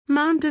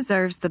Mom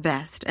deserves the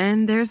best,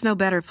 and there's no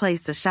better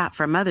place to shop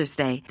for Mother's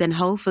Day than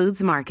Whole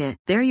Foods Market.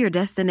 They're your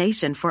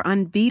destination for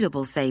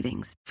unbeatable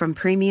savings, from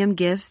premium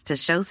gifts to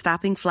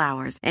show-stopping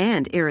flowers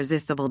and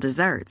irresistible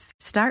desserts.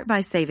 Start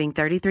by saving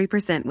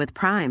 33% with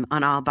Prime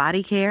on all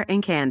body care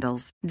and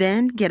candles.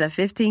 Then get a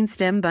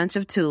 15-stem bunch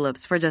of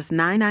tulips for just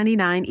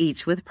 $9.99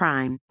 each with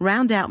Prime.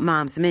 Round out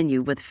Mom's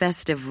menu with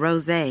festive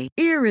rosé,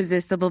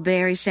 irresistible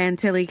berry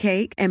chantilly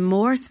cake, and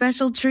more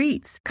special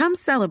treats. Come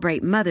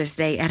celebrate Mother's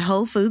Day at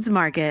Whole Foods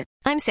Market.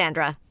 I'm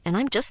Sandra, and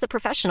I'm just the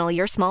professional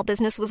your small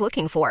business was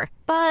looking for.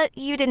 But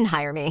you didn't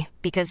hire me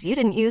because you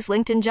didn't use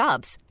LinkedIn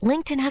Jobs.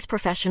 LinkedIn has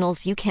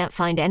professionals you can't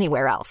find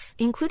anywhere else,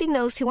 including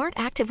those who aren't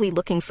actively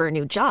looking for a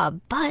new job,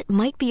 but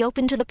might be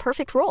open to the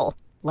perfect role,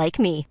 like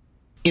me.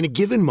 In a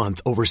given month,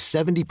 over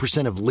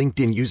 70% of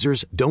LinkedIn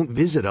users don't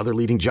visit other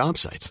leading job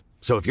sites.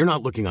 So if you're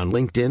not looking on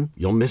LinkedIn,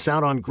 you'll miss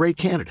out on great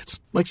candidates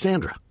like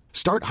Sandra.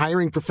 Start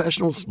hiring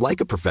professionals like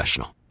a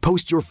professional.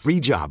 Post your free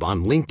job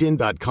on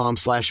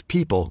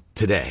linkedin.com/people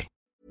today.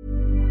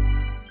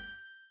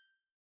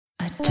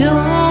 I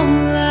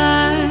don't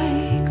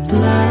like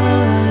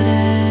blood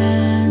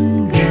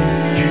and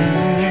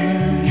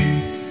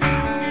guts,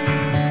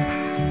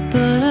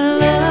 but I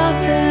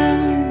love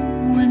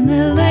them when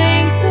they're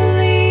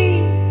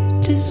lengthily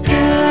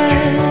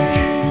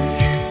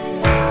discussed.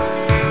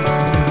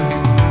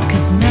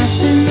 'Cause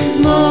nothing's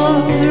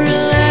more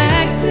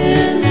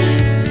relaxing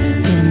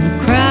than the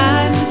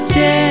cries of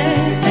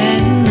death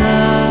and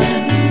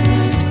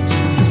lust.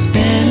 So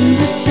spend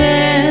a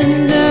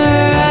tender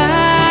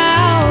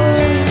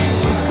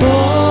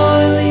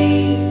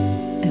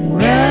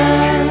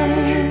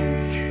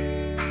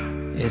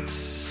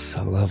It's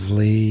a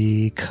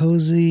lovely,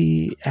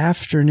 cozy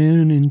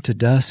afternoon into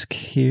dusk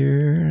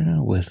here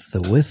with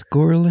the With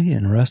Gorley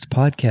and Rust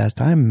podcast.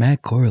 I'm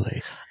Matt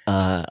Gorley.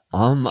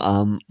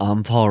 I'm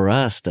Paul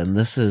Rust, and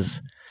this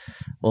is,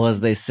 well, as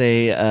they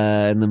say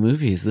in the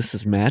movies, this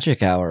is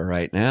magic hour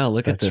right now.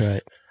 Look at this.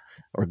 Right.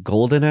 Or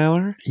golden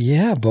hour?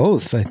 Yeah,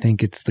 both. I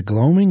think it's the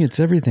gloaming, it's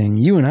everything.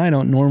 You and I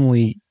don't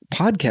normally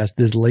podcast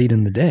this late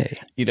in the day.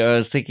 You know, I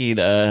was thinking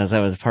as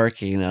I was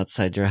parking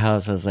outside your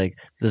house, I was like,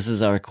 this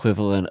is our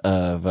equivalent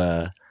of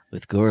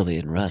With Gorley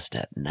and Rust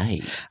at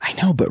night. I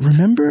know, but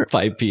remember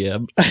 5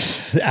 p.m.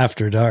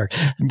 after dark.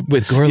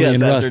 With Gorley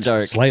and Rust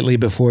dark. Slightly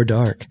before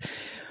dark.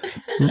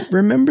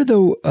 Remember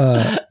though,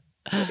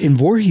 in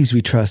Voorhees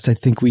We Trust, I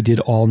think we did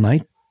all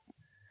night.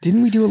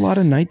 Didn't we do a lot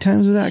of night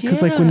times with that?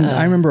 Because like when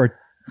I remember our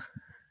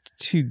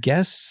two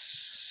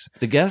guests,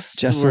 the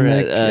guests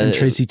Jesselnick and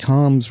Tracy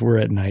Toms were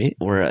at night.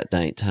 We're at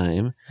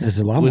nighttime. There's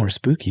a lot more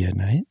spooky at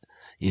night.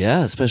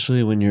 Yeah,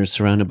 especially when you're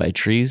surrounded by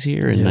trees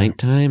here at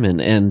nighttime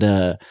and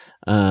dare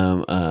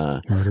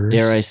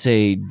I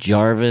say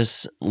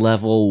Jarvis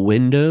level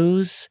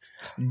windows,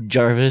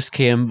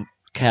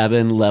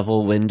 cabin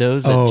level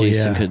windows that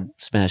Jason could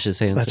smash his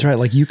hands. That's right.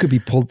 Like you could be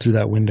pulled through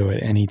that window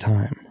at any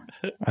time.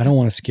 I don't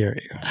want to scare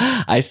you.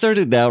 I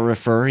started now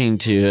referring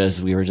to,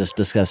 as we were just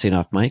discussing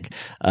off mic,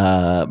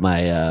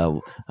 my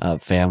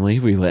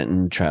family. We went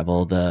and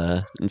traveled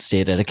and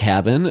stayed at a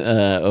cabin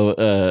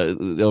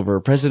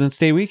over President's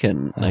Day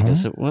weekend. I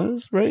guess it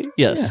was, right?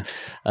 Yes.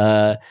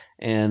 Yeah.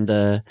 And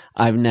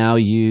I've now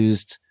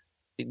used,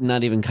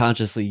 not even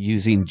consciously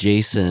using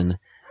Jasons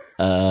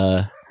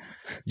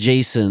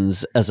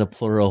as a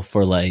plural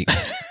for like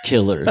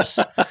killers.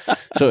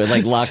 So it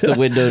like locked the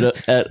window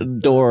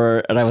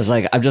door, and I was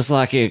like, I'm just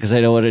locking it because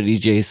I don't want any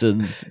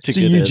Jasons to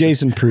get in. So you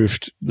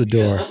Jason-proofed the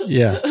door.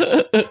 Yeah.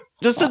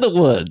 Just in the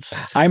woods.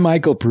 I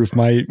Michael-proof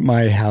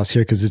my house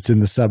here because it's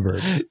in the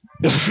suburbs.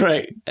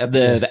 Right. And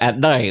then at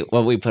night,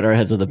 when we put our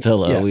heads on the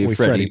pillow, we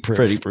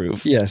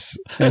Freddy-proof. Yes.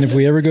 And if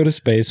we ever go to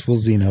space, we'll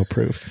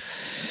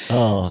Xeno-proof.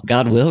 Oh,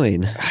 God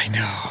willing. I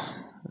know.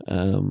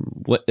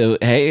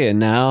 Hey, and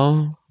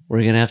now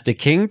we're going to have to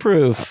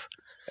king-proof.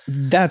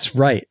 That's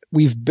right.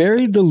 We've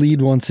buried the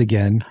lead once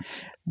again.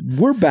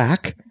 We're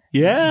back.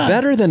 Yeah.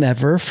 Better than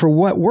ever for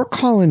what we're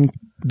calling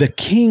the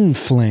King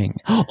Fling.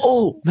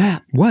 Oh,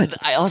 Matt. What?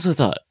 I also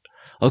thought,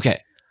 okay,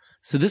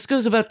 so this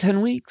goes about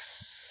 10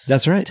 weeks.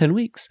 That's right. 10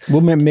 weeks.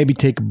 We'll maybe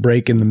take a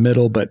break in the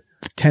middle, but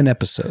 10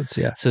 episodes,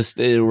 yeah. So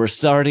we're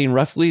starting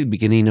roughly the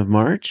beginning of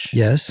March.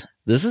 Yes.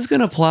 This is going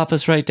to plop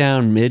us right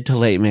down mid to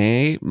late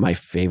May, my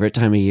favorite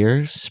time of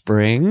year,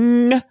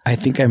 spring. I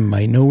think I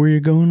might know where you're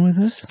going with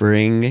this.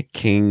 Spring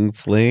King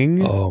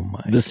Fling. Oh,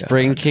 my God. The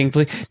Spring King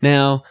Fling.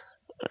 Now,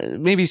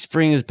 maybe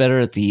spring is better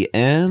at the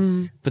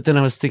end, but then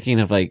I was thinking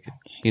of like,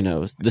 you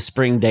know, the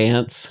spring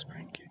dance.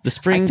 The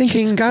Spring King Fling. I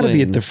think it's got to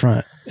be at the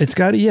front. It's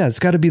got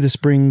to be the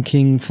Spring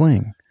King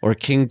Fling. Or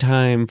King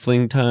Time,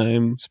 Fling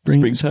Time,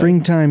 Springtime.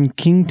 Springtime,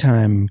 King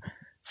Time,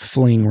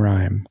 Fling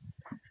rhyme.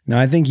 No,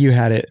 I think you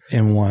had it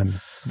in one.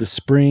 The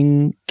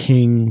Spring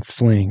King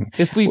Fling.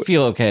 If we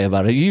feel okay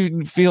about it,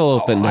 you feel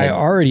open. I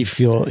already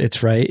feel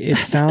it's right. It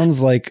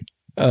sounds like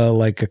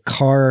like a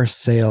car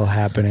sale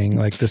happening,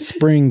 like the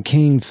Spring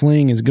King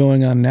Fling is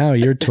going on now.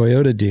 You're a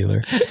Toyota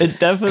dealer. It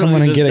definitely come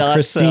on and does get not a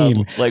Christine.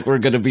 sound like we're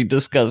going to be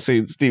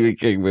discussing Stephen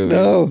King movies.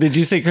 No. Did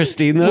you say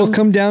Christine though? Well,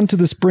 come down to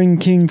the Spring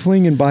King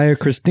Fling and buy a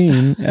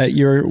Christine at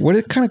your.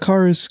 What kind of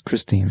car is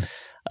Christine?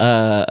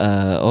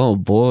 Oh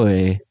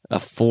boy, a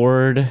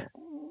Ford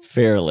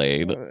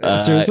Fairlane.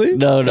 Seriously?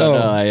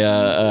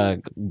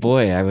 No.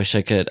 Boy, I wish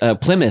I could.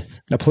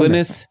 Plymouth. A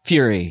Plymouth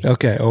Fury.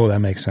 Okay. Oh, that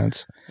makes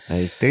sense.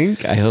 I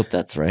hope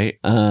that's right.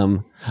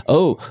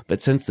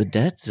 But since the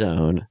Dead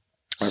Zone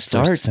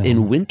starts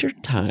in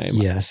wintertime,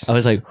 yes, I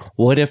was like,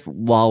 what if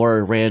while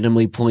we're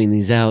randomly pulling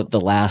these out, the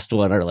last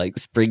one are like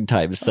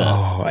springtime set?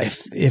 Oh,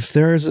 if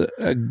there's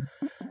a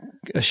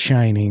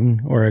Shining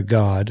or a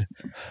God,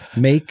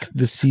 make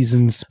the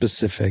season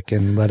specific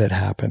and let it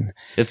happen.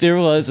 If there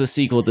was a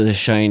sequel to The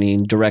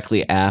Shining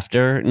directly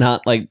after,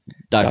 not like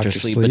Dr.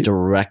 Sleep, but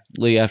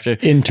directly after.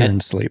 Intern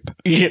Sleep.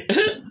 Yeah.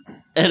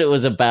 And it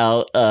was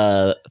about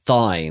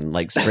thawing,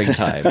 like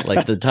springtime,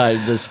 like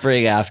the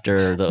spring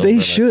after the They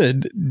Overlook.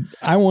 should.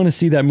 I want to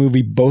see that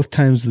movie both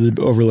times the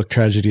Overlook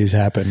tragedy has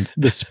happened.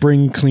 The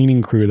spring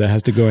cleaning crew that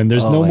has to go in.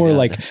 There's no more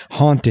like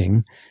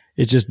haunting.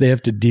 It's just they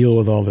have to deal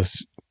with all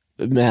this.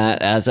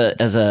 Matt, as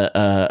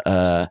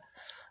a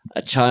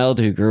child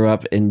who grew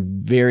up in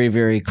very,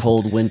 very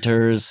cold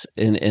winters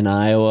in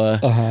Iowa,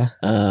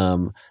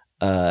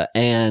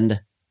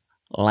 and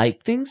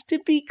like things to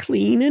be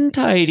clean and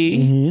tidy.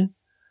 Mm-hmm.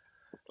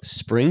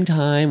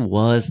 Springtime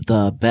was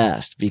the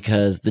best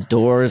because the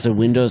doors and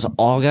windows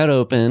all got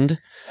opened.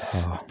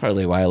 That's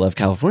partly why I love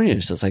California.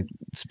 It's just like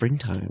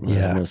springtime,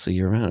 mostly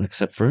year round,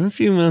 except for a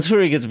few months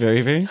where it gets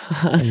very, very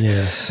hot.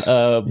 Yes.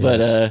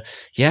 But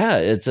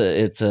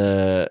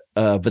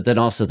then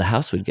also the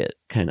house would get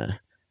kind of.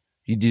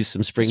 You do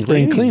some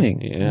spring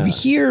cleaning. Yeah.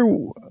 Here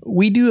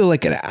we do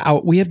like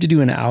we have to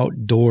do an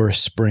outdoor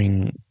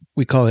spring.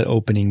 We call it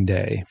opening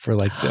day for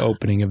like the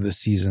opening of the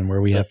season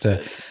where we have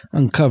to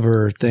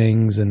uncover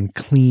things and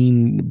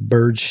clean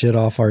bird shit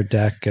off our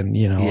deck and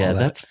all that.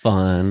 That's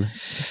fun.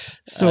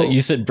 So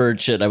you said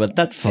bird shit. I went,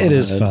 that's fun. It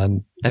is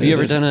fun. Have you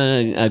ever done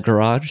a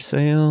garage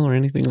sale or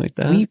anything like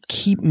that? We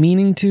keep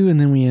meaning to, and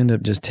then we end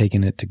up just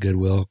taking it to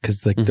Goodwill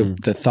because like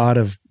the thought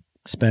of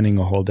spending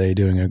a whole day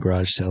doing a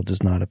garage sale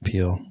does not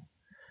appeal.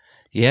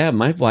 Yeah,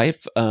 my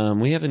wife,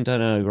 we haven't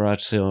done a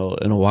garage sale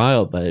in a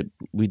while, but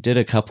we did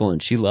a couple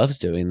and she loves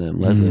doing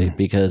them, Leslie,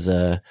 because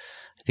I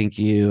think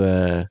she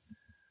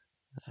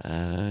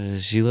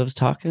loves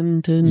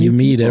talking to new You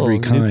meet people, every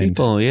kind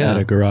at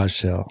a garage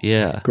sale.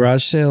 Yeah.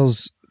 Garage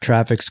sales,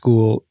 traffic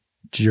school,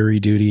 jury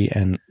duty,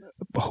 and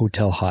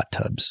hotel hot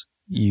tubs.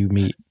 You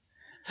meet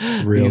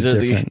real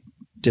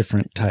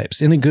different types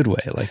in a good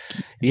way. Like,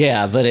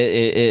 yeah, but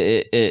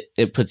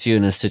it puts you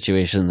in a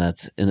situation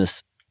that's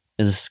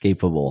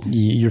inescapable.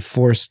 You're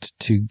forced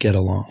to get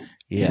along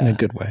in a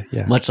good way.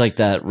 Yeah. Much like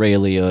that Ray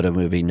Liotta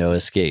movie, No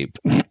Escape.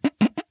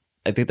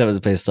 I think that was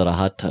based on a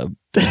hot tub.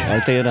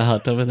 Aren't they in a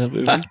hot tub in that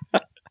movie?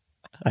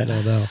 I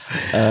don't know.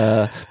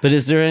 But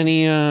is there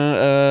any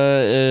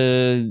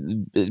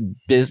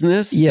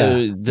business? Yeah.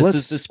 So this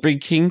is the Spring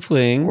King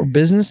Fling. Or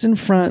business in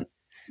front,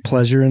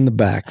 pleasure in the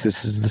back.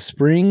 This is the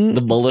Spring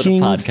Bullet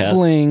King podcast.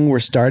 Fling. We're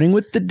starting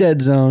with the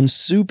Dead Zone.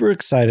 Super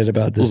excited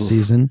about this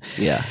season.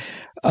 Yeah.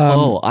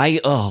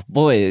 Oh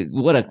boy,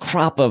 what a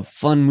crop of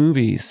fun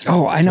movies.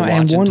 Oh, I know.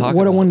 And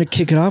what I wanted to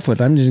kick it off with,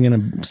 I'm just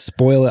going to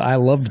spoil it. I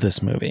loved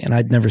this movie and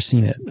I'd never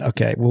seen it.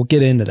 Okay, we'll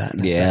get into that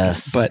in a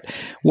second. But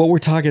what we're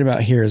talking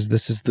about here is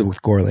this is the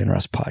With Gorley and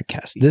Russ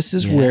podcast. This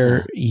is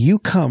where you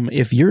come,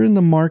 if you're in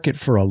the market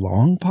for a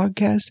long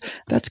podcast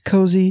that's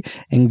cozy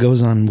and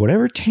goes on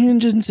whatever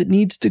tangents it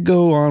needs to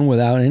go on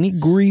without any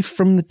grief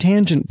from the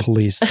tangent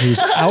police who's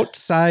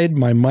outside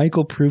my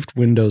Michael-proofed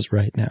windows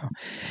right now.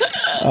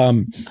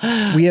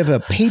 We have a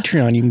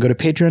Patreon. You can go to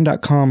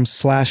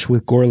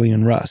patreon.com/with Gorley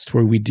and Rust,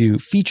 where we do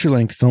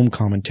feature-length film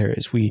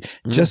commentaries. We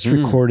just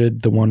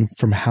recorded the one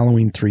from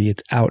Halloween 3.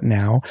 It's out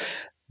now.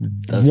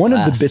 One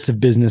of the bits of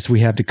business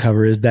we have to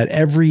cover is that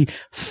every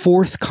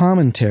fourth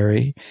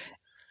commentary,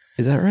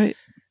 is that right?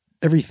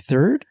 Every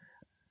third?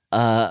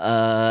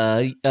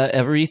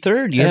 Every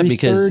third, yeah, every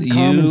because third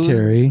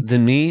commentary, you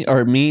then me,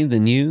 or me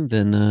then you,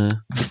 then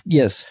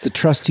yes, the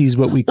trustees,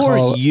 what we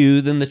call, or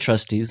you then the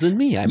trustees, then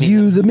me. I mean,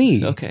 you the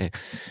me. Okay.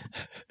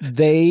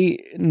 They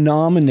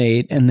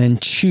nominate and then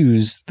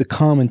choose the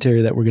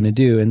commentary that we're going to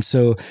do, and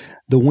so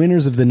the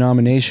winners of the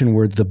nomination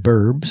were The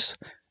Burbs,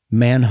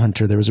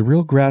 Manhunter. There was a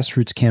real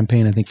grassroots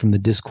campaign, I think, from the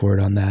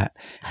Discord on that.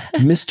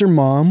 Mr.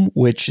 Mom,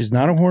 which is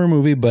not a horror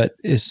movie, but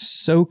is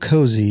so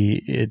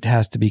cozy, it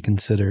has to be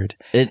considered.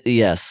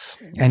 Yes.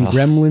 And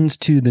Gremlins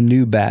 2, The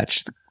New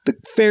Batch. The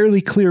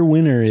fairly clear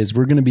winner is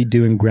we're going to be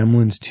doing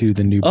Gremlins 2,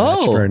 The New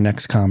Batch for our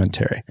next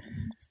commentary.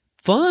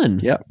 Fun.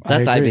 Yep.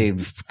 I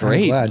mean,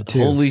 great. I'm glad too.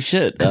 Holy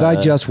shit. Because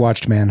I just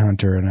watched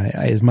Manhunter, and I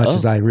as much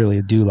as I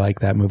really do like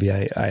that movie,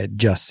 I had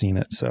just seen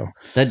it. So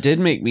that did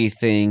make me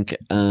think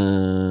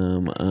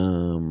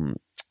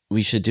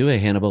we should do a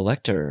Hannibal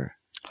Lecter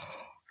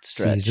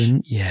stretch.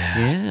 Season?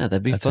 Yeah,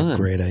 that'd be that's fun. That's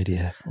a great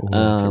idea.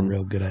 That's a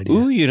real good idea.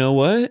 Ooh, you know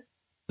what?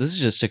 This is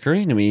just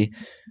occurring to me.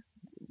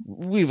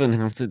 We wouldn't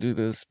have to do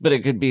this, but it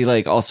could be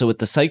like also with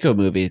the Psycho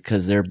movie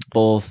because they're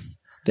both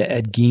the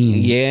Ed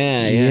Gein.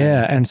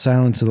 Yeah, and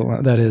Silence of the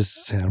Lambs. That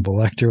is Hannibal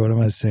Lecter. What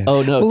am I saying?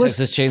 Oh no, well,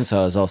 Texas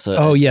Chainsaw is also.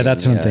 Oh yeah,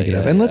 that's what I'm thinking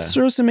of. And let's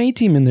throw some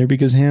A-Team in there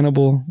because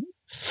Hannibal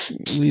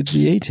leads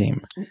the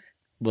A-Team.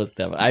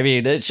 I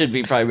mean, it should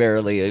be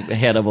primarily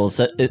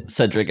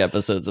Hannibal-centric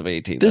episodes of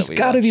A-Team. There's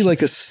got to be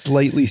like a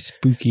slightly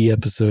spooky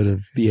episode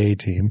of the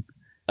A-Team,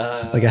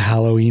 like a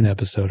Halloween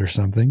episode or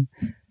something.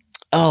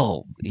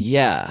 Oh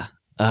yeah.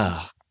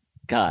 Oh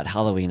God,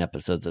 Halloween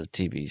episodes of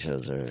TV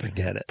shows are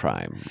forget it.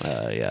 Prime.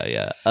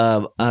 Yeah.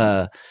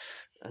 And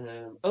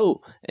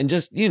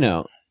just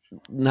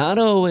not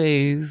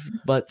always,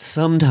 but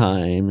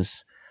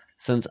sometimes,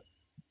 since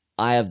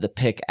I have the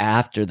pick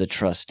after the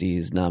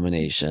trustees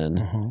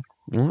nomination.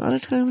 A lot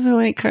of times I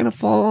might kind of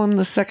fall on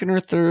the second or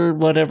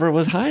third, whatever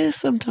was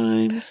highest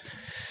sometimes.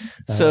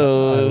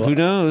 So who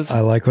knows? I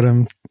like what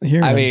I'm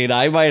hearing. I mean,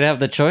 I might have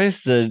the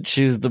choice to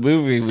choose the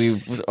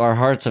movie our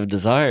hearts have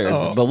desired,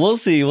 but we'll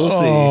see. We'll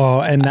see.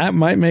 Oh, and that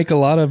might make a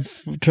lot of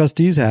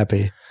trustees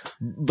happy.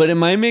 But it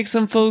might make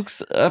some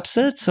folks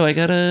upset. So I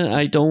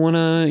don't want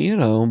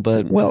to,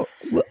 but. Well,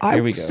 I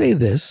will say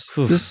this.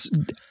 This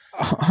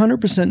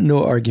 100%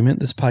 no argument.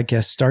 This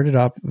podcast started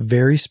off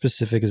very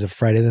specific as a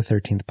Friday the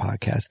 13th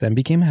podcast, then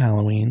became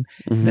Halloween,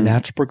 the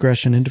natural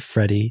progression into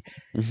Freddy.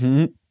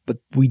 But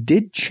we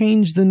did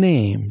change the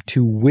name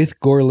to With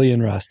Gorley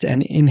and Rust.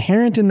 And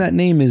inherent in that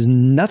name is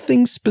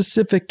nothing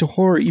specific to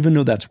horror, even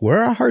though that's where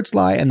our hearts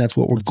lie and that's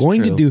what we're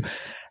going to do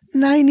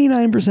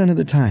 99% of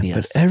the time.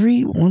 Yes. But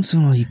every once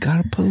in a while, you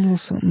got to put a little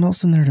something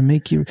else in there to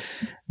make you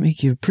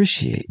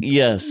appreciate.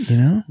 Yes.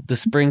 The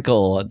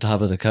sprinkle on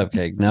top of the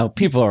cupcake. Now,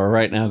 people are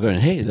right now going,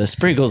 hey, the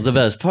sprinkle's the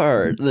best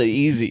part. The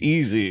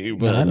easy.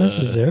 But, not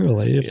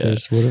necessarily. What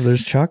if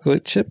there's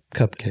chocolate chip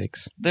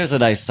cupcakes? There's a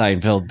nice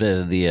Seinfeld bit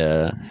of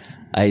the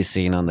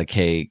icing on the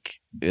cake.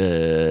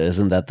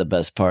 Isn't that the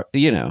best part?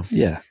 Yeah.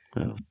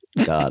 Oh,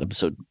 God, I'm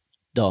so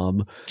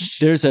dumb.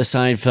 There's a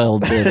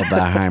Seinfeld bit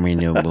about Harmony.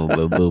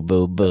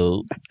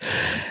 Boo.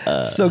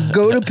 So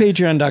go to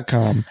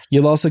patreon.com.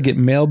 You'll also get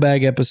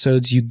mailbag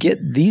episodes. You get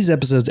these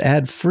episodes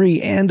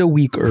ad-free and a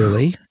week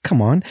early.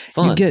 Come on.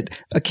 Fun. You get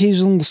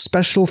occasional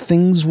special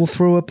things we'll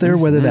throw up there,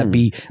 whether that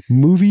be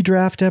movie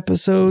draft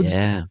episodes,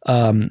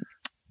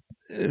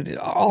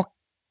 all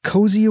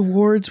cozy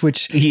awards,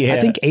 which I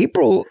think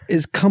April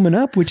is coming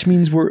up, which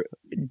means we're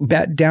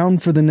down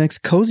for the next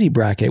cozy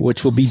bracket,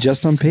 which will be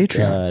just on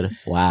Patreon. God.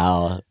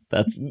 Wow.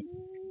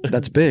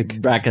 That's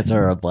big. Brackets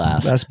are a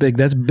blast. That's big.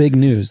 That's big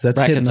news. That's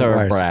brackets hitting the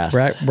are wires. A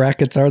blast.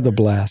 Brackets are the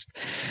blast.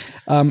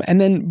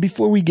 And then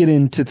before we get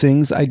into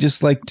things, I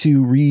just like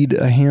to read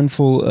a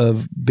handful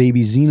of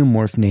baby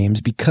xenomorph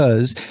names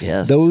because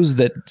those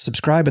that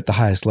subscribe at the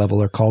highest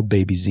level are called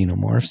baby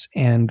xenomorphs,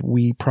 and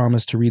we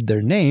promise to read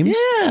their names.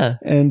 Yeah.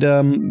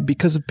 And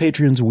because of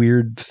Patreon's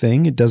weird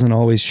thing, it doesn't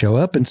always show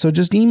up. And so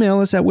just email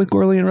us at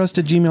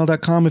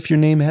withgorleyandrust@gmail.com if your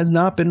name has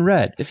not been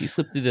read. If you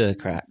slip through the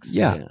cracks.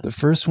 Yeah. The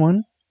first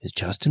one is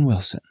Justin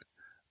Wilson.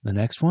 The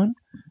next one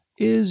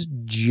is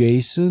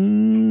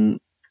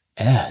Jason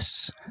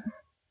S.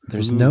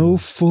 There's no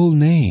full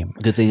name.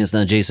 Good thing it's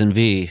not Jason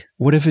V.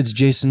 What if it's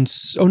Jason?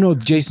 Oh no,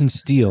 Jason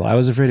Steele. I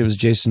was afraid it was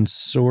Jason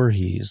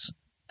Voorhees.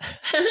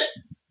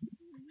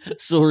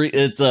 Sorry,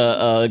 it's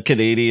a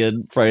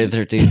Canadian Friday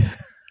the 13th.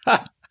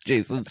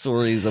 Jason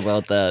Voorhees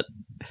about that.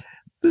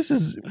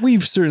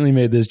 We've certainly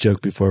made this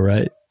joke before,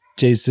 right?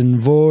 Jason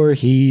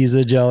Voorhees,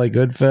 a jolly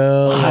good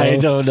fellow. I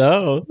don't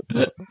know.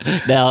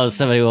 Now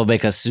somebody will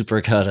make a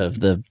supercut of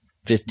the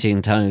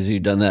 15 times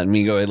you've done that and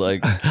me going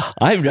like,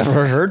 I've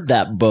never heard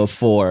that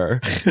before.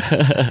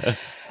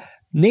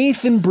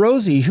 Nathan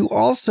Brosey, who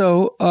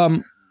also,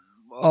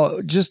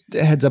 just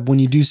a heads up, when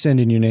you do send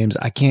in your names,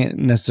 I can't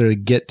necessarily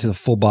get to the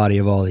full body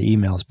of all the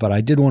emails, but I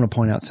did want to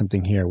point out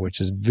something here,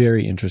 which is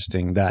very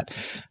interesting, that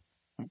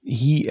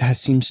he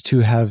seems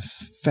to have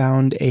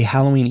found a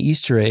Halloween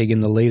Easter egg in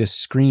the latest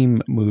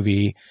Scream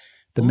movie.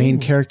 The main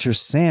character,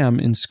 Sam,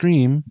 in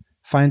Scream,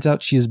 finds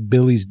out she is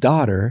Billy's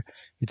daughter.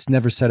 It's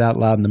never said out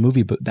loud in the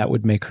movie, but that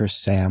would make her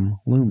Sam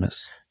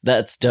Loomis.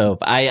 That's dope.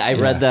 I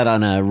read that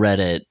on a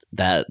Reddit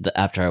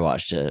after I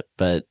watched it,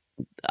 but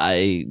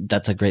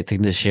that's a great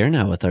thing to share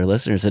now with our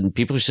listeners, and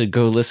people should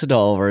go listen to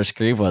all of our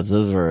Scream ones.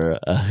 Those were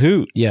a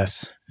hoot.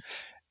 Yes.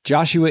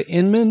 Joshua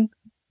Inman,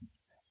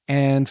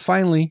 and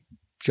finally,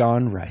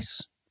 John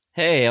Rice.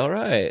 Hey, all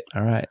right.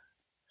 All right.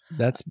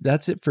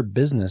 That's it for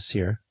business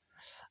here.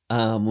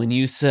 When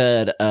you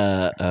said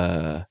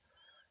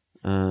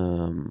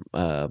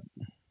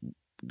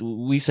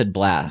we said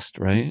blast,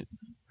 right?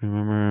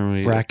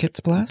 Remember Brackets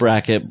blast?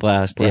 Bracket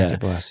blast. Bracket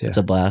blast, yeah. It's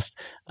a blast.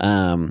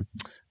 Bomb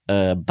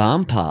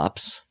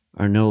pops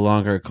are no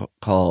longer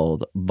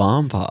called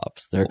bomb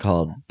pops. They're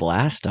called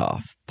blast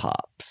off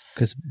pops.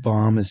 Because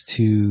bomb is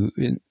too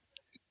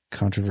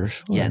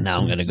controversial. Yeah, now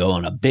I'm going to go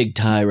on a big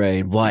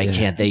tirade. Why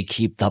can't they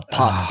keep the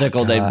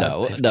popsicle name?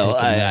 No,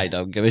 I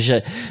don't give a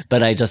shit.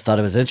 But I just thought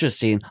it was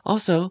interesting.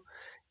 Also,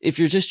 if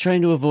you're just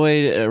trying to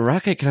avoid a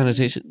rocket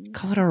connotation,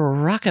 call it a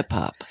rocket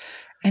pop.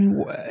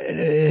 And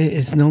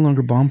it's no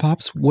longer Bomb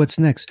Pops. What's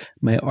next?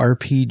 My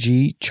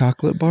RPG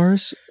chocolate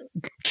bars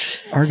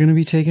are going to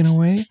be taken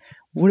away?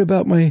 What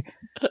about my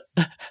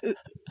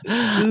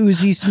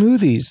Oozy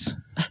smoothies?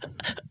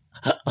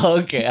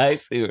 Okay, I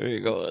see where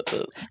you're going with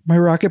this. My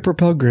rocket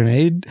propelled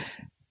grenade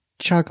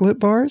chocolate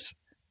bars?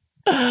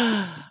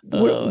 My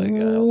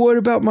God. What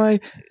about my...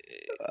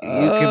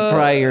 You can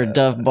pry your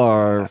Duff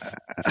bar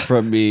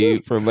from me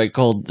from my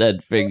cold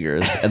dead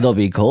fingers, and they'll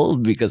be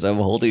cold because I'm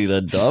holding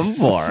a Duff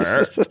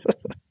bar.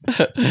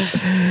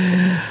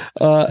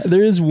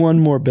 There is one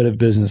more bit of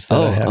business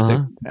that I have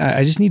to...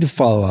 I just need to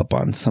follow up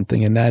on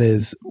something, and that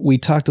is, we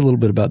talked a little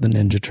bit about the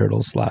Ninja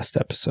Turtles last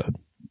episode.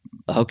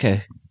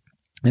 Okay.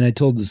 And I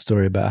told the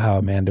story about how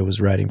Amanda was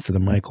writing for the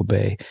Michael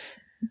Bay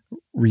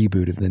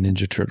reboot of the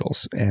Ninja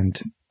Turtles and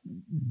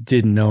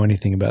didn't know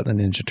anything about the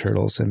Ninja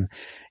Turtles and,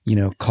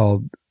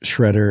 called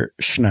Shredder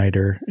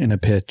Schneider in a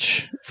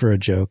pitch for a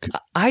joke.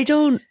 I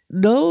don't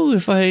know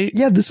if I...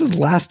 Yeah, this was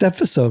last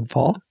episode,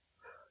 Paul.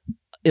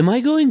 Am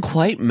I going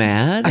quite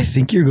mad? I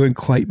think you're going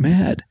quite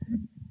mad.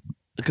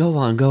 Go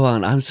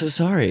on. I'm so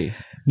sorry.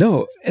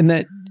 No, and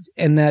that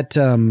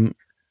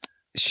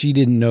she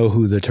didn't know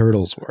who the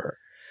Turtles were.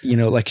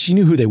 She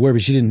knew who they were,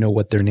 but she didn't know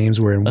what their names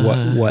were and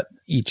what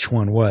each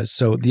one was.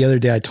 So the other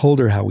day I told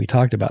her how we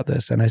talked about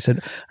this, and I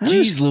said,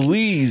 "Geez,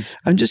 Louise,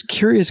 I'm just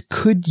curious.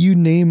 Could you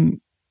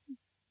name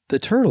the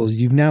Turtles?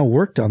 You've now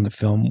worked on the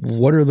film.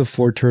 What are the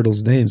 4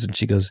 Turtles' names?" And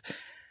she goes,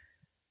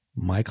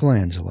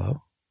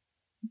 Michelangelo,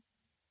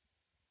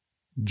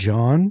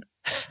 John,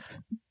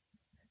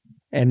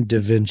 and Da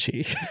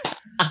Vinci.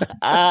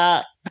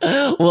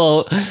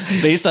 Well,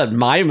 based on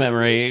my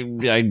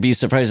memory, I'd be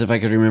surprised if I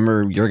could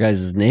remember your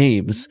guys'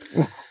 names,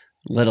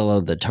 let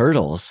alone the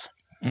Turtles.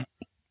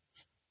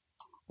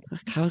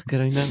 How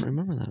could I not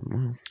remember that?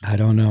 Wow. I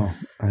don't know.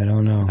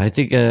 I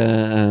think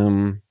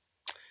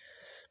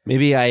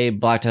maybe I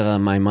blocked it out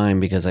of my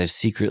mind because I've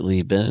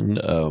secretly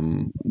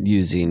been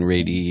using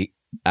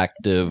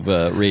radioactive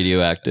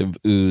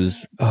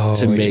ooze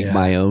to make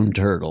my own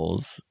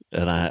turtles.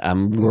 And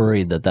I'm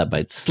worried that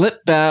might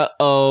slip out.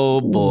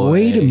 Oh, boy.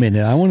 Wait a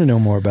minute. I want to know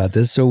more about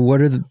this. So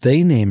what are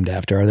they named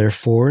after? Are there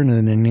 4 and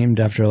then they're named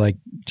after like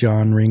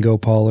John, Ringo,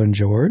 Paul, and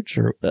George?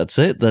 Or? That's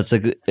it. That's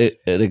it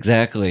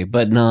exactly.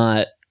 But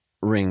not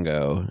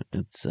Ringo.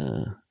 It's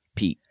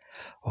Pete.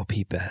 Oh,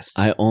 Pete Best.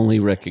 I only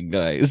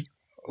recognized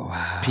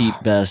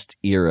Pete Best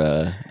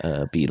era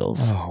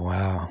Beatles. Oh,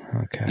 wow.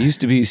 Okay.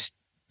 Used to be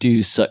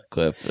Stu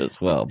Sutcliffe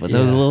as well, but that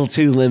was a little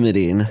too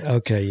limiting.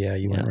 Okay, yeah,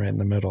 you went right in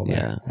the middle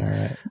there.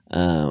 Yeah.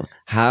 All right.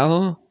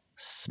 How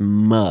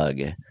smug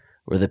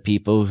were the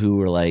people who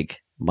were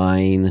like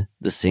buying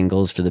the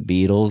singles for the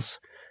Beatles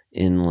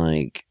in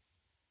like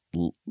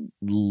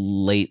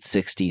late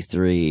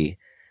 63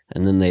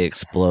 and then they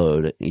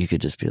explode? You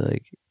could just be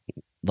like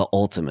the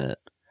ultimate.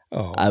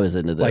 Oh, I was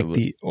into them. Like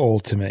the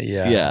ultimate,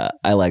 yeah. Yeah,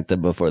 I liked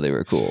them before they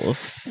were cool.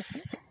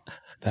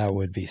 That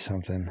would be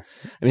something.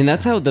 I mean,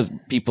 that's how the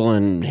people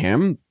in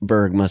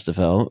Hamburg must have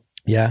felt.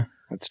 Yeah,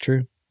 that's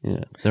true.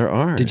 Yeah, there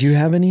are. Did you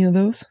have any of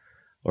those?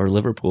 Or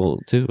Liverpool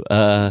too?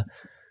 Not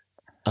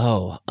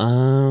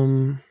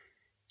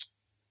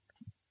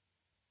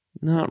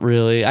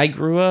really. I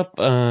grew up,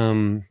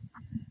 as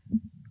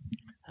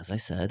I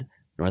said,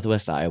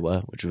 Northwest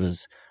Iowa, which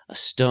was a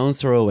stone's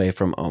throw away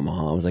from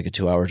Omaha. It was like a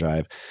 2-hour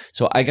drive.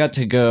 So I got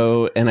to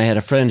go, and I had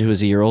a friend who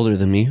was a year older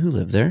than me who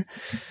lived there.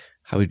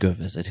 I would go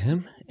visit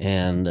him,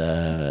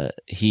 and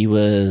he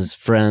was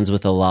friends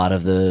with a lot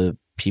of the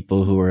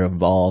people who were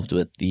involved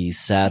with the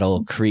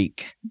Saddle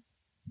Creek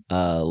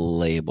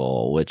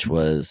label, which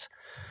was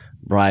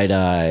Bright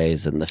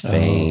Eyes and The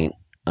Faint.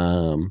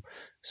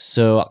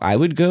 So I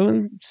would go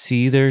and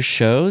see their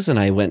shows, and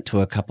I went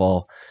to a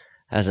couple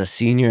as a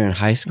senior in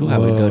high school. I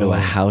would go to a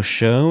house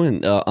show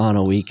and on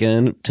a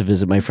weekend to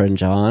visit my friend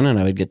John, and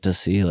I would get to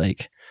see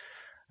like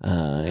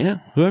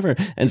whoever.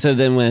 And so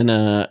then when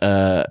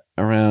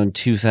around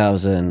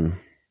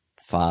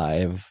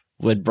 2005,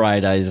 when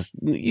Bright Eyes,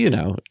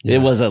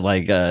 it wasn't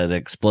like it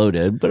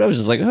exploded, but I was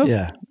just like,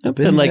 I've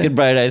been liking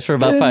Bright Eyes for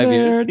about 5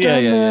 years.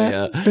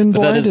 Yeah. Been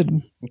blinded.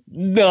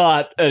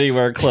 Not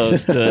anywhere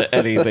close to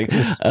anything.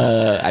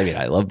 I mean,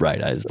 I love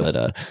Bright Eyes,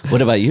 but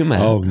what about you,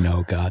 Matt? Oh,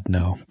 no, God,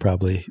 no.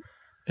 Probably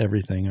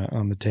everything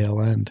on the tail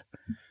end.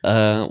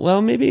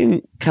 Well, maybe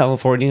in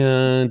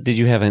California, did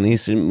you have any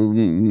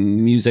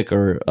music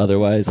or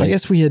otherwise? I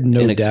guess we had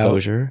No Doubt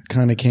exposure.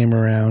 Kind of came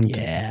around.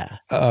 Yeah.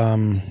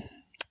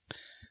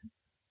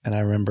 And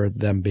I remember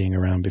them being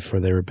around before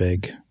they were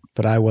big,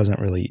 but I wasn't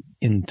really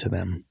into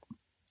them.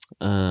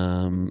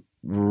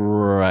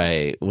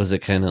 Right. Was it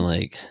kind of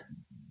like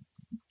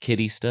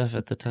kiddie stuff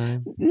at the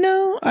time?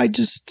 No, it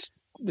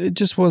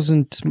just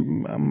wasn't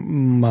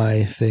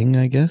my thing,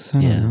 I guess.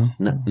 I don't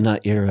know.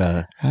 Not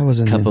your I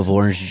wasn't cup of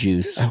orange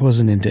juice. I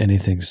wasn't into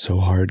anything so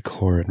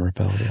hardcore and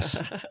rebellious.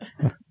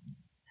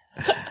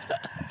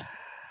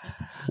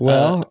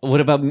 Well,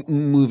 what about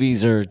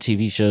movies or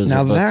TV shows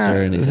or books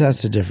or anything?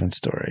 That's a different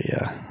story.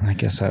 Yeah, I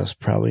guess I was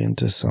probably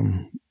into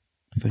some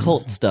things.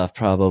 Cult stuff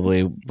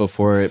probably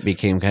before it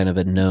became kind of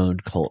a known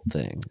cult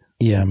thing.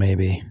 Yeah,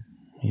 maybe.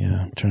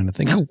 Yeah, I'm trying to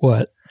think of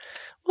what.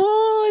 Well,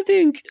 I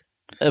think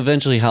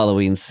eventually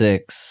Halloween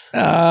 6.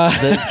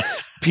 The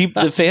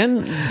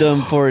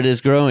fandom for it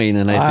is growing,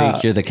 and I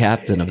think you're the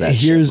captain of that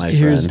shit, my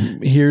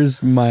friend.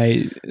 Here's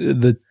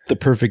the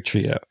perfect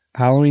trio.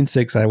 Halloween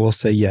 6, I will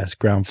say yes,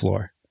 ground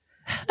floor.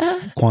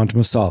 Quantum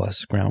of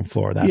Solace, ground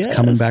floor. That's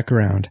coming back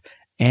around.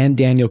 And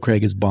Daniel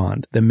Craig is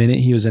Bond. The minute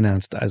he was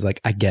announced, I was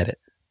like, I get it.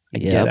 I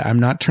get it. I'm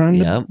not trying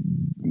to,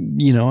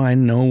 I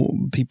know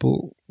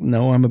people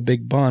know I'm a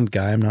big Bond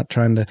guy. I'm not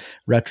trying to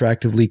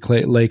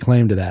retroactively lay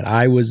claim to that.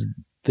 I was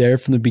there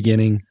from the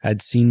beginning.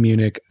 I'd seen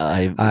Munich.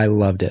 I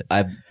loved it.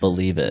 I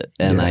believe it.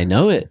 And I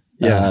know it.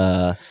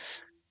 Yeah.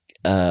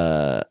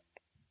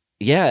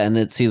 And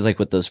it seems like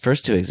with those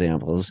first two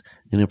examples,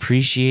 an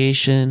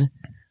appreciation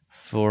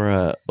for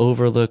a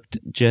overlooked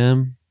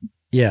gem.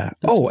 Yeah.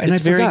 And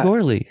it's very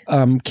Gorley.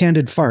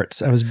 Candid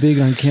farts. I was big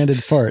on candid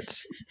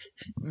farts.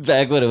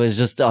 Back when it was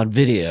just on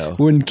video.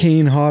 When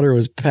Kane Hodder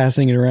was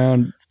passing it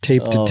around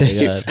tape to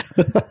tape.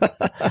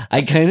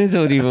 I kind of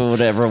don't even want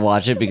to ever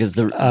watch it because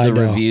the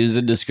reviews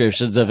and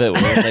descriptions of it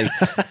were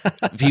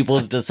like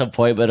people's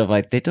disappointment of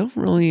like, they don't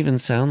really even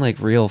sound like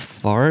real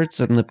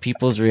farts, and the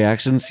people's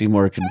reactions seem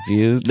more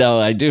confused. No,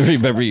 I do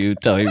remember you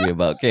telling me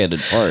about candid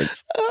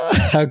farts.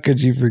 How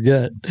could you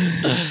forget?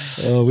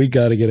 Oh, we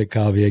got to get a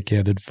copy of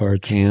Candid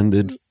Farts.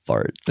 Candid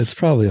Farts. It's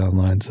probably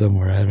online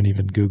somewhere. I haven't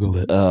even Googled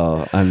it.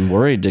 Oh, I'm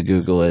worried to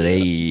Google it.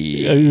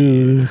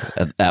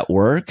 At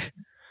work?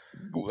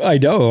 I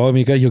know. I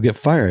mean, you'll get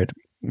fired.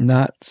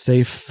 Not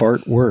safe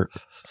fart work.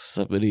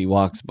 Somebody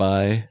walks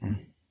by.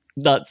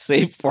 Not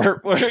safe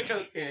fart work.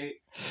 Okay.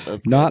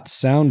 Not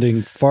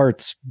sounding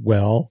farts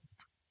well.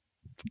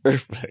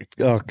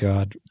 Perfect. Oh,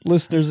 God.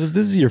 Listeners, if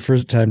this is your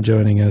first time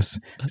joining us,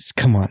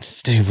 come on,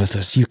 stay with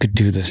us. You could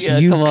do this.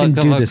 Yeah, come on.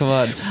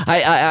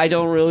 I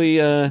don't really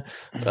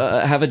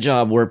have a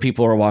job where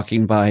people are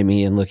walking by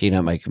me and looking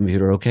at my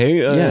computer,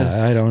 okay?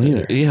 Yeah, I don't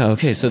either. Yeah,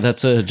 okay, so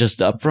that's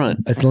just up front.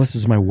 Unless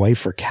it's my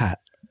wife or cat.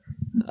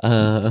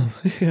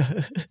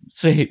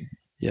 See.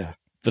 Yeah.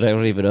 But I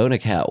don't even own a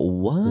cat.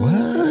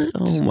 What?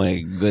 Oh,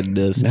 my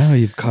goodness. Now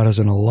you've caught us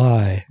in a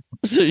lie.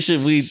 So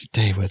should we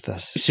stay with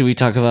us? Should we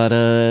talk about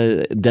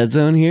Dead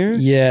Zone here?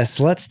 Yes,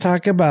 let's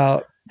talk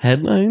about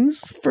headlines.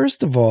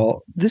 First of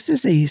all, this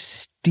is a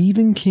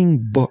Stephen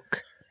King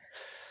book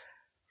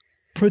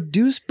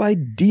produced by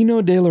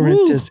Dino De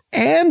Laurentiis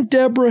and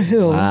Deborah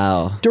Hill.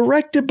 Wow.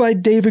 Directed by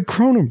David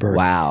Cronenberg.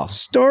 Wow.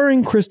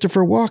 Starring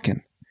Christopher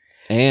Walken.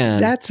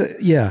 And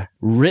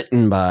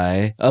written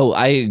by,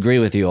 I agree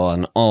with you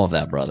on all of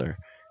that, brother.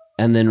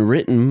 And then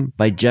written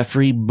by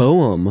Jeffrey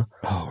Boehm,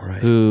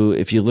 who,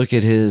 if you look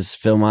at his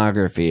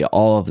filmography,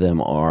 all of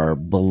them are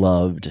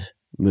beloved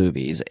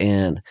movies.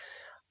 And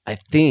I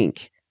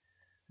think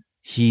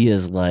he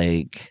is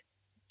like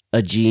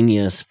a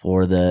genius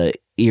for the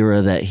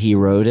era that he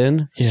wrote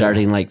in,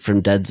 starting like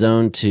from Dead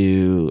Zone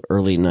to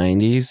early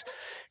 90s.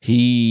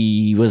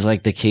 He was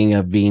like the king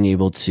of being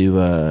able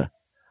to...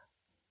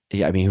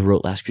 he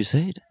wrote Last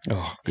Crusade.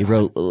 Oh, he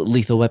wrote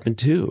Lethal Weapon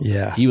 2.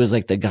 Yeah. He was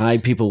like the guy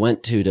people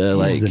went to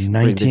like the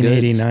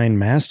 1989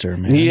 master,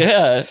 man.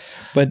 Yeah.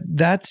 But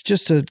that's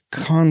just a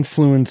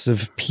confluence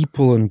of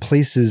people and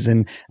places,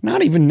 and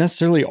not even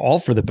necessarily all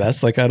for the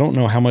best. Like, I don't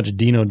know how much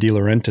Dino De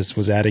Laurentiis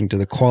was adding to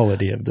the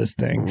quality of this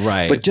thing.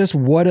 Right. But just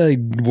what a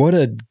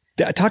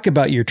talk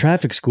about your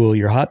traffic school,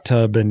 your hot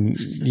tub, and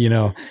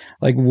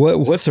like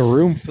what's a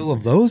room full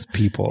of those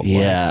people?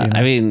 Yeah. Like,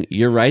 I mean,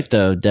 you're right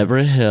though.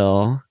 Deborah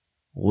Hill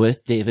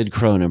with David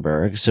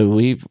Cronenberg. So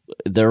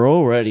they're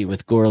already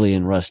with Gorley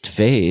and Rust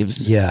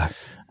faves. Yeah.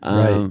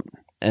 Right.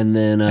 And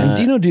then and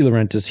Dino De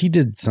Laurentiis, he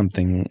did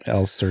something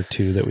else or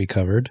two that we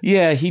covered.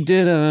 Yeah, he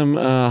did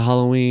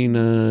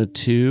Halloween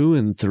 2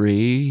 and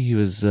 3. He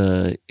was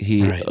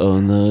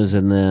owned those,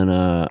 and then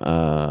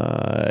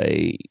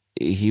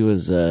he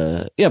was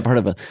part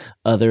of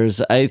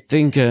others. I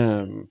think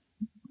and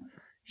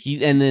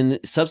then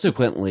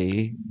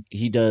subsequently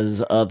he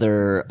does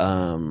other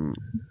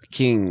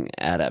King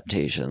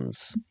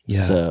adaptations.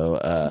 Yeah.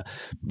 So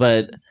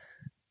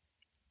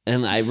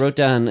and I wrote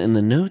down in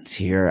the notes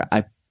here,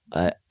 I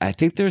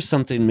think there's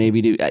something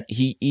maybe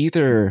he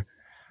either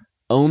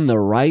owned the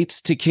rights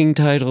to King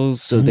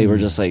titles, so they were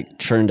just like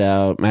churned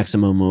out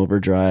Maximum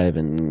Overdrive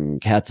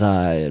and Cat's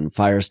Eye and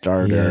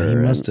Firestarter. Yeah, he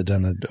must have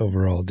done an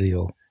overall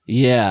deal.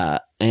 Yeah,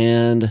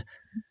 and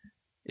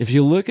if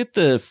you look at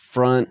the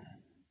front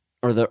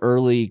or the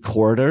early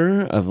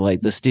quarter of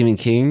like the Stephen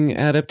King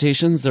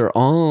adaptations, they're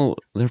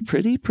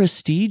pretty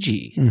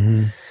prestige-y.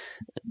 Mm-hmm.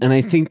 And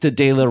I think the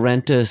De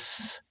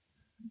Laurentiis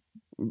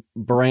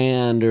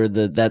brand or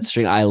that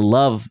string, I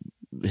love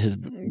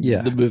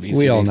the movies.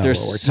 We all know what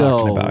we're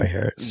talking about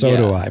here. So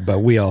do I, but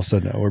we also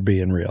know we're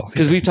being real.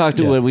 Because we've talked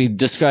to when we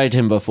described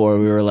him before,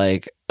 we were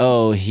like,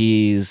 oh,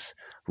 he's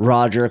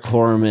Roger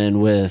Corman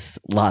with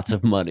lots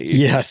of money.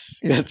 Yes,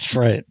 that's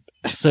right.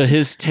 So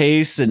his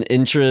tastes and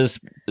interests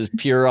is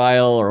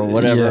puerile or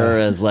whatever,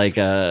 as like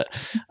a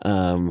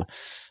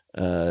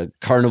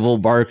carnival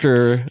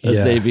barker as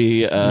they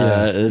be.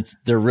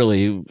 They're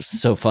really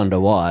so fun to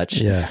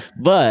watch. Yeah.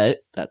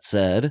 But that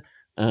said,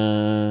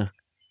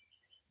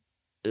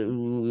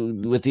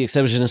 with the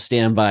exception of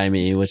Stand By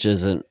Me, which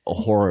isn't a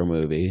horror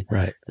movie,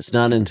 right? It's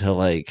not until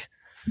like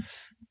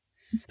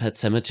Pet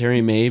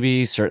Sematary,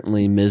 maybe,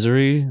 certainly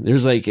Misery.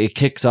 There's like, it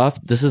kicks off.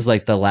 This is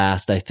like the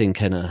last, I think,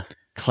 kind of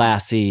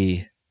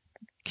classy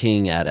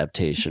King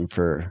adaptation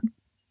for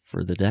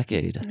the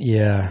decade.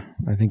 Yeah,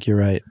 I think you're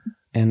right.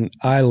 And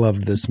I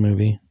loved this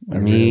movie.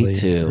 Me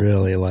too.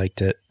 Really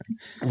liked it.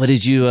 What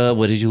did you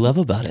love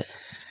about it?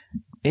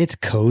 It's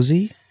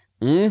cozy.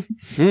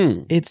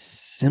 Mm-hmm. It's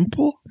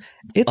simple.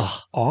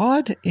 It's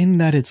odd in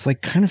that it's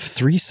like kind of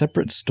 3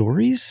 separate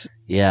stories.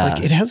 Yeah.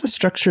 Like it has a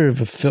structure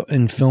of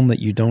in film that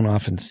you don't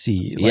often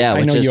see.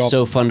 Like, which is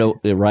so fun to,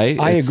 right?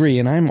 I agree.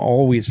 And I'm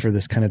always for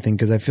this kind of thing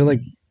because I feel like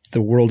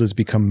the world has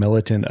become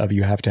militant of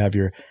you have to have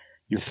your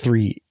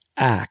 3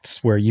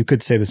 acts, where you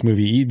could say this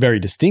movie very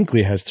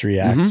distinctly has 3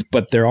 acts,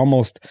 but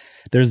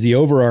there's the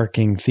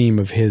overarching theme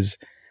of his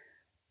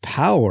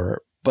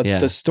power. But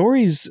the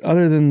stories,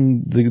 other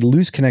than the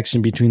loose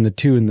connection between the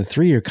 2 and the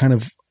 3, are kind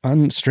of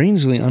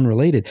strangely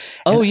unrelated.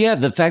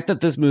 The fact that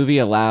this movie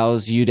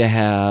allows you to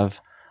have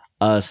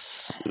a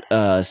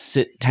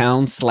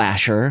sit-town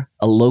slasher,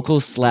 a local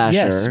slasher.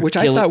 Yes, which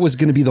I thought was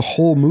going to be the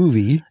whole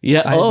movie.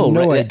 Yeah, I had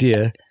no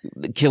idea.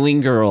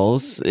 Killing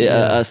girls,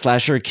 a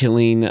slasher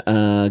killing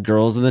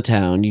girls in the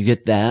town. You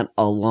get that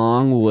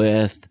along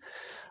with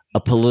a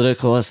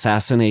political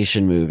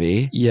assassination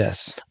movie.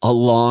 Yes.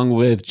 Along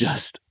with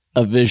just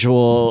a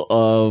visual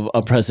of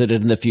a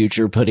president in the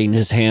future putting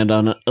his hand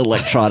on an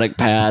electronic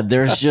pad.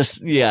 There's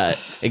just,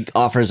 it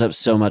offers up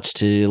so much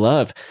to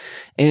love.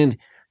 And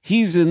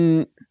he's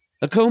in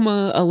a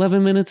coma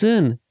 11 minutes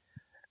in.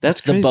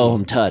 That's the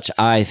Boehm touch,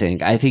 I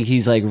think. I think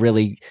he's like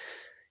really,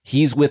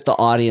 he's with the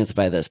audience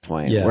by this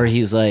point, where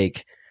he's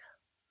like,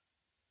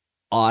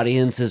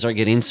 audiences are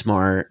getting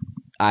smart.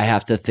 I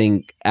have to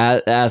think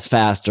as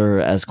fast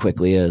or as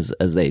quickly as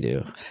they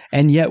do.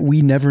 And yet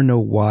we never know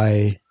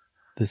why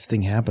this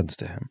thing happens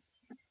to him.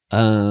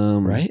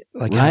 Right?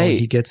 Like how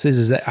he gets this.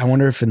 Is that, I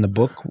wonder if in the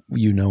book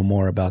you know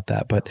more about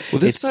that. But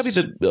this is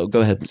probably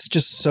go ahead. It's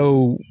just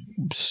so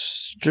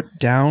stripped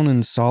down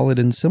and solid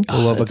and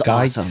simple of a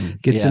guy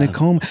gets in a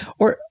coma.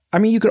 Or I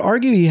mean, you could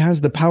argue he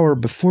has the power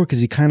before because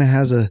he kind of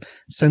has a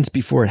sense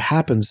before it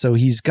happens. So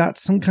he's got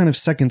some kind of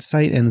second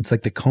sight, and it's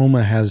like the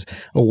coma has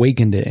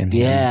awakened it in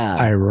him. Yeah,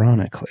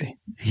 ironically.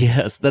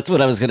 Yes, that's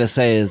what I was gonna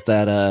say. Is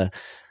that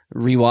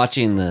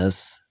rewatching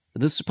this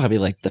was probably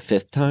like the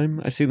 5th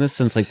time I've seen this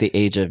since like the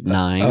age of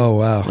 9. Oh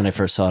wow! When I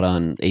first saw it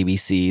on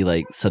ABC,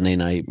 like Sunday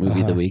night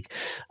movie of the week.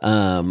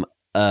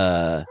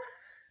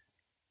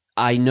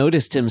 I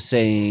noticed him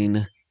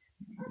saying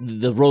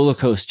the roller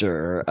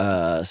coaster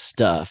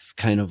stuff,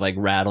 kind of like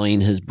rattling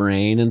his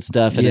brain and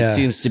stuff. And it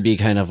seems to be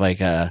kind of like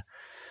a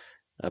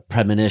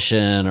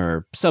premonition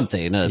or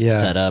something,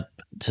 set up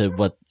to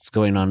what's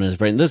going on in his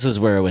brain. This is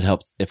where it would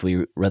help if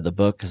we read the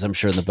book, because I'm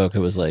sure in the book it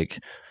was like,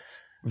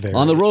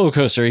 on the roller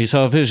coaster he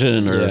saw a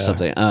vision or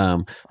something.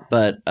 I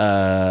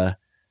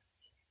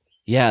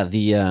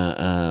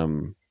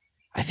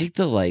think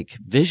the like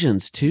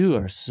visions too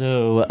are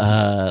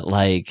so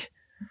like,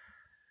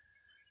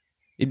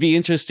 it'd be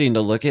interesting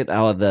to look at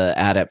how the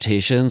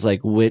adaptations,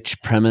 like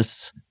which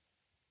premise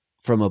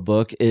from a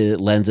book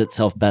lends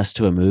itself best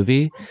to a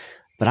movie.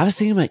 But I was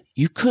thinking, like,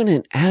 you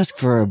couldn't ask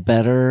for a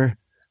better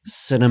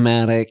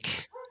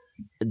cinematic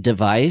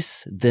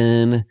device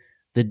than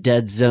the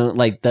dead zone,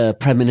 like the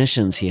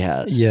premonitions he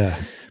has. Yeah.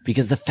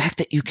 Because the fact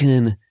that you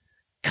can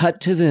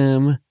cut to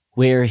them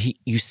where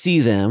you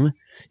see them,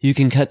 you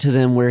can cut to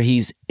them where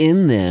he's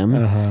in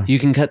them, you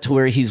can cut to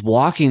where he's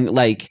walking,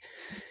 like,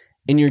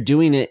 and you're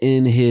doing it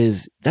in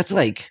that's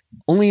like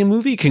only a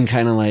movie can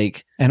kind of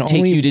like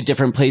take you to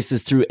different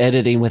places through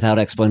editing without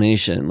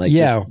explanation. Like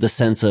just the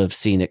sense of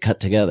seeing it cut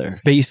together.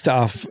 Based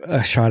off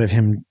a shot of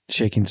him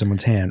shaking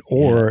someone's hand.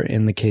 Or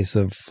in the case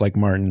of like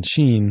Martin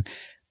Sheen,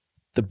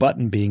 the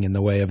button being in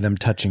the way of them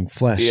touching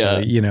flesh.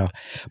 Yeah.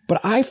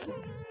 But I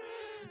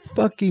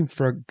fucking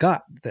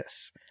forgot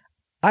this.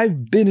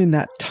 I've been in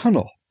that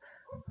tunnel.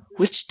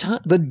 Which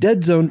tunnel? The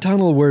Dead Zone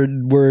tunnel where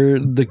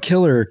the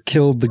killer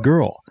killed the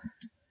girl.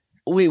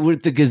 Wait,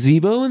 with the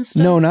gazebo and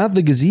stuff? No, not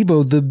the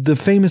gazebo. The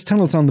famous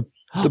tunnel. It's on the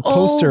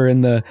poster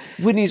and the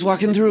when he's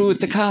walking through with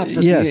the cops.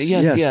 Yes,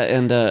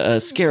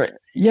 and scare it.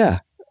 Yeah,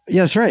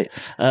 yes, right.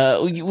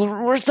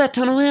 Where's that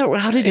tunnel at?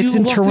 How did you? It's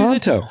in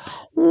Toronto.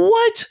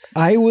 What?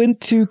 I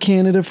went to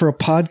Canada for a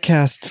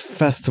podcast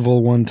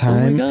festival one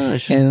time. Oh my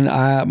gosh! And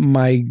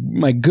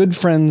my good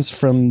friends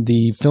from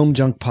the Film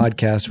Junk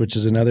podcast, which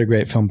is another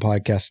great film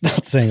podcast.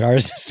 Not saying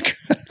ours is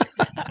good.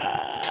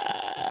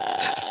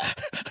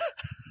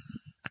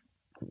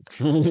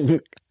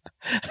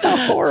 How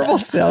horrible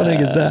sounding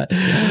is that?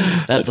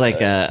 That's like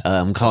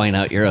calling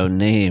out your own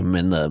name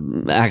in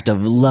the act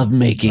of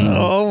lovemaking.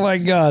 Oh my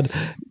God.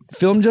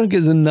 Film Junk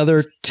is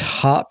another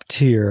top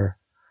tier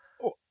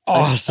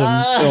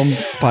awesome film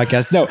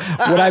podcast. No,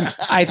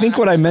 I think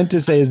what I meant to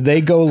say is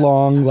they go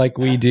long like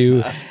we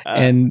do,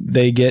 and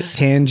they get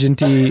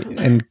tangenty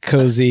and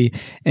cozy.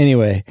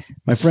 Anyway,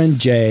 my friend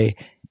Jay,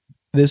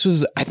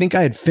 I think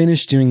I had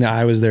finished doing the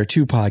I Was There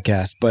Too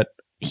podcast, but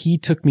he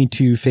took me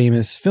to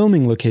famous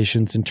filming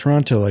locations in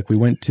Toronto. Like we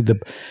went to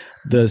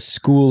the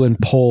school in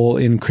Pole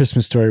in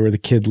Christmas Story where the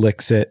kid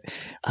licks it.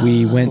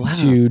 We went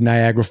to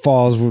Niagara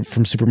Falls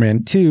from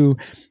Superman 2,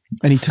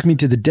 and he took me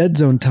to the Dead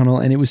Zone tunnel,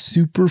 and it was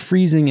super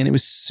freezing and it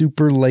was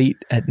super late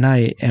at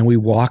night, and we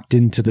walked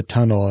into the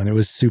tunnel and it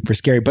was super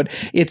scary. But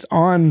it's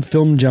on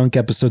Film Junk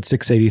episode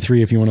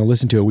 683 if you want to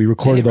listen to it. We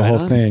recorded the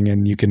whole thing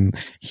and you can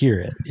hear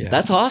it. Yeah.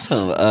 That's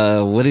awesome.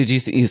 What did you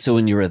think? So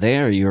when you were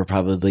there, you were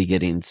probably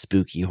getting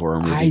spooky horror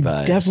movie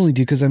vibes. I definitely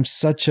do, because I'm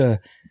such an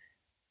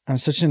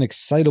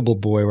excitable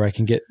boy where I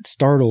can get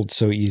startled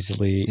so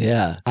easily.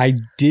 Yeah. I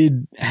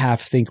did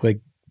half think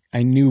like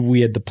I knew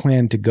we had the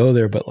plan to go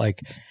there, but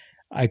like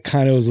I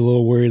kind of was a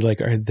little worried,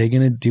 like, are they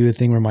going to do a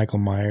thing where Michael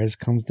Myers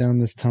comes down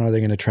this tunnel? Are they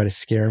going to try to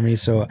scare me?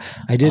 So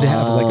I did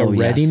have like a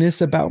readiness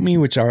about me,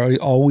 which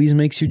always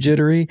makes you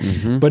jittery,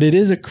 but it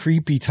is a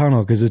creepy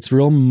tunnel because it's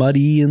real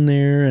muddy in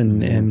there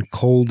and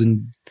cold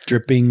and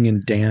dripping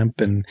and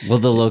damp. And well,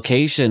 the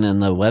location and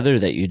the weather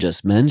that you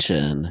just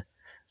mentioned,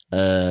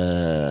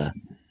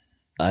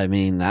 I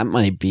mean, that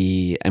might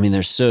be, I mean,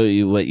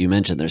 what you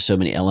mentioned, there's so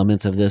many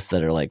elements of this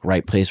that are like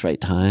right place, right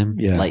time,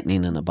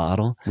 lightning in a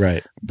bottle.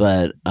 Right.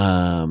 But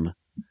the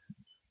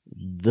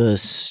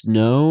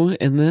snow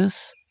in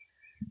this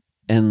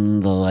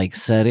and the like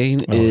setting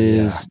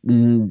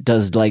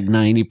does like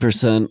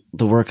 90%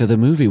 the work of the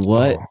movie.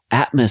 What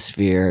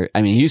atmosphere?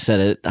 I mean, you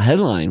said it, the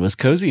headline was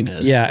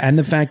coziness. Yeah. And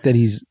the fact that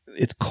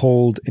it's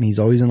cold and he's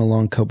always in a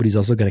long coat, but he's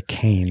also got a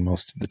cane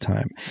most of the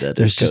time.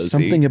 There's just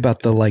something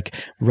about the like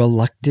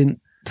reluctant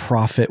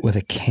prophet with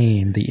a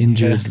cane, the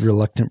injured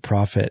reluctant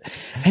prophet.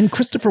 And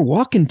Christopher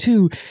Walken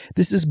too.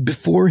 This is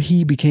before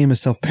he became a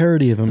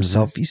self-parody of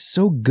himself. He's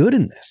so good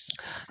in this.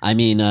 I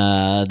mean,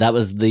 that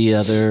was the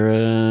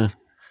other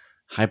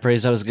high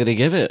praise I was going to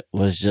give it,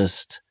 was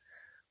just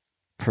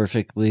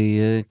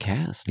perfectly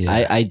cast.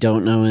 Yeah. I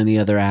don't know any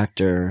other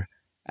actor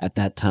at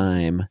that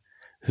time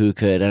who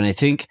could. And I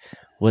think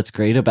what's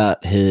great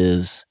about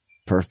his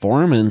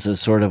performance is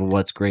sort of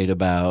what's great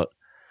about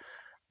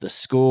the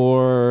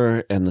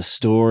score and the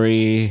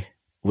story,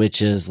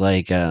 which is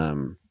like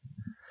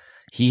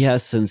he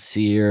has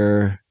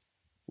sincere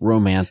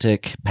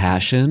romantic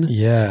passion,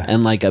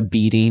 and like a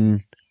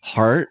beating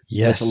heart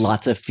with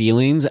lots of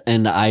feelings,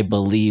 and I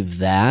believe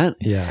that.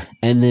 Yeah.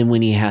 And then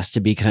when he has to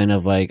be kind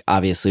of like,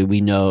 obviously we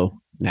know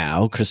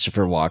now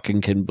Christopher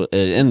Walken can,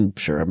 and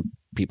sure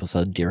people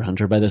saw Deer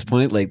Hunter by this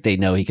point, like they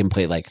know he can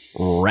play like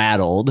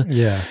rattled.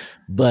 Yeah.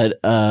 But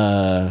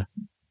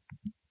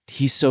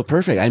he's so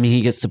perfect. I mean,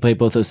 he gets to play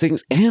both those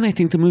things, and I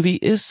think the movie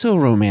is so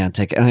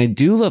romantic, and I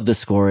do love the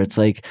score. It's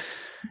like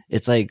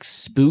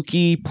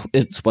spooky.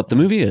 It's what the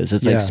movie is.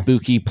 It's like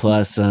spooky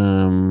plus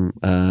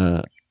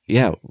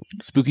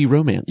spooky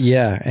romance.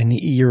 Yeah, and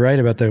you're right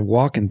about the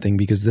Walken thing,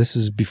 because this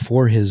is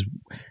before his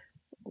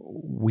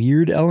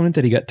weird element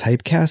that he got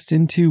typecast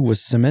into was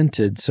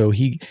cemented. So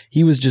he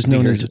was just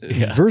known as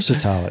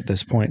versatile at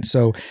this point.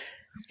 So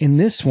in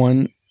this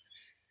one,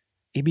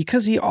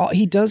 because he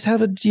does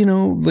have a,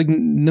 like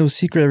no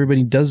secret,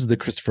 everybody does the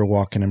Christopher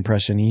Walken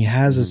impression. He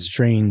has a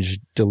strange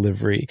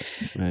delivery.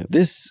 Right.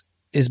 This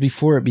is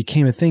before it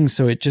became a thing,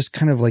 so it just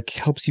kind of like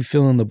helps you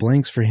fill in the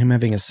blanks for him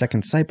having a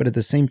second sight. But at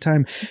the same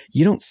time,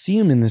 you don't see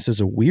him in this as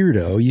a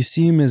weirdo. You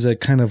see him as a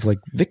kind of like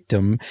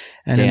victim,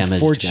 an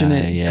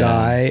unfortunate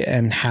guy,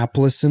 and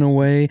hapless in a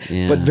way,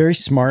 but very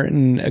smart,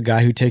 and a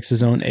guy who takes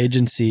his own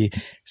agency.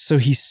 So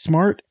he's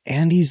smart,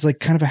 and he's like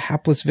kind of a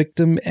hapless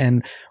victim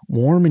and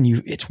warm. And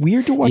it's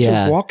weird to watch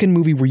a Walken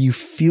movie where you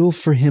feel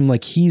for him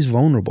like he's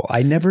vulnerable.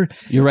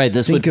 You're right.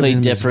 This would play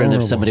different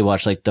if somebody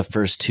watched like the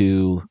first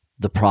two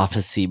The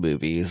Prophecy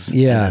movies, and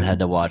then had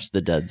to watch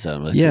The Dead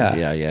Zone. Yeah.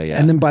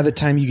 And then by the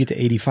time you get to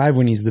 85,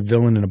 when he's the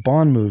villain in a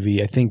Bond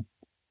movie, I think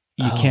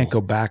you can't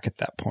go back at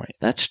that point.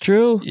 That's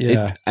true.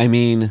 Yeah. I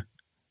mean,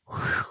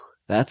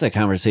 that's a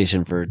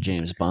conversation for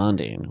James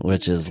Bonding,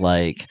 which is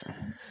like,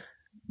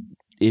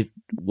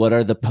 what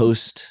are the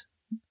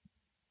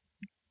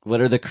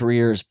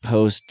careers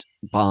post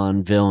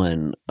Bond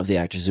villain of the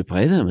actors who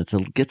play them? It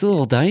gets a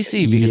little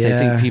dicey, because I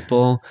think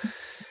people.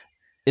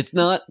 It's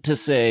not to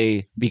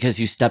say because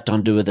you stepped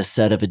onto the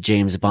set of a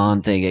James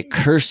Bond thing, it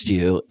cursed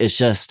you. It's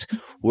just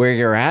where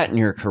you're at in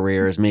your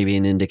career is maybe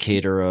an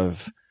indicator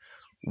of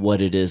what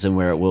it is and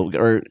where it will.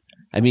 Or,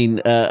 I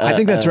mean, I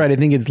think that's right. I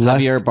think it's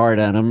less. Javier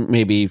Bardem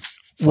maybe.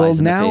 Well,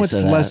 now it's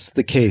less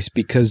the case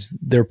because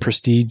they're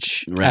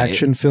prestige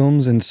action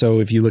films. And so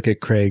if you look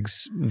at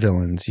Craig's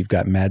villains, you've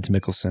got Mads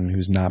Mikkelsen,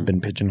 who's not been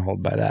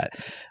pigeonholed by that.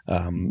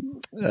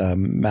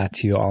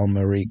 Mathieu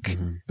Amalric,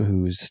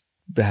 who's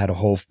had a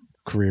whole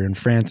career in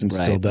France and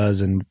still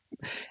does, and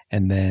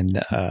then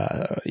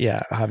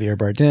Javier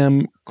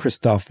Bardem,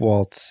 Christoph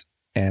Waltz,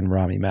 and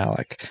Rami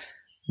Malek.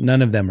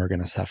 None of them are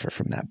going to suffer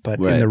from that.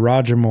 But in the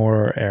Roger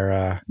Moore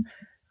era,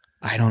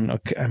 I don't know.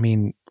 I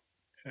mean,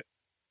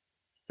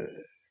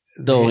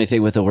 The only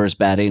thing with the worst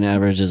batting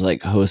average is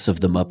like hosts of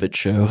the Muppet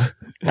Show.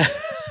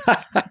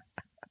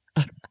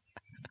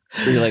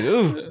 You're like,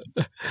 ooh.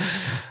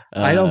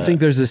 I don't think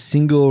there's a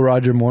single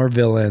Roger Moore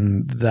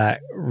villain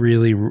that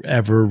really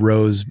ever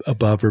rose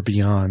above or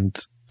beyond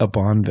a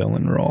Bond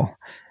villain role.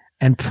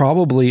 And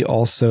probably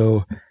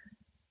also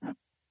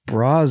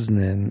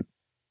Brosnan.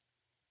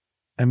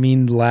 I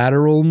mean,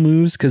 lateral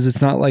moves, because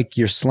it's not like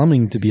you're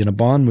slumming to be in a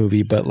Bond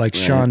movie, but like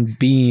right. Sean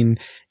Bean,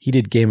 he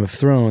did Game of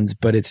Thrones,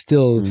 but it's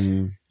still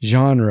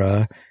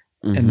genre.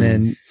 Mm-hmm. And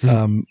then,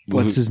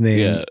 what's his name?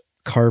 Yeah.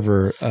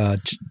 Carver,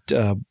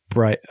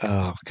 Bright.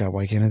 Oh God,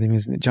 why can't I think of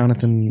his name?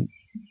 Jonathan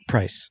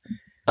Pryce.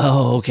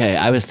 Oh, okay.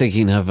 I was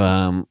thinking of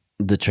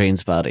the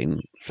Trainspotting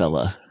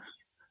fella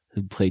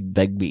who played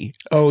Begbie.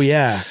 Oh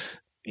yeah.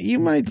 You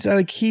might say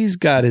like he's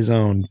got his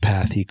own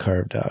path he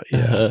carved out.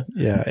 Yeah.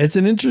 Yeah. It's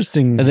an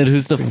interesting. And then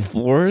who's the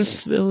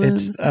fourth villain?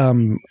 It's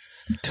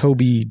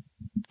Toby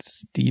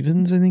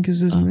Stevens, I think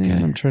is his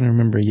name. I'm trying to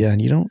remember. Yeah. And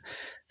you don't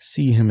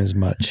see him as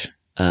much.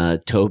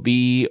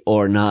 Toby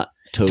or not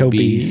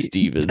Toby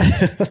Stevens.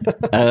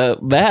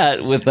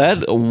 Matt, with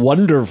that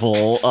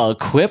wonderful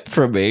quip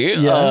from me,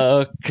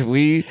 can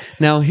we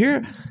now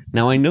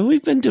I know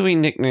we've been doing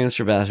nicknames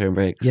for bathroom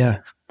breaks. Yeah.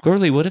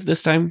 Gorley, what if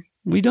this time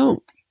we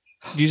don't?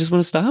 Do you just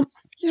want to stop?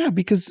 Yeah,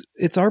 because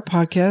it's our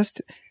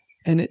podcast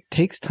and it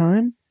takes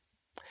time.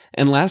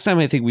 And last time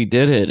I think we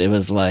did it, it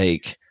was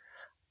like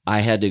I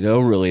had to go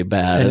really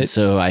bad. And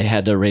so I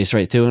had to race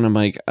right through. And I'm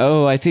like,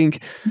 I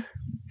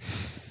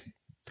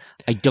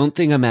don't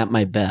think I'm at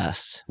my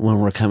best when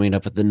we're coming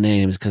up with the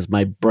names because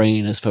my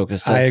brain is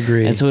focused. I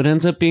agree. And so it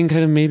ends up being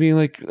kind of maybe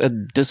like a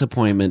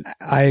disappointment.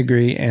 I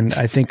agree. And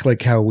I think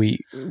like how we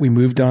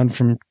moved on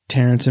from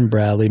Terrence and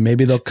Bradley,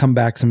 maybe they'll come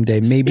back someday.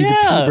 Maybe the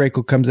pee break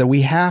will come. That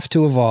we have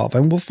to evolve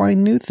and we'll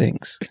find new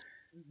things.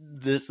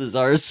 This is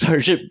our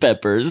Sgt.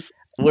 Pepper's.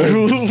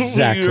 Where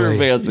exactly. We're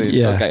advancing.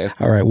 Yeah. Okay.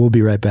 All right. We'll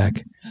be right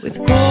back. With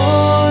Gorley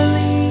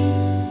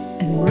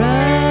and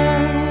Rust.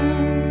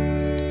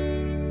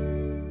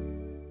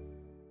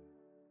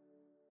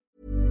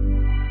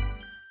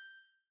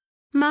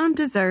 Mom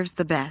deserves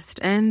the best,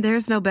 and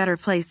there's no better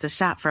place to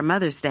shop for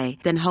Mother's Day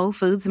than Whole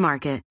Foods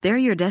Market. They're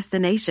your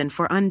destination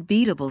for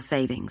unbeatable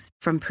savings,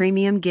 from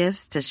premium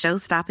gifts to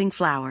show-stopping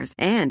flowers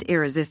and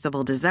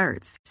irresistible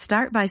desserts.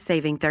 Start by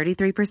saving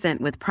 33%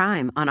 with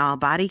Prime on all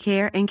body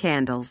care and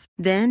candles.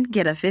 Then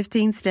get a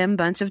 15-stem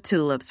bunch of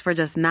tulips for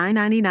just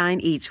 $9.99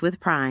 each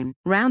with Prime.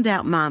 Round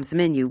out Mom's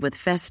menu with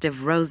festive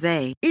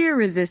rosé,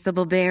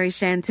 irresistible berry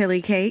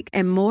chantilly cake,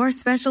 and more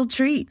special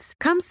treats.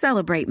 Come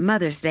celebrate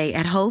Mother's Day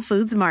at Whole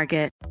Foods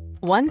Market.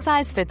 One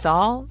size fits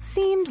all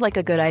seemed like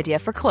a good idea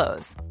for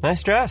clothes.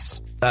 Nice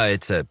dress.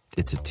 It's a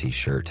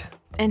t-shirt.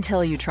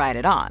 Until you tried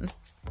it on.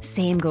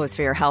 Same goes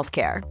for your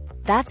healthcare.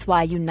 That's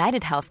why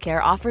United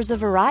Healthcare offers a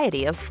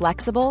variety of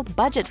flexible,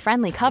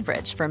 budget-friendly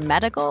coverage for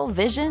medical,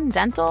 vision,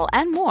 dental,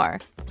 and more.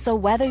 So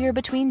whether you're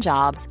between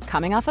jobs,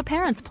 coming off a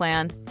parent's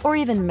plan, or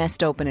even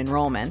missed open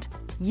enrollment,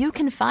 you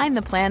can find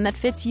the plan that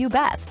fits you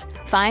best.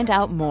 Find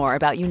out more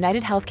about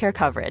United Healthcare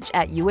coverage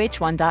at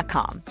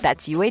uh1.com.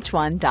 That's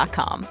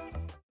uh1.com.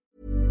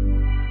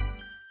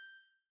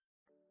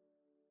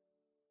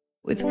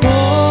 With Gorley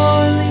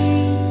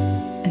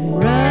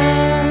and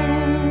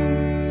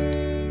Rust.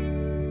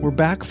 We're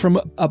back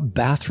from a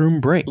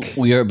bathroom break.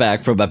 We are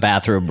back from a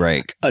bathroom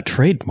break. A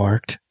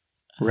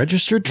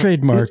registered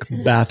trademark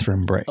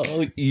bathroom break.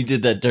 Oh, you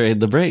did that during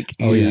the break.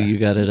 You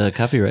got it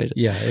copyrighted.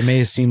 Yeah, it may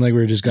have seemed like we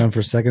were just gone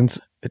for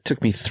seconds. It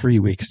took me 3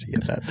 weeks to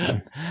get that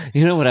done.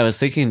 You know what I was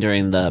thinking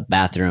during the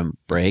bathroom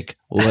break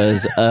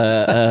was,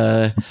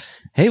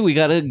 hey, we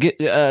got to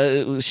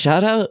get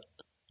shout out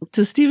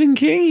to Stephen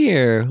King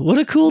here. What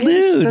a cool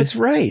dude. That's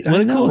right.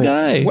 What a cool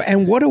guy.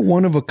 And what a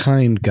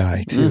one-of-a-kind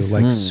guy, too. Mm-hmm.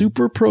 Like,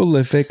 super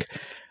prolific,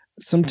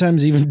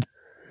 sometimes even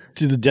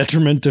to the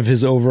detriment of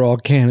his overall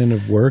canon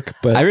of work.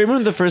 But I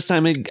remember the first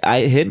time it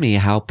hit me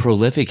how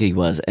prolific he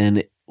was.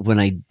 And when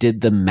I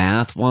did the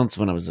math once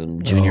when I was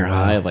in junior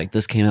high, of like,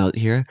 this came out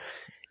here,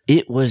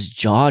 it was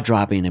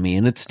jaw-dropping to me.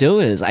 And it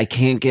still is. I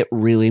can't get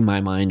really my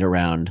mind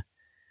around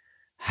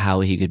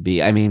how he could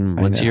be. I mean,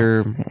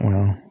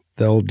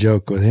 the old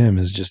joke with him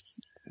is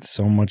just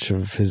so much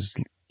of his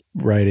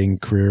writing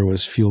career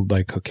was fueled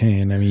by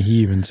cocaine. I mean, he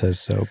even says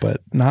so,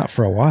 but not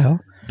for a while.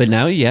 But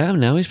now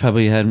he's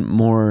probably had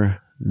more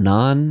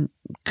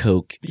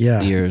non-coke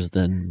years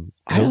than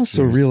coke I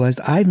also years. Realized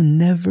I've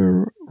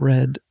never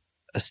read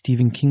a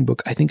Stephen King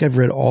book. I think I've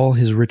read all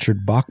his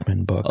Richard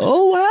Bachman books.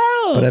 Oh,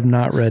 wow. But I've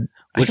not read...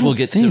 Which we'll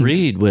get to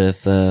read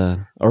with,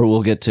 or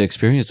we'll get to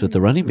experience with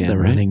The Running Man,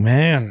 right? Running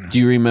Man. Do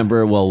you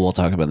remember, we'll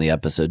talk about in the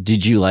episode.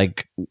 Did you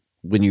like...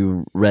 When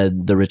you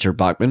read the Richard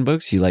Bachman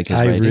books, you like his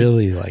writing? I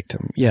really liked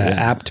him. Yeah,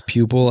 Apt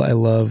Pupil I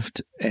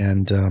loved,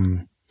 and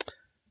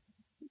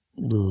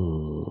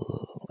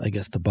I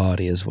guess The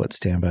Body is what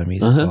Stand By Me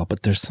is called,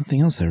 but there's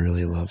something else I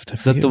really loved.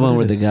 Is that the one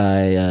where the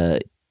guy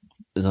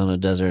is on a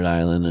desert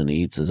island and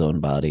eats his own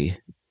body?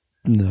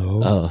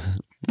 No. Oh,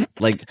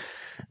 like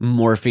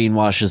morphine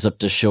washes up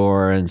to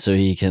shore, and so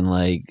he can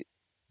like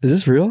Is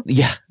this real?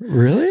 Yeah.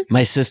 Really?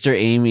 My sister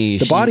Amy.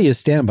 The Body is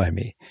Stand By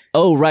Me.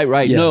 Oh,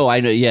 right. Yeah. No, I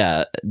know.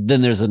 Yeah.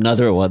 Then there's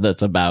another one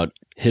that's about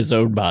his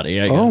own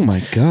body, I guess. Oh,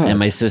 my God. And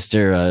my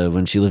sister,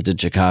 when she lived in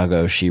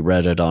Chicago, she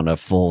read it on a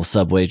full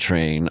subway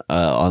train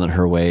on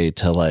her way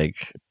to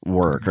like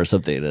work or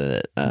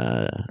something.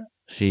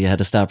 She had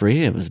to stop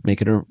reading. It was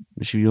making her,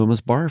 she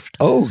almost barfed.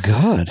 Oh,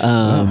 God.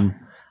 Wow.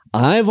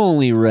 I've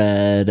only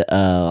read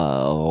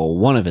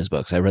one of his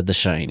books. I read The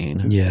Shining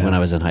when I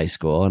was in high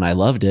school, and I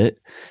loved it.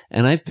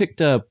 And I've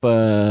picked up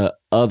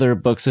other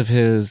books of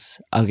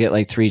his. I'll get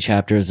like 3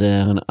 chapters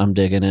in. I'm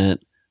digging it.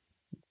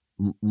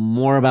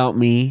 More about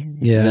me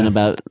than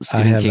about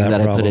Stephen King that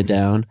I put it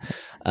down.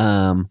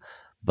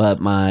 But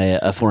my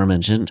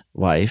aforementioned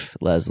wife,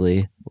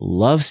 Leslie,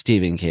 loves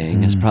Stephen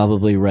King, has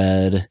probably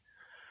read,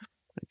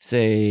 I'd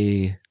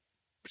say,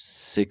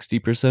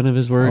 60% of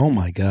his work. Oh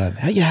my God.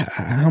 Yeah.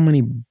 How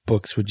many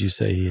books would you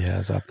say he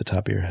has off the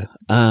top of your head?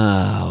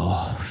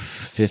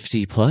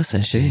 50 plus,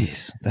 I think.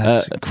 Jeez,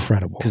 that's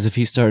incredible. Because if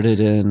he started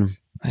in...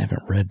 I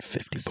haven't read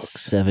 50 books.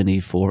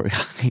 74.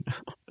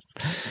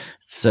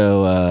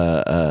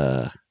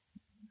 So,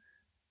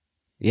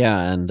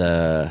 yeah. And,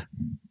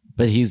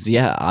 but he's,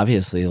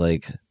 obviously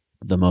like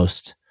the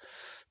most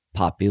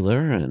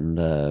popular and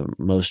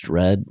most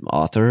read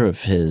author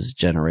of his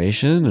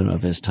generation and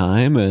of his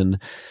time. And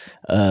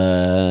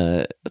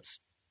it's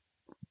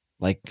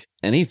like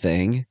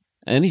anything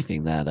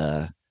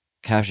that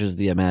captures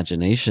the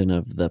imagination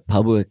of the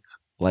public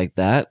like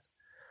that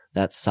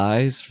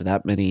size for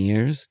that many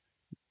years,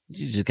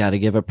 you just got to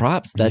give it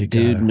props. That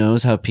dude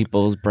knows how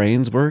people's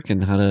brains work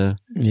and how to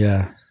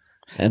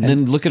and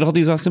then look at all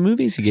these awesome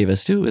movies he gave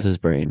us too with his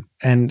brain.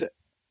 And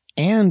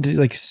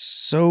like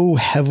so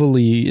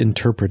heavily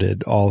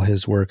interpreted all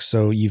his work.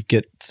 So you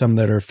get some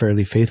that are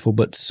fairly faithful,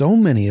 but so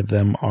many of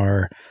them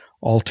are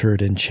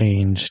altered and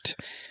changed.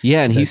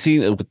 Yeah. And he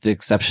seems, with the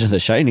exception of The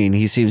Shining,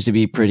 he seems to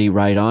be pretty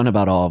right on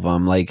about all of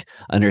them, like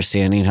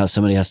understanding how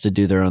somebody has to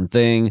do their own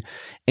thing.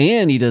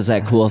 And he does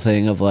that cool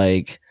thing of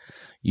like,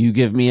 you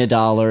give me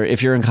 $1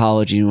 if you're in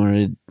college and you want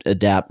to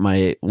adapt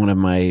one of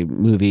my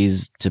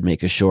movies to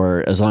make a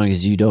short, as long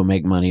as you don't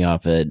make money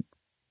off it,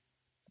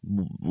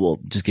 well,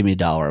 just give me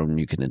 $1 and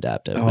you can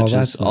adapt it, which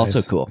is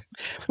also cool.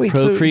 Wait,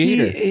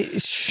 creator.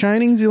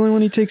 Shining's the only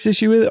one he takes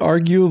issue with?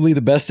 Arguably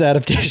the best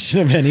adaptation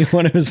of any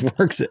one of his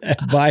works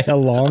by a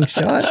long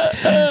shot?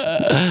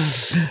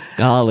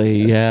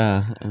 Golly,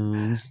 yeah.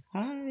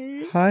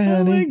 Hi, honey.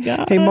 Oh my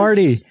God. Hey,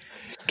 Marty,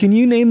 can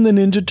you name the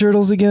Ninja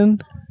Turtles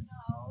again?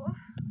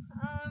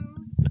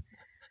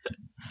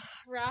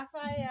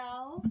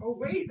 Raphael. Oh,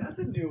 wait, that's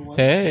a new one.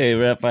 Hey,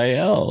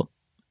 Raphael.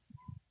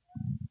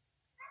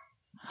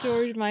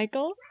 George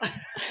Michael.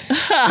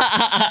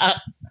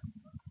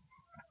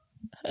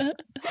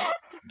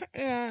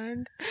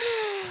 And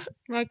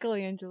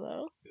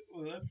Michelangelo.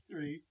 Well, that's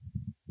 3.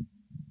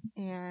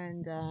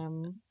 And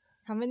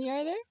how many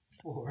are there?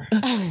 4.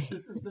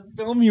 This is the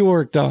film you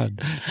worked on.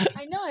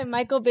 I know, I'm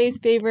Michael Bay's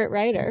favorite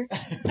writer.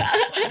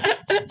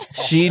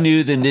 She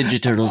knew the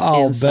Ninja Turtles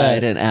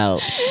inside and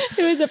out.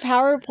 It was a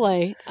power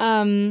play.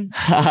 She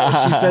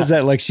says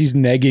that like she's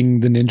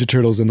negging the Ninja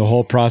Turtles in the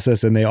whole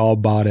process and they all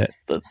bought it.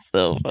 That's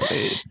so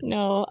funny.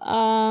 No.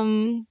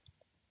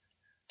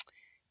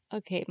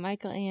 Okay,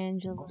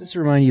 Michelangelo. I'll just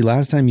remind you,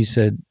 last time you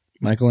said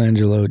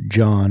Michelangelo,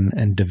 John,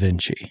 and Da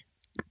Vinci.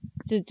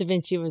 Da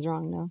Vinci was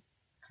wrong, though.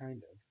 Kind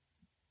of.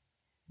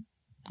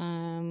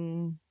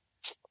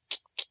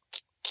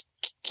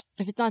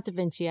 If it's not Da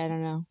Vinci, I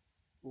don't know.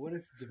 What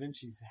if Da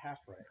Vinci's half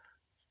right?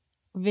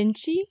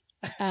 Vinci?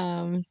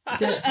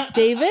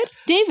 David?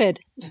 David.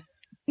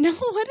 No,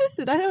 what is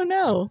it? I don't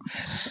know.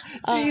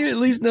 Do you at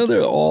least know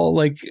they're all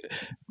like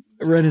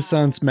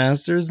Renaissance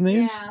masters'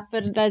 names? Yeah,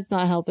 but that's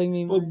not helping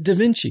me. Well, Da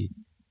Vinci.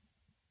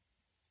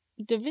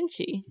 Da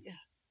Vinci? Yeah.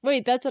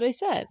 Wait, that's what I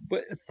said.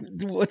 But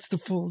what's the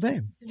full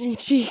name? Da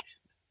Vinci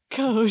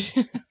Code.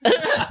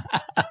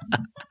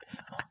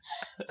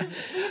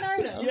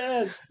 Leonardo.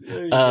 Yes.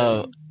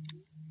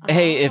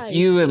 Hey, if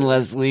you and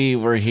Leslie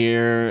were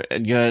here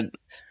and you had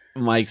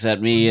mics at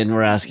me and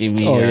were asking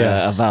me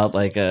about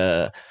like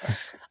a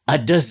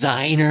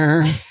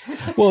designer.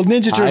 Well,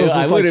 Ninja Turtles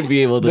I wouldn't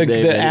be able to name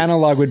the it.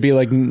 analog would be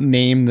like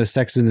name the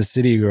Sex and the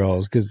City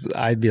girls, because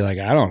I'd be like,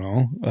 I don't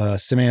know,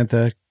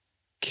 Samantha,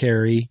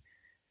 Carrie,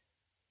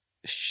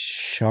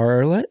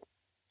 Charlotte,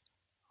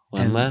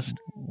 one left.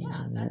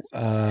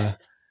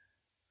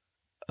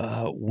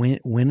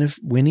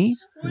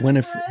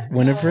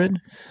 Winifred.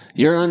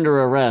 You're under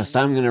arrest.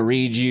 I'm going to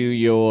read you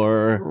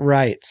your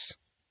rights.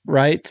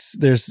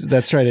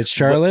 That's right. It's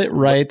Charlotte,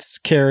 Wrights,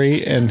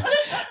 Carrie, and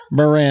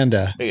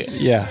Miranda.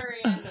 Yeah.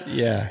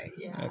 Yeah.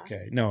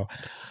 Okay. No.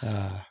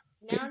 Now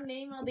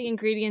name all the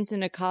ingredients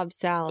in a Cobb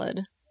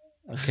salad.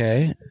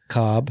 Okay.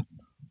 Cobb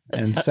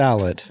and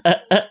salad.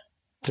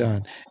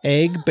 Done.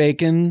 Egg,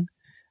 bacon,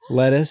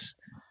 lettuce,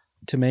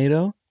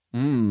 tomato.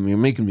 You're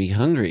making me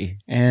hungry.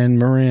 And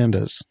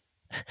Miranda's.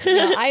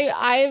 No,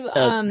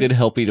 I've good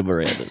helping to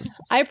Miranda's.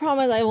 I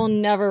promise I will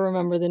never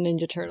remember the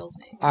Ninja Turtles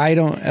name. I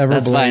don't ever.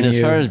 That's fine. As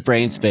far as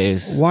brain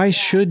space, why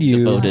should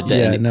you devoted to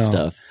any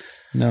stuff?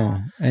 No,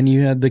 and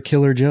you had the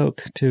killer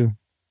joke too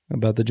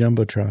about the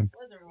Jumbotron. It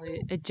wasn't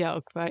really a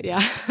joke, but yeah.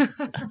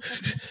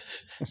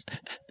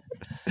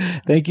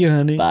 Thank you,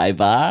 honey.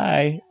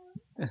 Bye.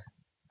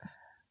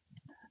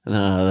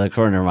 The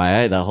corner of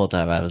my eye, the whole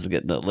time I was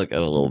getting to look at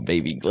a little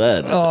baby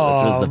Glenn, which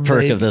was the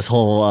perk of this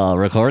whole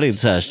recording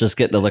sesh, just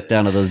getting to look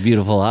down at those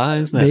beautiful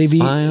eyes, that baby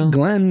smile.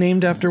 Glenn,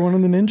 named after one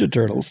of the Ninja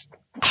Turtles.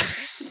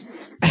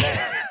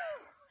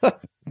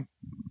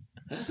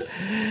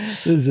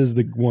 This is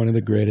one of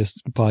the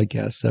greatest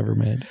podcasts ever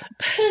made.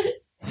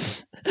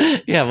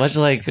 Yeah, much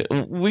like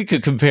we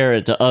could compare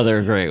it to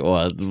other great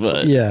ones,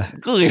 but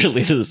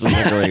clearly this is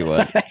a great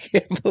one. I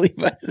can't believe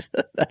I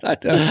said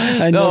that.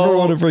 I never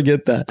want to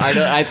forget that.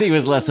 I think it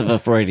was less of a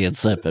Freudian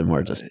slip and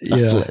more just a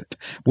slip.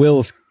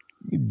 Will's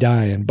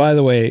dying. By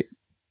the way,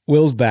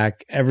 Will's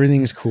back.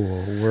 Everything's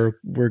cool.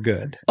 We're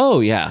good. Oh,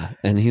 yeah.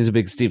 And he's a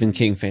big Stephen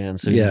King fan,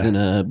 so he's going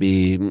to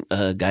be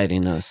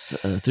guiding us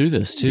through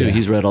this, too. Yeah.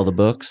 He's read all the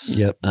books.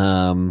 Yep.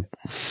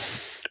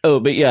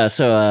 But yeah,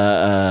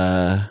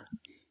 so...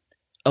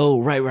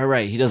 Oh,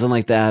 right. He doesn't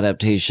like the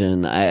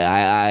adaptation.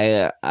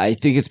 I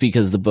think it's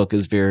because the book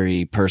is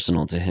very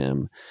personal to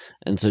him,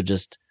 and so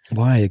just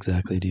why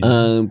exactly do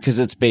you? Because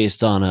it's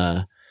based on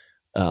a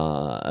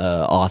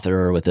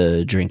author with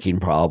a drinking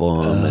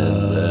problem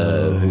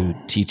and who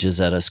teaches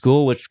at a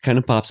school, which kind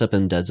of pops up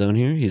in Dead Zone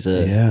here. He's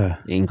a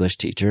English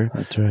teacher.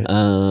 That's right.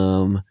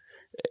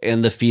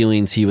 And the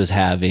feelings he was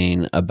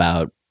having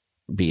about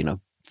being a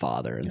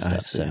father and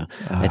stuff. So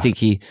I think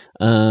he,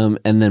 and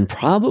then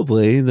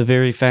probably the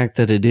very fact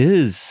that it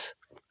is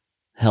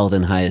held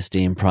in high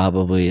esteem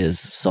probably is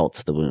salt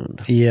to the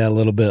wound. Yeah, a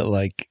little bit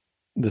like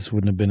this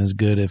wouldn't have been as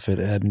good if it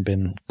hadn't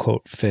been,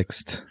 quote,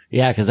 fixed.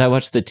 Yeah, because I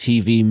watched the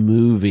TV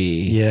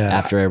movie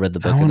after I read the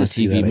book, and the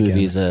TV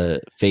movie is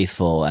a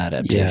faithful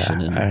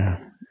adaptation. Yeah,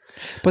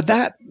 but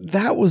that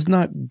was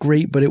not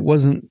great, but it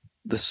wasn't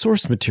the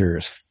source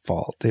material's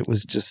fault. It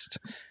was just...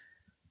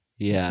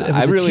 Yeah, it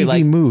was I really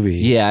like movie.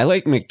 Yeah, I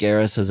like Mick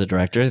Garris as a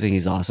director. I think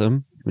he's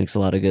awesome. Makes a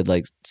lot of good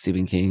like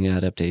Stephen King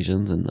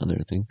adaptations and other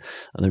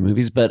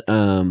movies. But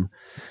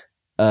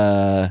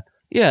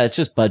it's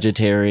just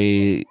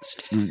budgetary,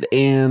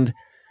 and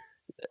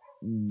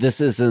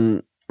this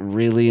isn't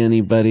really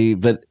anybody.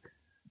 But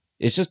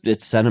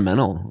it's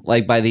sentimental.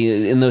 Like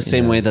in the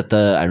same way that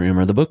I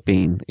remember the book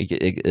being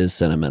it is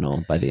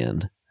sentimental by the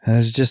end. And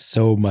there's just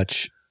so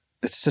much.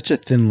 It's such a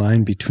thin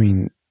line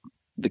between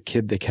the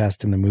kid they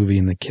cast in the movie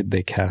and the kid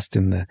they cast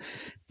in the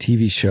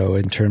TV show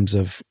in terms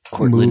of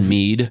Cortland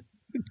Mead.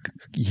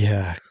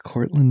 Yeah,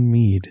 Cortland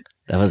Mead.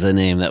 That was a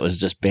name that was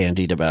just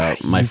bandied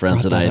about my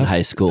friends and I in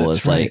high school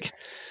as like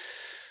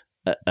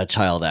a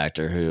child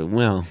actor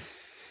who,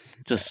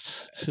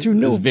 just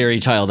is very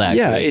child actor.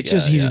 Yeah, it's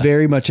just he's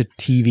very much a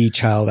TV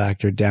child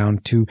actor down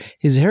to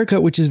his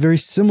haircut, which is very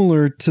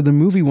similar to the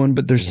movie one,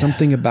 but there's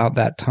something about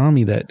that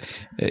Tommy that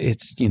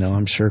it's,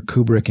 I'm sure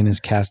Kubrick and his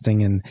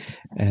casting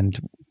and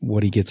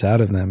what he gets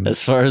out of them.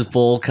 As far as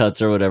bowl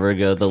cuts or whatever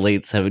go, the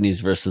late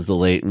 70s versus the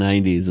late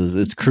 90s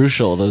it's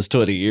crucial, those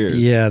 20 years.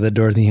 Yeah, the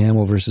Dorothy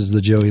Hamill versus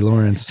the Joey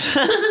Lawrence.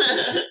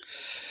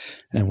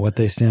 And what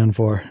they stand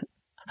for.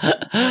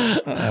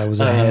 I was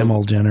a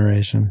Hamill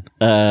generation.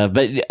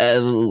 But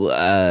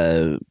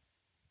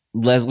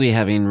Leslie,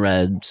 having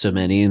read so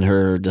many and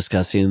her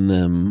discussing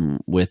them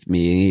with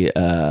me,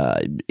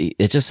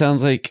 it just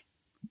sounds like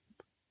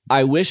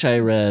I wish I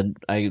read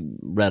a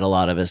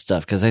lot of his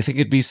stuff, because I think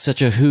it'd be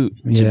such a hoot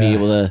to be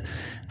able to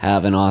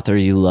have an author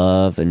you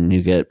love and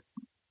you get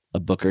a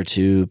book or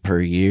two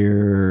per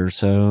year or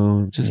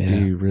so. Just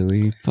be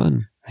really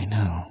fun. I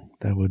know.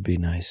 That would be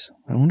nice.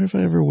 I wonder if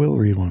I ever will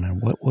read one.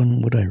 And what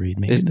one would I read?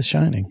 Maybe The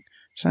Shining.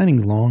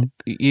 Shining's long.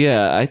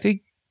 Yeah, I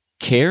think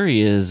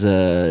Carrie is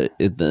in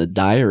the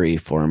diary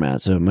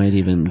format, so it might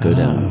even go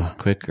down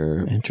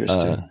quicker.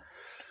 Interesting.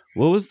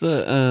 What was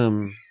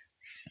the...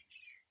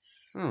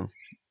 I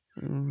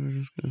was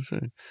just going to say.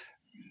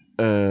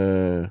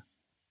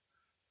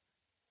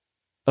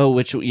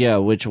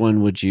 Which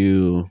one would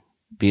you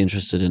be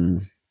interested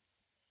in?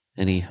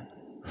 Any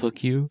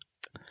hook you?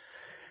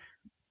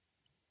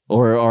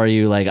 Or are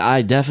you like,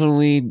 I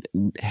definitely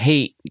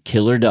hate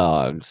killer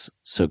dogs,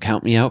 so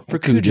count me out for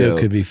Cujo?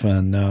 Could be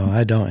fun. No,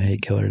 I don't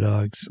hate killer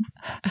dogs.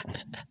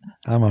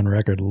 I'm on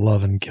record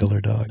loving killer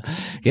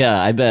dogs.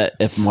 Yeah, I bet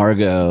if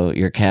Margot,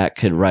 your cat,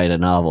 could write a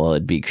novel,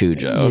 it'd be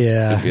Cujo.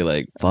 Yeah. It'd be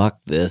like, fuck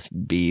this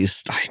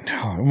beast. I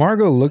know.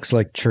 Margot looks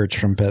like Church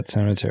from Pet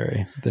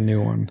Sematary, the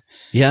new one.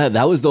 Yeah,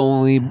 that was the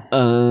only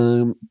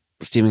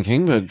Stephen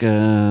King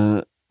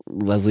book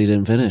Leslie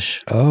didn't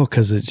finish. Oh,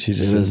 because she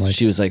just didn't like...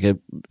 She was like,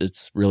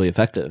 it's really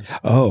effective.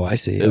 Oh, I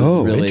see.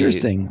 Really,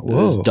 interesting. Whoa. It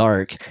was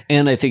dark.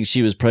 And I think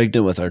she was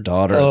pregnant with our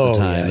daughter at the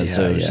time.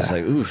 So it was just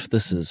like, oof,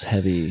 this is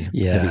heavy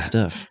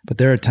stuff. But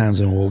there are times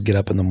when we'll get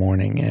up in the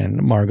morning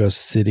and Margot's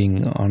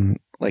sitting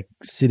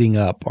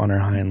up on her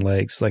hind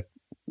legs, like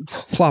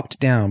plopped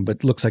down,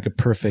 but looks like a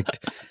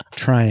perfect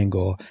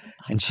triangle.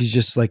 And she's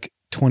just like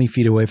 20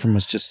 feet away from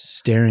us, just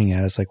staring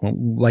at us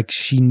like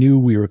she knew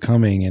we were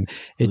coming, and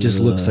it just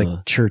looks like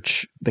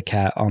Church the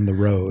cat on the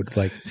road,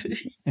 like,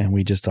 and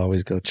we just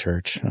always go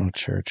Church. Oh,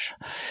 Church.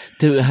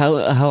 Dude, how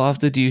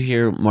often do you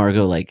hear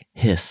Margot like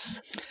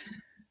hiss?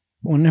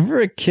 Whenever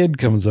a kid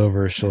comes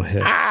over, she'll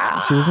hiss.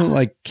 She doesn't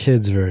like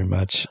kids very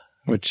much,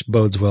 which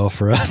bodes well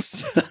for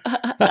us.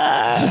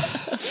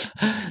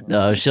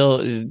 No,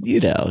 she'll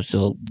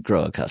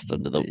grow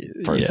accustomed to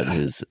the person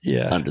who's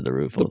under the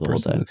roof the whole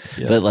time.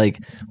 Yeah. But like,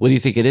 what do you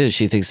think it is?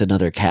 She thinks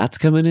another cat's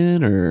coming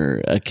in,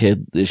 or a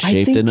kid is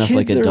shaped enough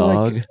like a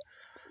dog?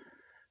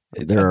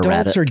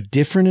 Adults are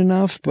different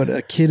enough, but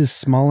a kid is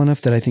small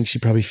enough that I think she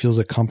probably feels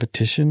a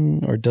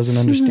competition or doesn't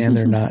understand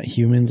they're not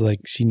humans.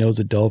 Like, she knows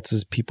adults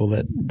as people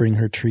that bring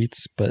her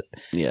treats, but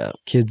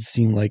kids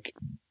seem like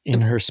in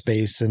her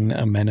space and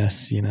a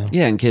menace, you know?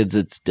 Yeah, and kids,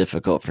 it's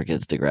difficult for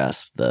kids to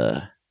grasp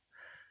the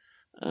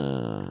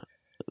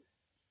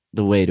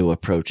way to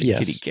approach a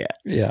kitty cat.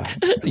 Yeah.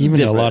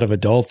 Even a lot of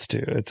adults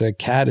do.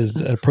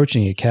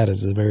 Approaching a cat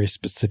is a very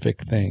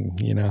specific thing,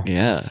 you know?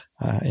 Yeah.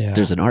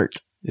 There's an art.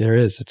 There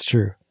is. It's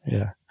true.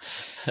 Yeah.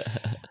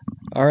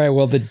 All right.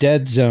 Well, the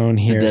Dead Zone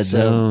here. The Dead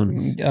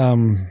Zone.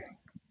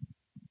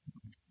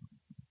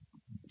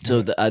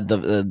 So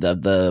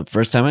the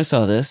first time I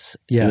saw this,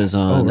 it was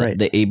on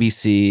the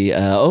ABC.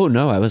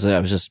 I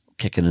was just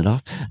kicking it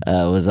off.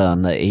 It was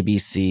on the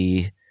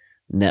ABC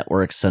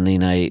network Sunday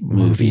night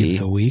movie of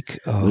the week.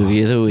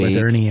 Movie of the week with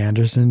Ernie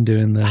Anderson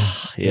doing the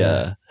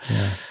yeah.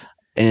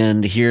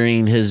 And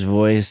hearing his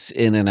voice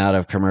in and out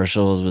of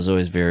commercials was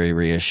always very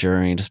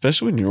reassuring,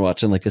 especially when you're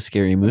watching like a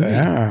scary movie,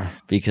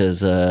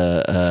 because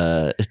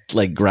it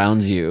like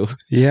grounds you.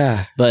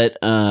 Yeah. But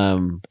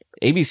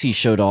ABC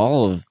showed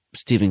all of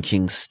Stephen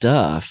King's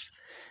stuff,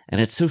 and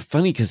it's so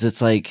funny because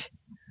it's like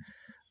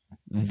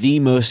the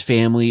most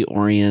family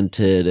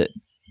oriented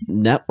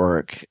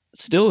network,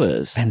 still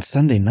is, and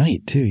Sunday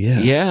night too.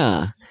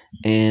 Yeah.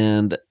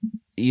 And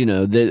you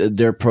know,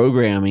 their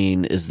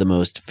programming is the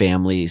most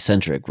family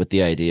centric, with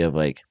the idea of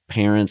like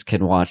parents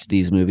can watch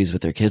these movies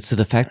with their kids. So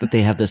the fact that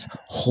they have this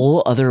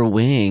whole other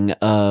wing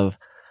of,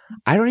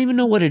 I don't even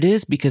know what it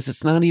is, because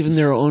it's not even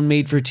their own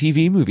made for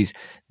TV movies.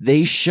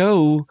 They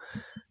show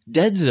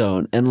Dead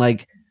Zone, and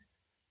like,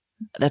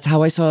 that's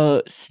how I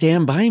saw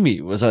Stand By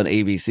Me was on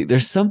ABC.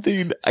 There's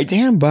something.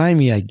 Stand By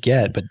Me, I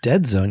get, but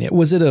Dead Zone,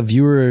 was it a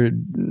viewer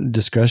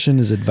discretion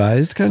is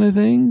advised kind of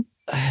thing?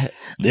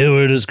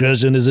 Viewer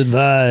discretion is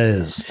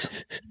advised.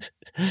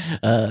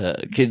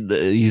 Can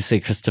you say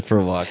Christopher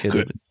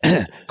Walken?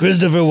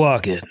 Christopher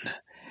Walken,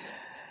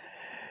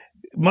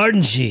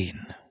 Martin Sheen,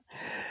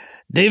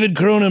 David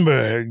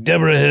Cronenberg,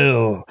 Deborah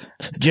Hill,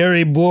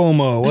 Jerry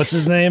Buomo. What's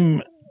his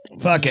name?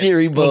 Fuck it.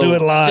 Jerry Bohm. We'll do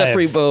it live.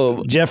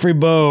 Jeffrey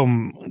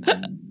Bohm.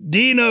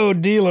 Dino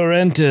De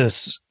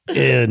Laurentiis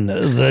in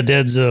The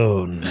Dead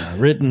Zone,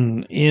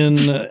 written in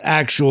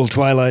actual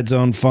Twilight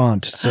Zone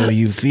font, so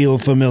you feel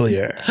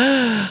familiar.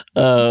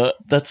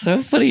 That's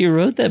so funny you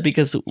wrote that,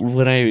 because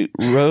when I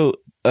wrote,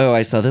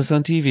 I saw this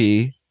on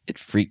TV, it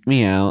freaked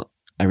me out.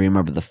 I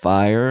remember the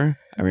fire.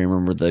 I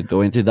remember the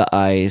going through the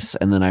ice,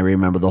 and then I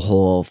remember the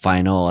whole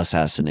final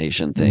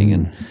assassination thing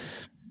and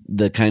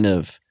the kind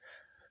of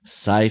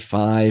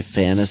sci-fi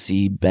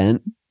fantasy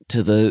bent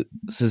to the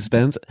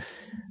suspense.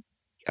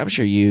 I'm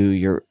sure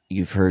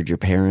you've heard your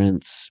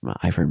parents.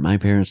 I've heard my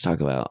parents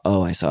talk about,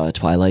 I saw a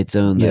Twilight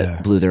Zone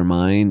that blew their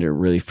mind or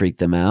really freaked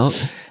them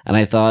out. And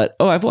I thought,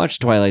 I've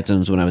watched Twilight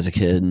Zones when I was a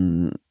kid.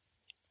 And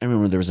I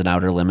remember there was an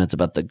Outer Limits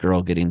about the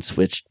girl getting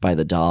switched by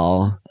the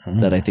doll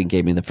that I think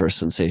gave me the first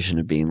sensation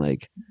of being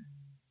like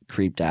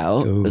creeped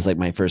out. Ooh. It was like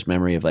my first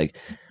memory of like,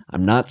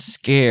 I'm not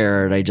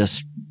scared. I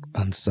just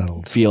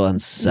feel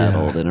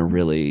unsettled in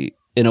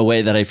a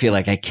way that I feel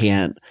like I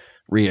can't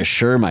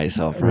reassure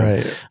myself from.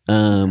 Right.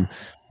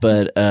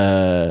 But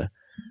the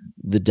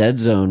Dead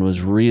Zone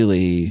was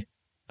really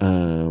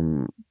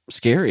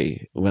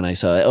scary when I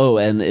saw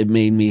it. And it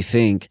made me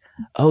think,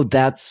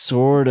 that's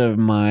sort of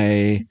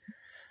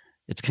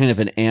it's kind of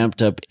an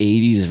amped up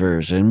 80s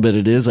version, but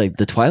it is like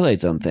the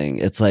Twilight Zone thing.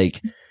 It's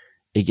like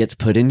it gets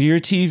put into your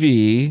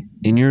TV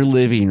in your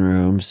living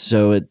room,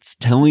 so it's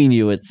telling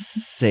you it's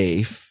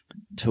safe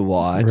to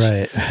watch.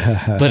 Right.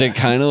 But it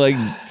kind of like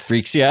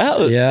freaks you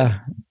out. Yeah.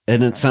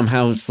 And it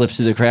somehow slips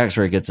through the cracks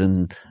where it gets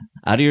out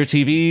of your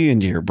TV,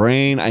 into your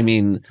brain. I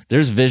mean,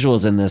 there's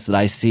visuals in this that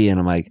I see and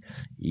I'm like,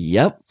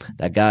 yep,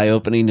 that guy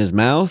opening his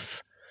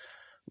mouth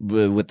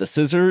with the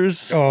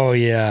scissors. Oh,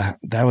 yeah.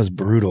 That was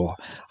brutal.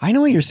 I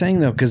know what you're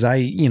saying, though, because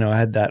I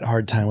had that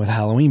hard time with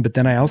Halloween. But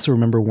then I also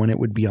remember when it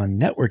would be on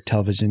network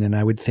television and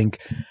I would think,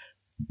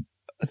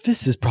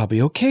 this is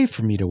probably okay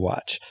for me to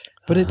watch.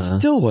 But it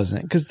still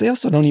wasn't, because they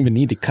also don't even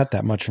need to cut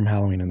that much from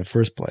Halloween in the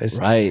first place.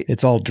 Right.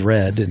 It's all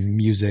dread and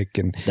music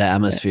and the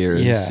atmosphere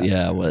is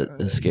what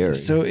is scary.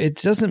 So it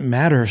doesn't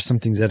matter if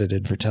something's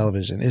edited for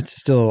television. It's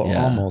still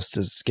almost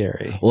as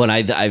scary. Well,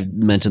 and I've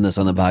mentioned this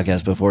on the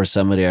podcast before.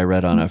 Somebody I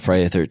read on a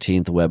Friday the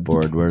 13th web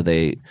board where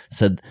they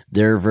said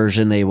their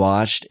version they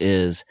watched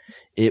is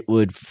it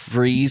would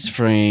freeze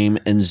frame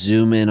and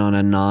zoom in on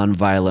a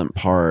non-violent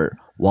part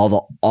while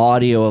the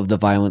audio of the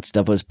violent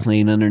stuff was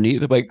playing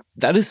underneath. I'm like,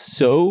 that is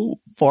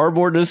so far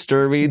more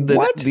disturbing than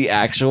the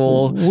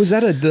actual. Was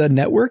that the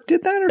network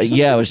did that or something?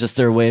 Yeah, it was just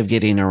their way of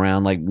getting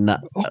around. Like,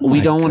 we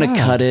don't want to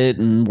cut it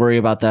and worry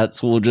about that,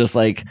 so we'll just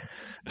like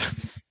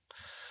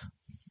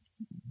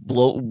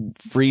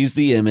freeze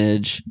the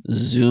image,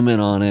 zoom in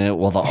on it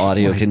while the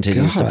audio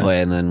continues to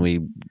play, and then we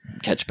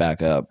catch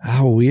back up.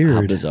 How weird.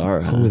 How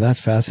bizarre. Huh? Oh, that's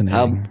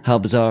fascinating. How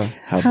bizarre.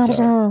 How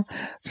bizarre.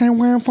 Say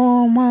where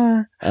for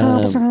my.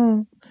 How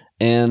bizarre.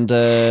 And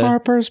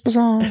Harper's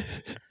Bazaar.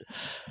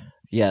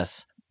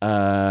 Yes.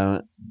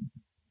 Another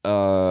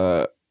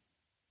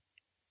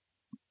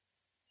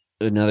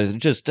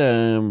just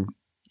I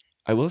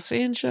will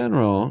say in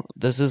general,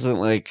 this isn't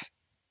like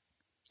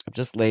I'm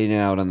just laying it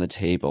out on the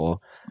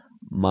table.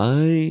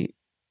 My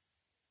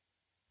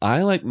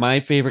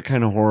favorite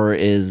kind of horror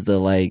is the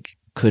like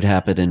could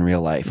happen in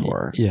real life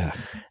horror. Yeah.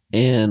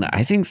 And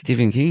I think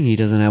Stephen King, he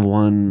doesn't have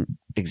one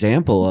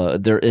example.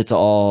 It's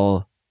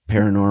all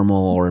paranormal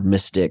or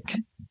mystic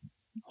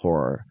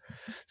horror.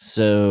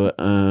 So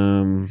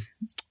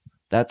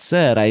that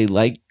said, I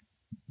like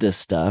this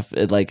stuff.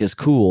 It like is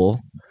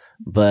cool,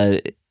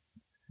 but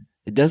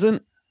it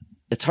doesn't.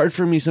 It's hard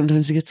for me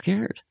sometimes to get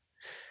scared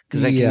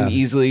because I can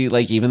easily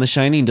like even The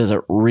Shining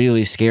doesn't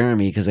really scare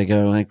me because I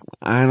go like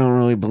I don't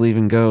really believe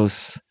in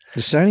ghosts.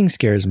 The Shining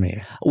scares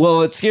me.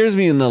 Well, it scares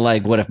me in the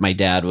like, what if my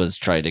dad was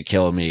trying to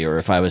kill me, or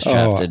if I was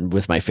trapped in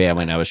with my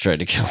family and I was trying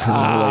to kill him?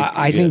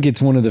 I think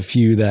it's one of the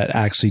few that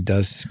actually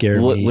does scare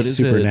me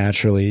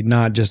supernaturally,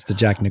 not just the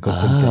Jack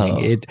Nicholson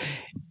thing.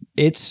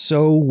 It's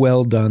so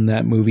well done,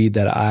 that movie,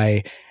 that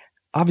I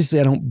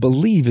don't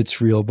believe it's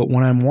real, but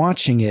when I'm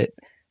watching it,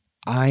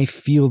 I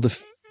feel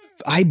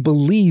I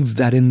believe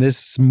that in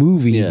this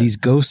movie, these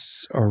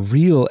ghosts are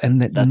real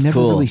and that you never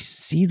really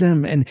see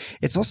them. And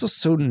it's also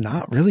so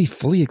not really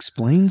fully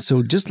explained.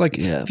 So just like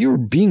if you were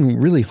being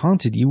really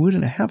haunted, you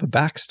wouldn't have a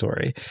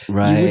backstory.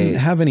 Right. You wouldn't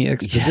have any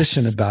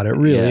exposition about it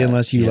really,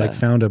 unless you like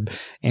found a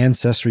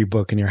ancestry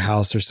book in your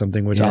house or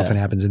something, which often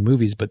happens in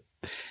movies. But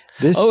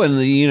this. Oh, and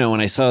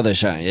when I saw The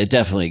Shining, it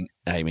definitely,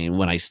 I mean,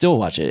 when I still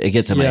watch it, it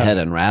gets in my head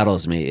and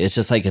rattles me. It's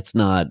just like, it's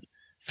not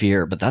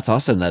fear, but that's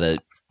awesome that it.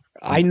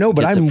 I know,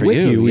 but I'm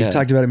with you. We've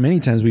talked about it many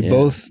times. We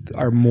both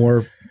are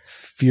more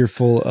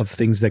fearful of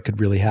things that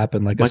could really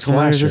happen, like Michael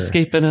Myers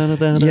escaping out of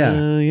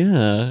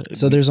that.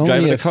 So there's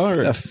only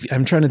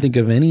I'm trying to think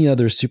of any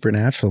other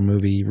supernatural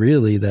movie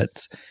really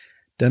that's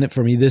done it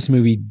for me. This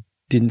movie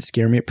didn't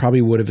scare me. It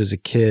probably would have as a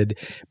kid,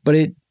 but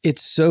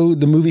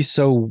the movie's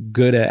so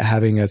good at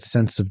having a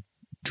sense of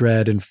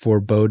dread and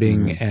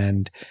foreboding,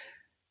 and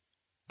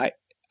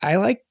I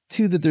like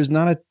too that there's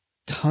not a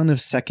ton of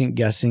second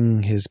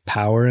guessing his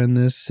power in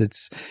this.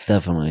 It's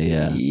definitely,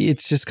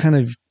 it's just kind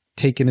of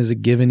taken as a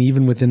given,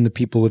 even within the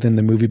people within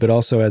the movie, but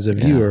also as a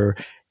viewer,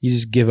 you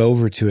just give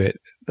over to it.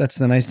 That's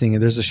the nice thing.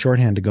 There's a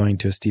shorthand to going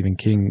to a Stephen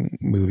King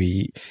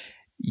movie.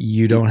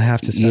 You don't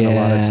have to spend a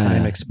lot of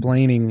time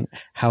explaining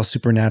how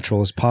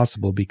supernatural is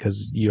possible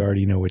because you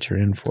already know what you're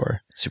in for.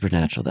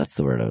 Supernatural. That's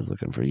the word I was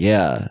looking for.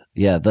 Yeah.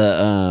 Yeah.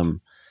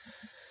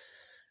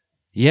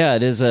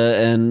 It is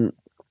and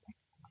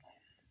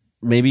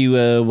maybe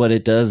what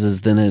it does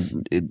is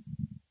then it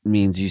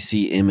means you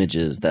see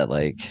images that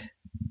like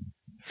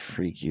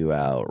freak you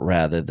out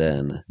rather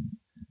than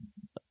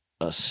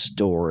a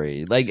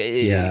story. Like,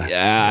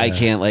 I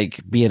can't like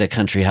be at a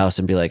country house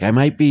and be like, I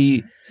might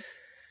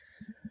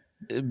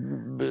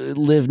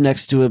live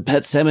next to a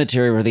pet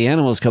cemetery where the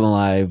animals come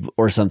alive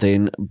or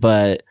something,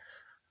 but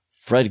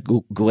Fred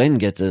Gwynn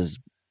gets his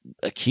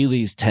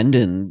Achilles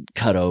tendon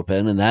cut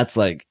open, and that's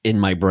like in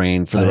my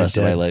brain for the rest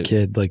of my life.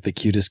 Kid, like the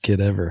cutest kid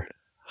ever.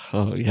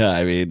 Oh, yeah,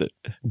 I mean...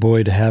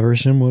 Boyd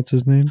Haversham, what's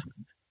his name?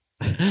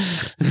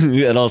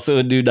 And also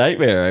a New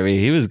Nightmare. I mean,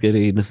 he was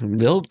getting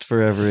milked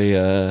for every...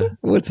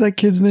 What's that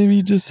kid's name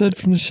you just said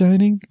from The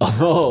Shining?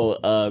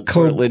 Oh,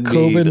 Cortland Mead.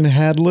 Coben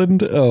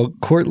Hadland? Oh,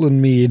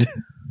 Cortland Mead.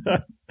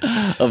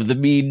 Of the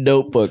Mead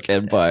Notebook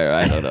Empire.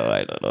 I don't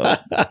know.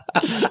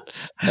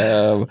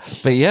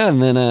 But yeah,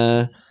 and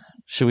then...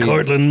 should we...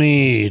 Cortland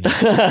Mead.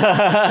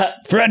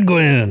 Fred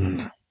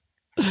Gwynn.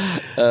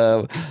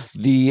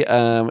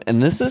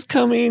 And this is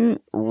coming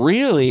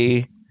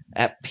really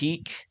at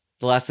peak.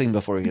 The last thing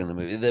before we get in the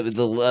movie,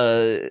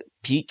 the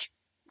peak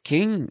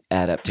King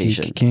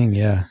adaptation. Peak King,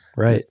 yeah,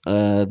 right.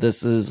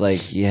 This is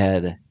like you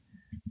had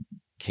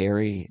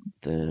Carrie,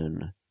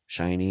 then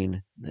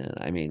Shining,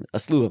 then a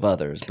slew of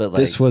others. But like,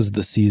 this was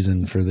the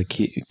season for the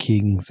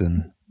Kings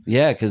and.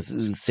 Yeah,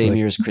 because same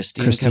year as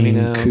Christine coming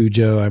out.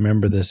 Cujo, I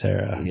remember this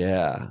era.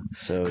 Yeah,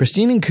 so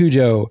Christine and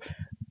Cujo.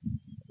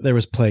 There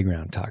was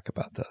playground talk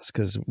about those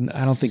because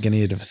I don't think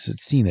any of us had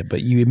seen it,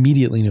 but you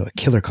immediately knew a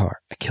killer car,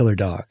 a killer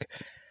dog.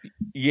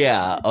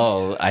 Yeah.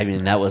 Oh, I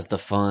mean, that was the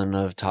fun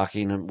of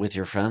talking with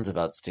your friends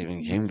about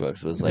Stephen King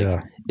books was like,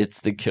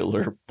 it's the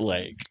killer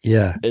blank.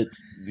 Yeah. It's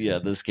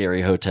the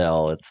scary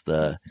hotel. It's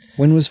the...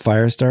 When was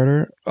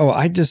Firestarter? Oh,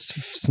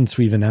 since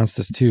we've announced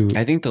this too.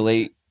 I think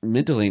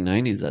mid to late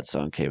 90s that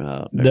song came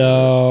out.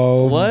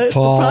 No. What?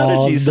 Paul, the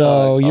Prodigy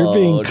song. No, you're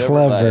being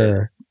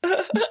clever.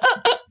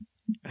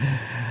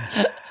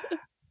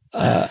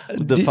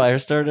 The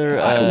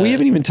Firestarter. We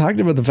haven't even talked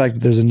about the fact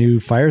that there's a new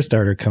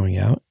Firestarter coming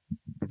out.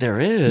 There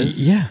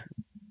is? Yeah.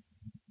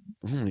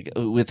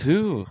 With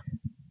who?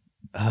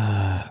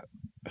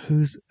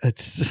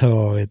 It's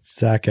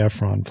Zac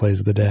Efron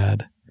plays the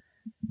dad.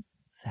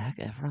 Zac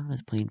Efron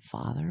is playing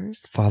Father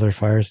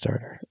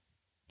Firestarter.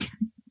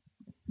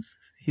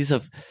 This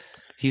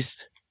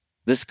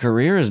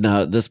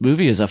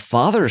movie is a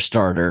father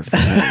starter for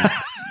him.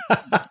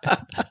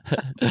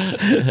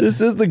 This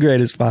is the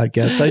greatest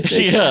podcast. I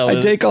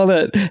take all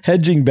that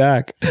hedging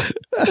back.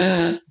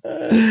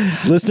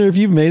 Listener, if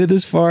you've made it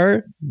this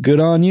far,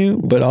 good on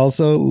you. But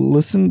also,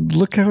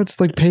 look how it's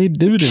like paid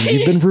dividends.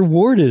 You've been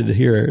rewarded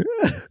here.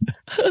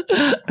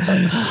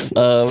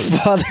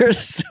 Father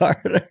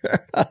starter.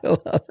 I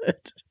love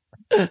it.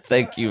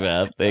 Thank you,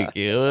 man. Thank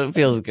you. It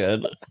feels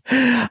good.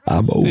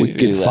 I'm a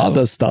wicked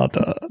father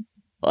starter.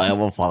 I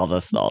am a father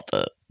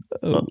starter.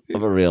 I'm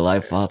a real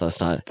life father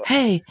starter.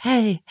 Hey.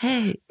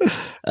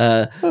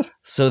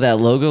 So that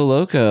Logo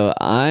Loco,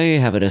 I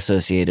have it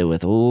associated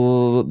with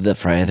the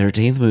Friday the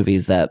 13th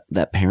movies, that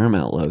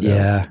Paramount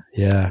logo.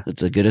 Yeah.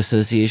 It's a good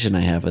association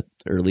I have with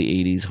early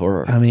 80s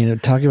horror. I mean,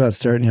 talk about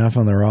starting off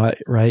on the right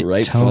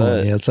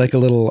tone. Yeah, it's like a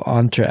little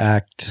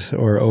entr'acte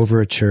or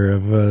overture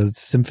of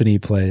symphony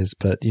plays,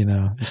 but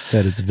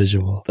instead it's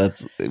visual.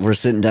 We're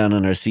sitting down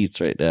on our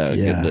seats right now.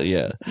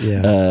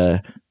 Yeah.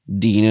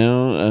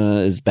 Dino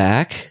is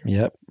back.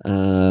 Yep.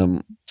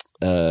 I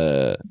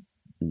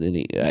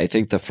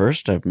think the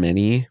first of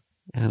many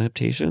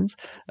adaptations.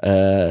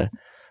 That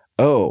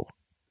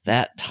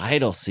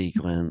title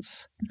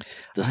sequence,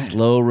 the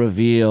slow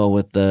reveal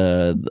with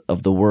the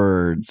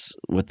words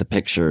with the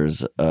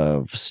pictures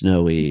of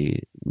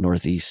snowy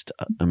Northeast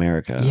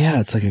America. Yeah,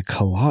 it's like a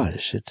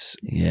collage. It's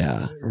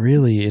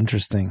really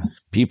interesting.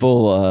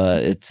 People,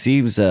 it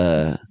seems.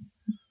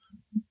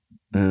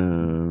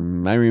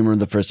 I remember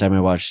the first time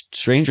I watched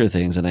Stranger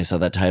Things and I saw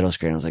that title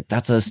screen. I was like,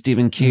 that's a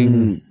Stephen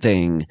King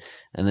thing.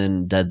 And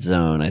then Dead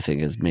Zone, I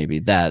think, is maybe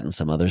that and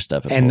some other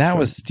stuff. And that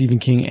was Stephen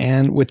King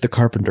and with the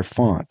Carpenter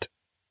font.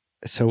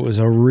 So it was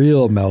a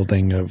real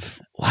melding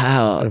of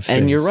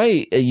and you're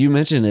right. You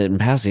mentioned it in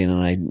passing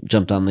and I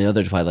jumped on the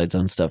other Twilight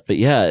Zone stuff. But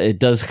yeah, it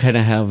does kind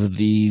of have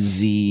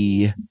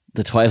the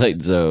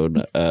Twilight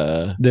Zone.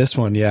 This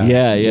one, yeah.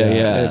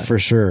 Yeah. For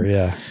sure,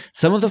 yeah.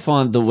 Some of the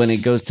font, when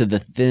it goes to the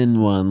thin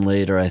one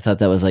later, I thought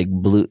that was like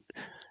blue.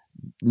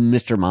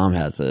 Mr. Mom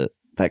has it.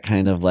 That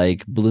kind of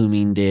like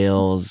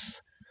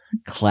Bloomingdale's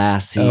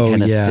classy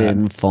kind of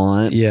thin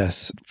font.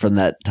 Yes. From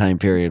that time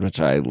period, which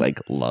I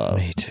love.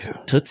 Me too.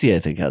 Tootsie, I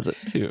think, has it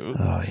too.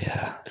 Oh,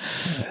 yeah.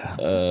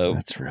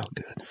 That's real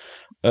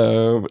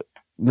good.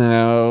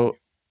 Now,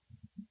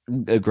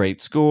 a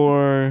great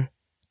score.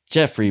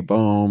 Jeffrey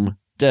Boehm.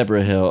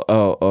 Deborah Hill.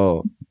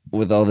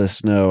 With all this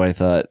snow, I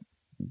thought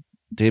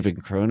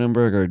David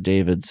Cronenberg or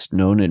David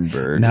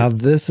Snonenberg. Now,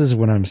 this is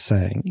what I'm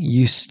saying.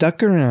 You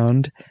stuck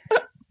around.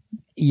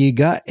 You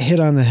got hit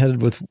on the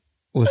head with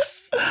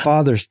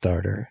Father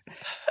Starter,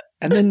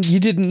 and then you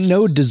didn't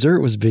know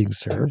dessert was being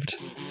served.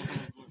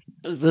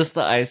 Is this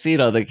the icing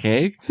on the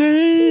cake?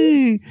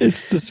 Hey,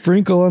 it's the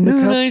sprinkle on the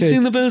cupcake.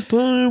 Icing the best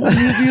part. Wouldn't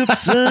you be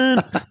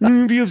upset?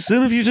 Wouldn't you be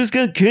upset if you just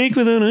got cake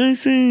without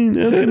icing?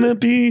 How can that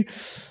be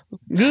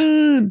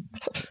good?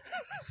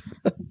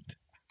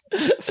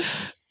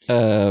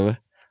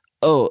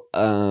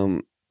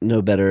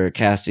 No better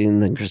casting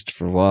than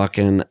Christopher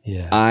Walken.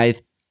 Yeah. I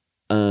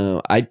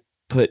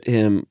put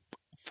him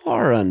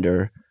far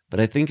under, but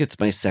I think it's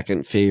my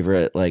second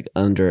favorite,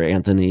 under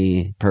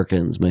Anthony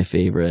Perkins, my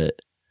favorite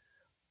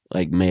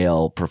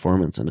male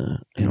performance in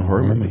a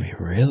horror movie.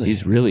 Really?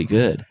 He's really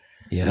good.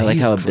 Yeah. And I like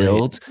how it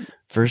builds.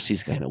 First,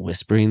 he's kind of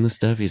whispering the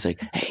stuff. He's like,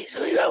 hey,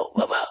 so you know,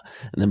 blah, blah.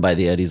 And then by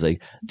the end, he's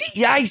like,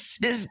 the ice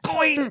is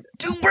going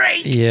to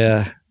break.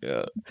 Yeah.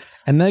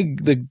 And I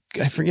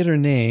forget her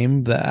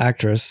name, the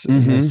actress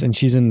in this, and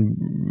she's in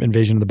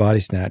Invasion of the Body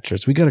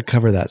Snatchers. We got to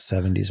cover that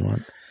 70s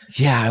one.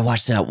 Yeah, I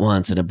watched that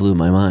once and it blew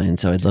my mind,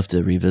 so I'd love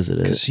to revisit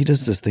it. Because she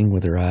does this thing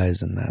with her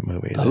eyes in that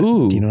movie.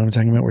 Oh. Do you know what I'm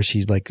talking about? Where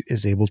she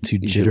is able to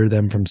jitter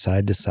them from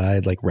side to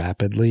side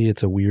rapidly.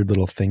 It's a weird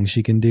little thing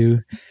she can do.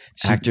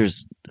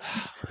 Actors.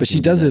 But she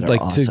does it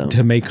awesome.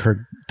 to make her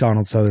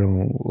Donald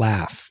Sutherland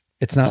laugh.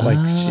 It's not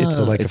it's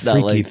a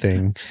freaky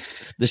thing.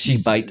 Does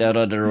she bite down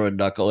on her own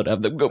knuckle and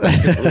have them go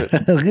back and forth?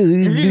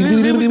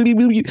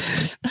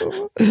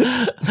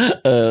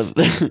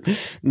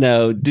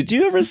 No, did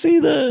you ever see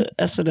the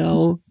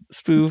SNL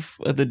spoof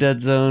of the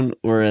Dead Zone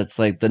where it's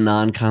the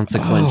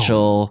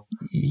non-consequential?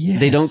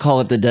 Yes. They don't call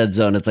it the Dead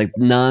Zone. It's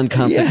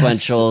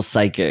non-consequential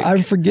psychic.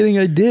 I'm forgetting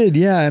I did.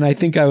 Yeah. And I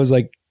think I was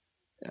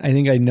I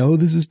think I know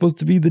this is supposed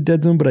to be the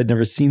Dead Zone, but I'd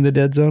never seen the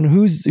Dead Zone.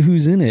 Who's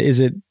in it?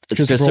 Is it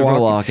Christopher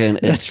Walken?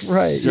 That's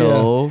right.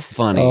 So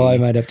funny. Oh, I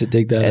might have to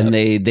dig that and up.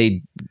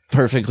 They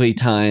perfectly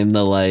time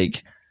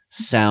the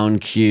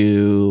sound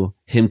cue,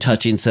 him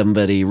touching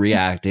somebody,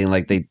 reacting.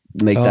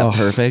 make that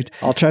perfect.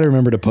 I'll try to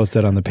remember to post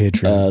that on the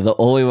Patreon. The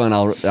only one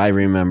I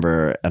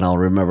remember, and I'll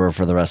remember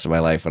for the rest of my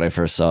life when I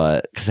first saw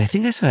it, because I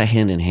think I saw it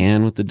hand in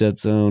hand with the Dead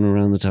Zone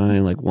around the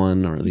time, like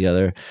one or the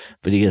other.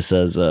 But he just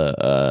says,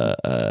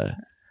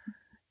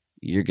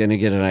 "You're gonna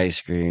get an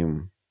ice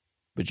cream,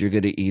 but you're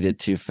gonna eat it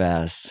too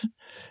fast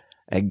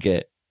and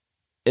get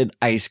an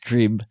ice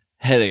cream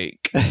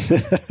headache."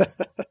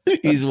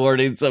 He's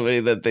warning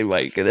somebody that they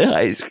might get an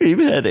ice cream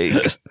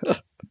headache.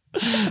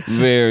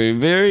 Very,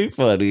 very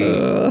funny.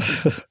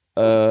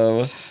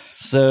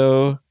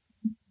 So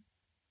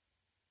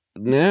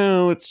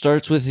now it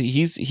starts with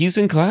he's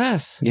in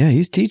class. Yeah,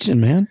 he's teaching,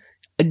 man.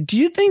 Do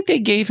you think they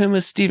gave him a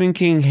Stephen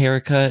King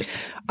haircut?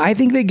 I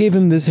think they gave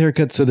him this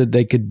haircut so that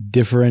they could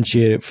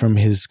differentiate it from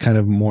his kind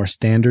of more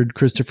standard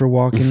Christopher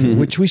Walken,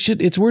 which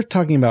it's worth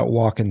talking about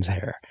Walken's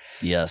hair.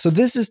 Yes. So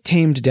this is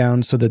tamed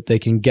down so that they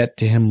can get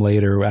to him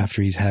later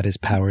after he's had his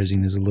powers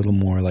and is a little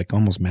more like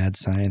almost mad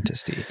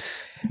scientist-y.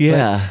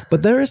 Yeah.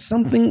 But there is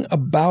something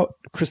about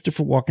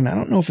Christopher Walken. I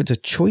don't know if it's a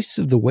choice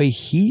of the way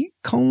he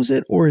combs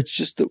it or it's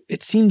just,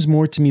 it seems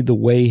more to me the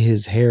way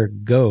his hair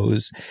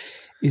goes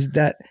is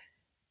that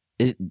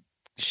it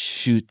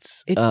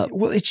shoots up.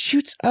 Well, it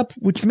shoots up,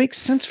 which makes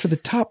sense for the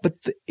top, but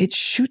it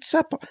shoots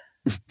up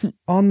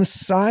on the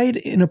side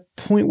in a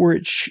point where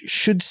it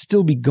should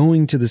still be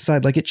going to the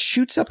side. Like it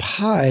shoots up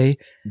high.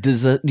 Do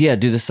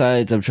the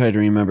sides, I'm trying to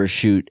remember,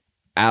 shoot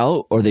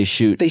out or they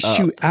shoot They up?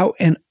 Shoot out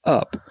and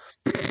up.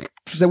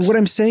 What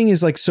I'm saying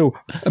is like, so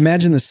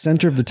imagine the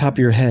center of the top of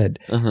your head.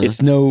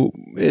 It's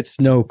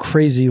no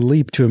crazy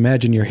leap to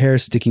imagine your hair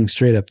sticking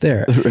straight up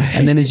there. Right.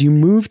 And then as you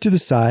move to the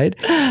side,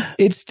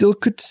 it still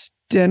could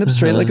stand up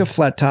straight like a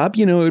flat top.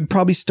 You know, it would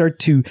probably start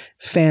to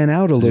fan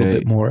out a little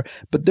bit more.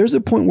 But there's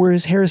a point where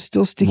his hair is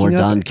still sticking up. More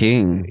Don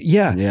King.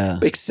 Yeah.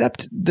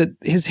 Except that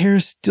his hair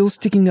is still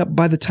sticking up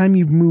by the time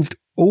you've moved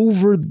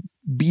over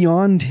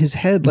beyond his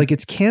head like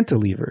it's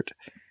cantilevered.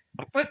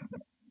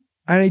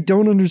 I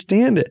don't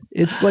understand it.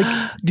 It's like,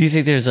 do you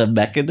think there's a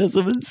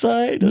mechanism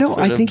inside? No,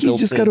 I think he's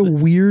just got a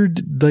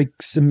weird, like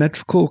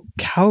symmetrical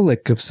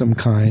cowlick of some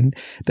kind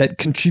that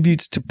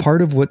contributes to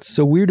part of what's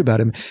so weird about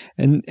him.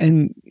 And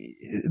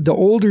the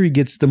older he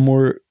gets, the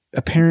more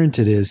apparent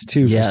it is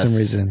too, for some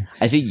reason.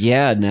 I think,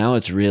 now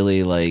it's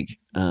really like,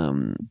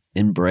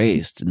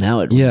 embraced. Now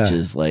it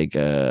reaches like,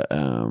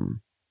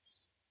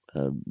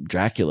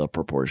 Dracula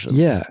proportions.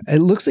 Yeah. It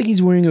looks like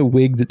he's wearing a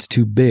wig that's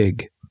too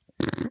big.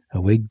 A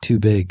wig too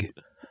big,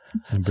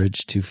 a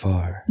bridge too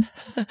far.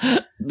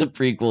 The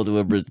prequel to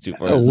A Bridge Too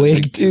Far. A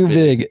wig too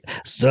big.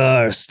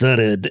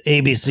 Star-studded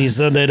ABC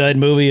Sunday night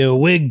movie, A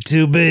Wig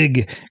Too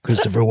Big.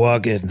 Christopher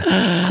Walken,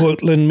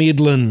 Courtland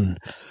Meadland,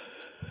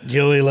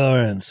 Joey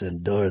Lawrence,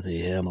 and Dorothy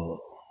Hamill.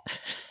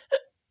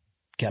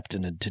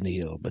 Captain and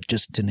Tennille, but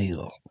just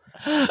Tennille.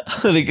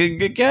 They couldn't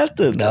get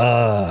Captain.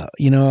 I've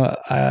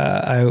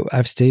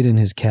stayed in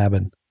his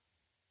cabin.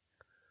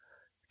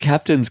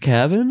 Captain's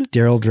cabin?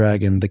 Daryl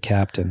Dragon, the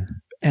captain.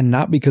 And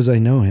not because I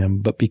know him,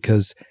 but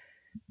because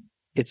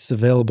it's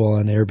available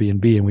on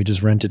Airbnb and we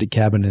just rented a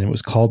cabin and it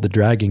was called the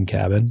Dragon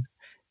Cabin.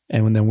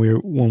 And when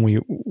we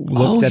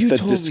looked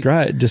at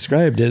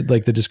described it,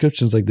 like the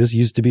descriptions like this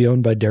used to be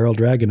owned by Daryl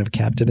Dragon of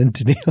Captain and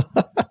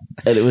Tennille.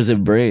 And it was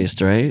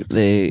embraced, right?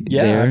 I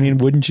mean,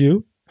 wouldn't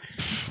you?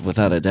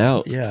 Without a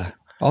doubt. Yeah.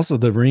 Also,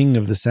 the ring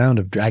of the sound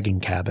of Dragon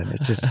Cabin.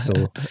 It's just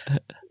so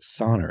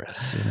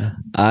sonorous, you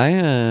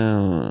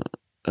know?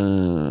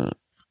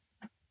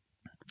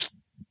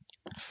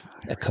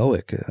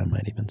 Echoic, I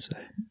might even say.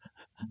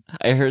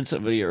 I heard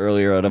somebody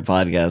earlier on a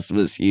podcast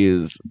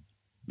misuse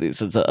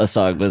since a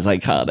song was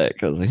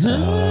iconic. I was like,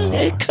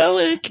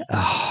 echoic.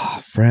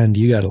 Friend,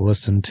 you got to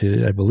listen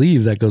to, I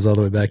believe that goes all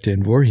the way back to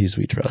In Voorhees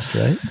We Trust,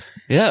 right?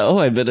 Yeah. Oh,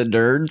 I've been a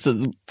nerd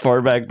since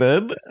far back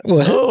then.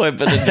 What? Oh, I've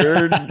been a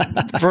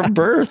nerd from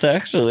birth,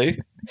 actually.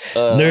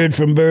 Nerd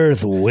from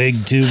birth,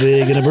 wig too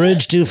big and a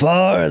bridge too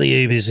far.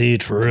 The ABC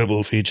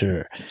triple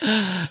feature.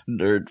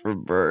 Nerd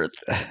from birth.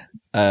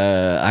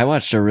 I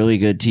watched a really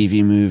good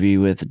TV movie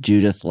with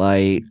Judith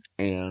Light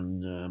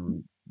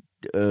and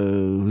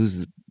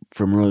who's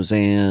from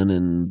Roseanne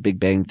and Big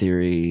Bang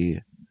Theory.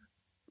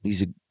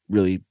 He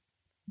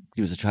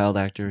was a child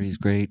actor. He's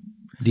great.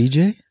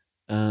 DJ?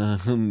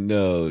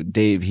 No,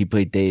 Dave. He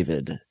played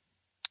David.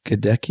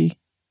 Gadecki?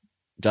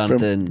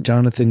 Jonathan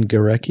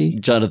Galecki?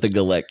 Jonathan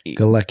Galecki.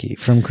 Galecki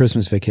from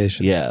Christmas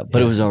Vacation. Yeah,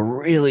 but it was a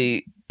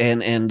really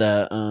and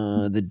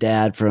the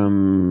dad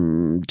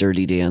from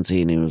Dirty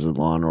Dancing. He was in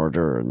Law and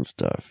Order and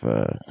stuff.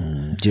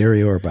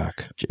 Jerry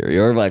Orbach.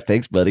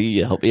 Thanks, buddy.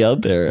 You helped me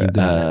out there.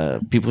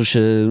 People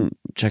should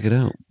check it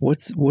out.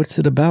 What's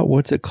it about?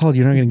 What's it called?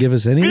 You're not going to give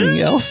us anything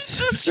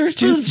else?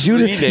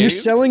 Judith, you're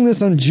selling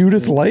this on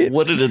Judith Light?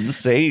 What an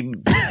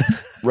insane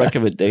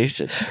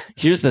recommendation.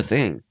 Here's the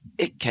thing.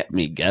 It kept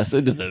me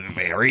guessing to the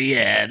very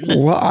end.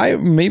 Well,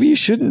 maybe you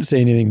shouldn't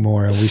say anything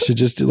more. We should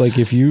just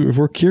if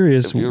we're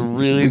curious,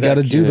 we got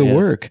to do the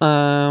work.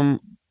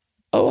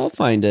 I'll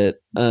find it.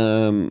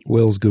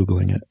 Will's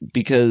Googling it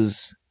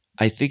because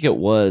I think it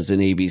was an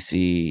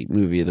ABC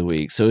movie of the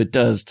week, so it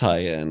does tie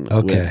in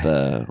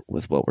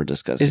with what we're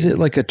discussing. Is it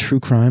like a true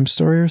crime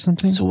story or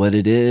something? So what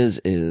it is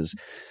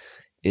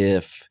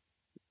if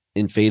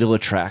in Fatal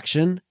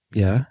Attraction,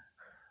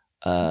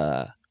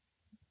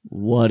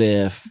 what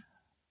if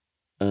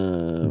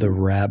the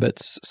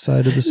rabbits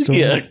side of the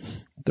story? Yeah.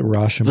 The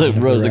Rashomon. The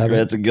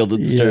Rosencrantz and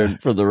Guildenstern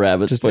from the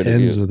rabbits' just point of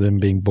ends view. with him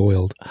being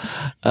boiled.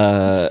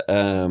 What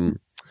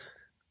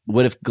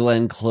if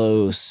Glenn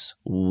Close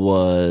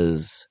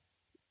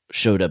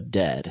showed up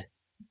dead,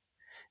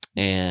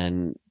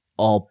 and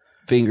all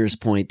fingers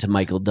point to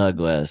Michael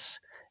Douglas,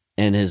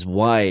 and his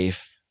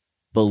wife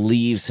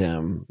believes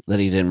him that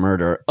he didn't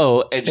murder.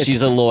 Oh, and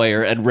she's a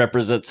lawyer and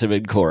represents him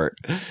in court.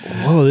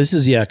 Whoa, this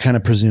is kind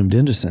of presumed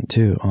innocent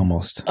too,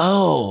 almost.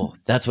 Oh,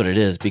 that's what it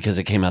is, because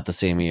it came out the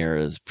same year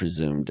as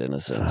Presumed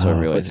Innocent. So I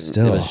realized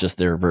it was just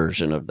their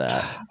version of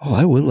that. Oh,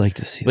 I would like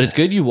to see But it's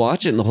good you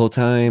watch it, and the whole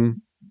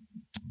time,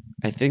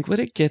 I think what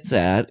it gets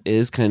at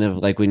is kind of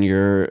like when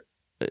you're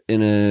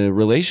in a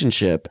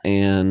relationship,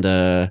 and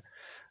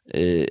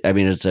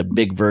it's a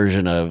big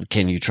version of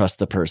can you trust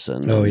the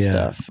person and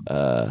stuff.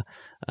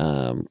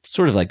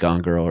 Sort of like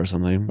Gone Girl or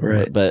something,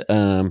 right? But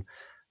and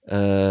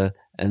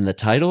the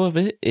title of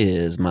it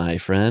is My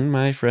Friend.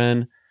 My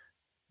Friend.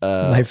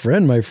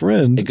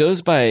 It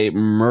goes by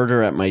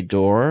Murder at My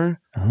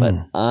Door, but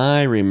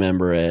I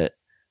remember it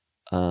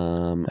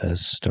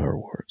as Star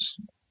Wars.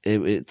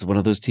 It's one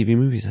of those TV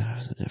movies that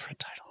has a different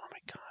title. Oh my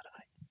god,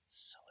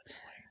 it's so annoying.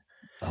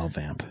 I'll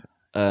vamp.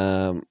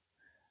 The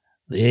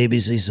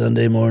ABC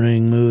Sunday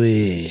morning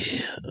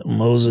movie,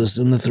 Moses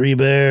and the Three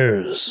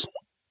Bears.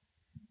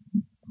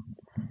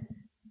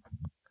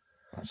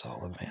 That's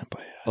all a vamp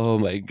I have. Oh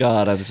my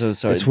god, I'm so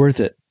sorry. It's worth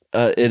it.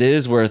 It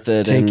is worth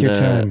it. Take your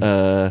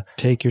time.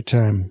 Take your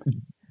time.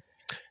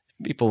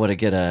 People want to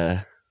get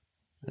a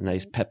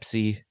nice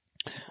Pepsi.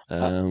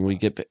 We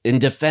get In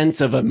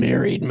Defense of a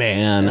Married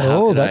Man.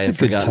 Oh, that's a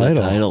good title. A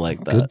title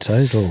like that. Good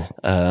title.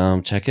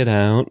 Check it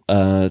out.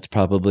 It's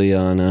probably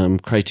on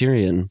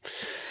Criterion.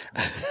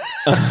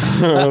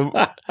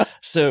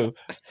 So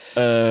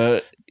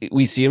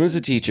we see him as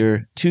a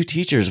teacher. Two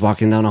teachers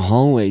walking down a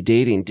hallway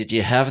dating. Did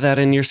you have that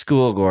in your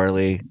school,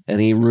 Gorley?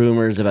 Any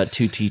rumors about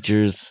two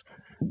teachers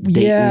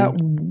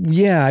dating?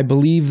 Yeah. I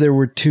believe there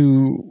were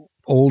two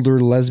older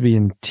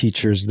lesbian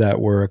teachers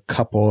that were a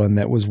couple, and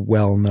that was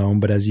well known.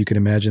 But as you can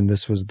imagine,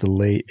 this was the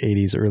late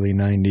 80s, early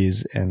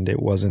 90s, and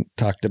it wasn't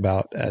talked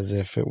about as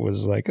if it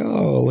was like,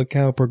 oh, look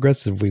how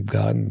progressive we've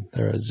gotten.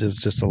 It was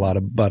just a lot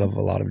of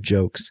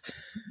jokes.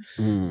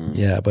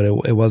 Yeah, but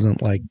it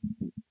wasn't like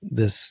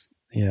this.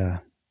 Yeah.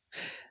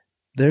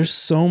 There's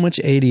so much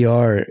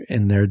ADR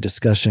in their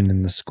discussion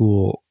in the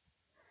school.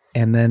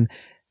 And then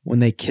when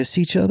they kiss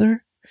each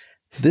other,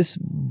 this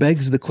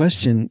begs the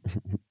question,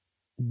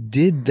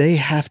 did they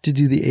have to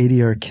do the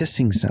ADR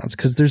kissing sounds?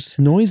 Because there's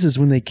noises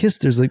when they kiss.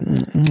 There's like...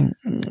 And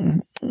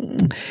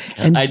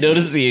I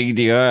noticed the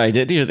ADR. I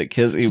did hear the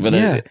kissing, but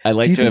I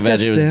like to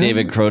imagine it was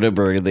David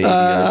Cronenberg in the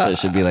ADR, so it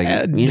should be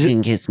like, you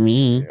can kiss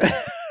me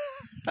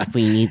if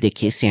we need the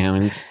kiss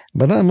sounds.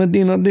 But I'm a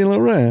Dino De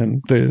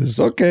Laurentiis.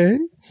 Okay.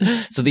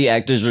 So the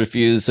actors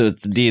refuse, so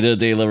it's Dino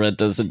De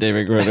Laurentiis and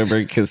David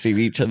Cronenberg kissing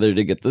each other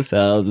to get the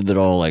sounds, and they're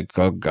all like,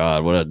 oh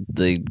god,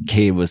 they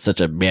came with such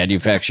a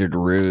manufactured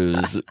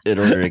ruse in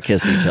order to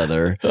kiss each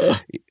other.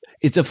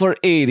 It's for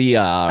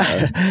ADR.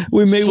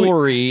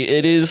 Sorry,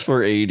 it is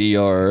for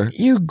ADR.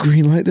 You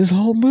greenlight this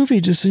whole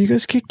movie just so you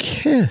guys could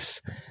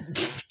kiss.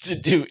 To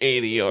do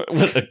ADR.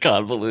 What a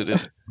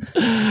convoluted.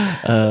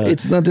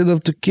 It's not enough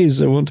to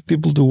kiss. I want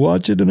people to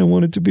watch it, and I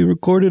want it to be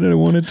recorded, and I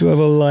want it to have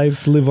a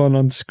life live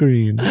on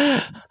screen.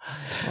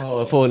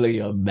 Oh, if only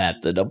your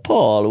Matt and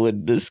Paul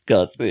would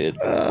discuss it.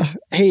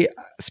 Hey,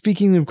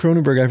 speaking of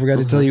Cronenberg, I forgot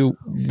to tell you,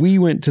 we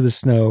went to the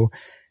snow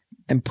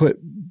and put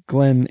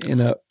Glenn in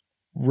a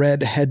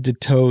red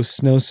head-to-toe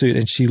snowsuit,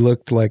 and she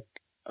looked like,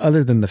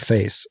 other than the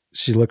face,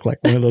 she looked like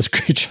one of those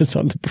creatures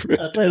on The Brood.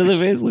 Outside of the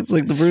face looks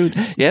like The Brood.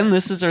 Yeah, and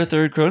this is our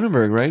third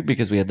Cronenberg, right?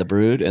 Because we had The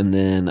Brood, and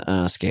then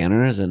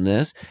Scanners, and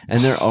this.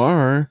 And there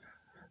are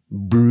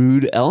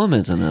Brood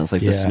elements in this,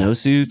 like the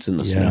snowsuits and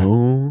the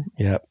snow.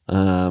 Yep.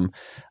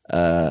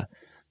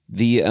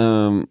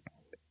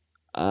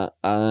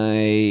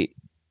 I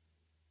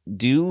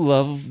do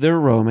love their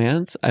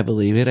romance. I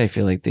believe it. I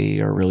feel like they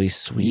are really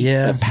sweet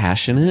and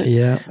passionate.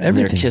 Yeah.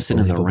 They're kissing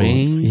in the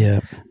rain.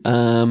 Yeah.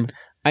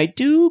 I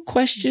do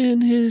question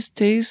his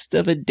taste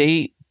of a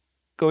date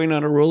going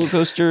on a roller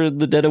coaster in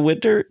the dead of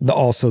winter.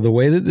 Also, the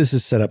way that this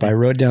is set up, I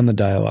wrote down the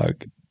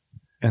dialogue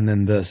and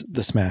then the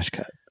smash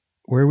cut.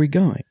 Where are we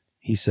going?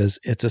 He says,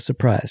 it's a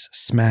surprise.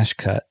 Smash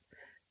cut.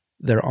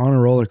 They're on a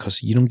roller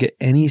coaster. You don't get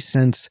any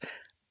sense.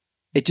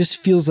 It just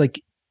feels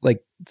like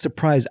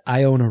surprise,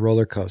 I own a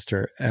roller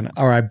coaster,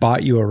 or I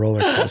bought you a roller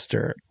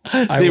coaster.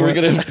 They were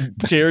going to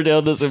tear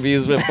down this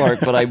amusement park,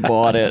 but I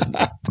bought it.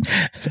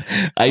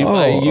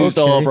 I used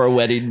all of our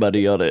wedding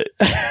money on it.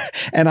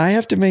 And I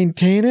have to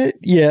maintain it?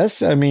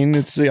 Yes. I mean,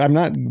 it's a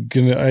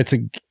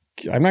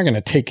I'm not going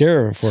to take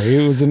care of it for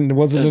you. It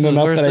wasn't enough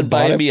that I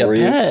bought it for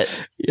you.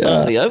 Pet.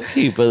 Yeah, the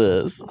upkeep of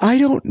this. I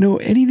don't know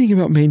anything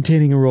about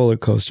maintaining a roller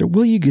coaster.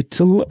 Well, you get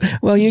to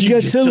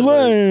get to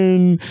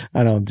learn.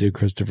 I don't do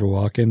Christopher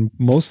Walken,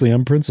 mostly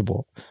on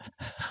principle.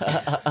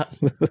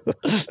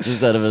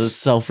 Just out of his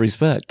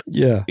self-respect.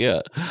 Yeah.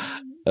 Yeah.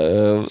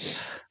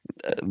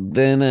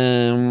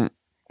 Then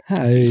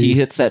he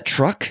hits that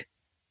truck.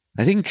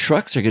 I think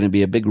trucks are going to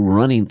be a big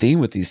running theme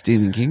with these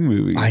Stephen King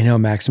movies. I know,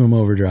 Maximum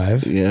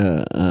Overdrive.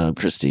 Yeah,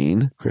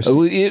 Christine.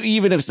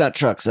 Even if it's not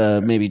trucks,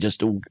 maybe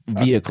just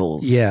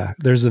vehicles. Yeah,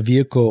 there's a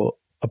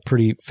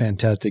pretty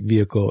fantastic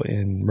vehicle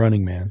in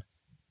Running Man.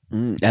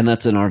 And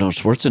that's an Arnold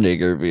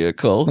Schwarzenegger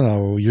vehicle.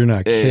 Oh, you're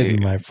not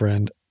kidding, my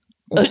friend.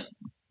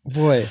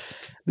 Boy,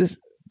 this...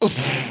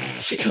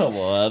 Come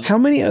on. How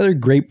many other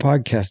great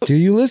podcasts do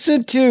you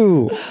listen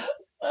to?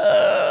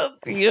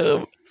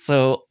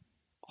 So,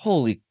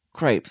 holy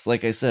cripes,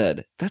 like I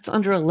said, that's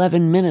under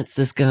 11 minutes.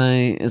 This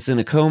guy is in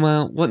a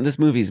coma. This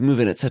movie's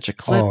moving at such a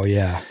clip. Oh,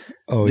 yeah.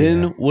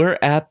 Then we're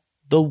at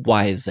the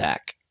Wyzak,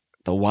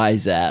 the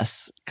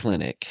Wise-Ass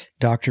Clinic.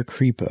 Dr.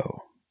 Creepo.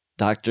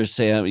 Dr.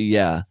 Sam,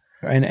 yeah.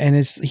 And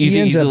he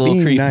ends up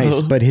being creepo?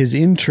 Nice, but his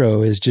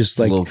intro is just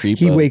like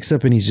he wakes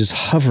up and he's just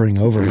hovering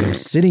over him,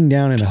 sitting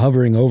down and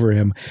hovering over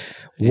him.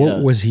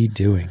 What was he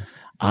doing?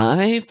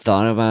 I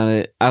thought about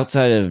it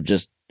outside of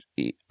just,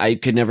 I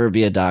could never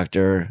be a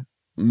doctor,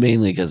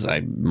 mainly because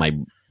my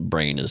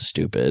brain is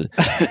stupid.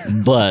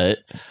 But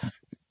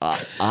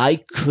I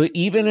could,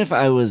 even if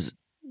I was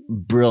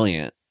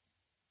brilliant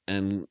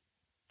and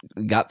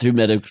got through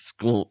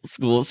medical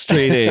school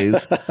straight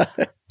A's,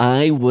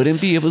 I wouldn't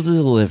be able to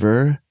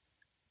deliver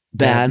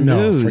bad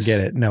news. No,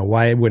 forget it. No,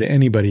 why would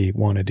anybody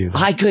want to do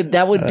that?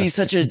 That would be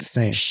such a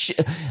insane.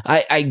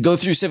 I go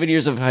through 7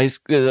 years of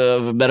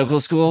of medical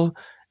school,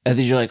 and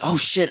then you're like, oh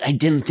shit, I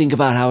didn't think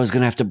about how I was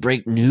going to have to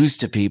break news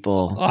to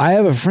people. I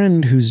have a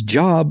friend whose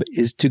job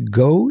is to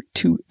go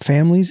to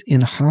families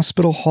in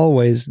hospital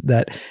hallways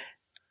that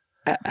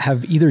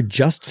have either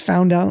just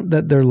found out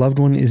that their loved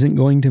one isn't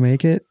going to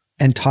make it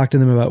and talk to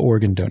them about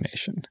organ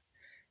donation.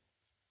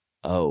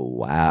 Oh,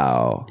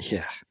 wow.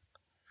 Yeah.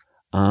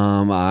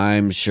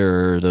 I'm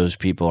sure those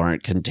people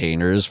aren't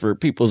containers for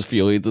people's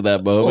feelings at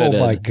that moment. Oh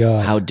my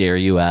God. How dare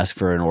you ask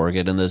for an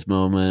organ in this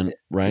moment,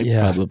 right?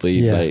 Yeah, probably.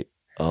 yeah. But,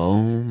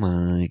 oh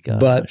my gosh.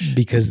 But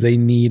because they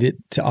need it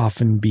to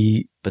often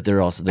be, but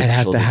they're also it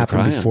has to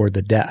happen before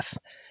the death.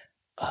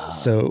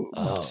 So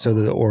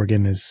the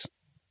organ is,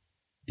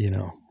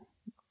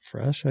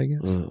 fresh, I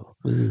guess.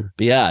 But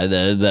yeah,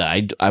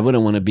 I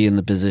wouldn't want to be in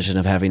the position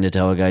of having to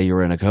tell a guy you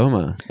were in a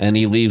coma, and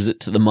he leaves it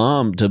to the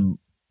mom to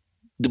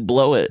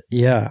blow it.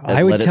 Yeah,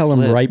 I would tell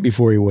him right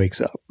before he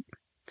wakes up.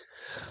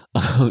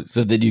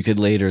 So that you could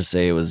later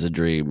say it was a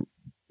dream.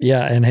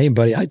 Yeah, and hey,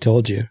 buddy, I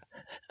told you.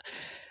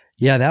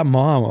 Yeah, that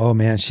mom, oh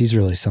man, she's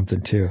really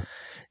something too.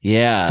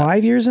 Yeah.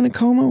 5 years in a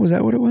coma? Was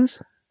that what it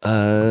was?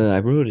 I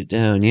wrote it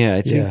down. Yeah,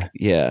 I think,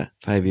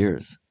 5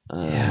 years.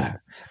 Yeah.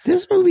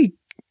 This movie,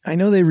 I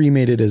know they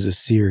remade it as a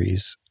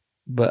series,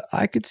 but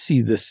I could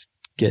see this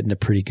getting a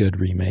pretty good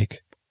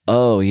remake.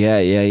 Oh, yeah.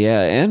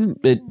 And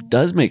it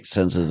does make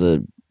sense as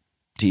a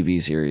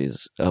TV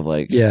series of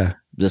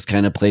this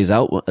kind of plays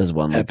out as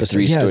one like episode.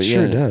 3 stories. Yeah,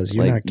 it sure does.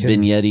 You're not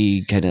kidding.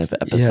 Vignette-y kind of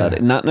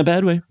episode. Not in a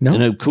bad way. No.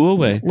 In a cool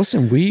way.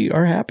 Listen, we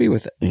are happy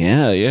with it.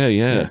 Yeah.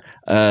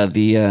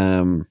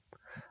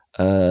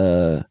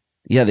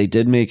 They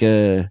did make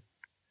a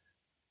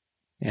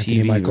Anthony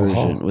TV Michael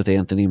version Hall. with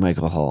Anthony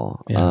Michael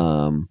Hall.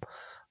 Yeah.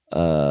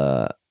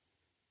 What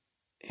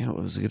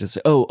was I going to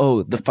say?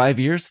 Oh, the 5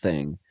 years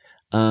thing.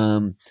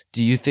 Do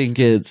you think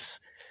it's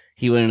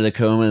he went into the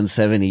coma in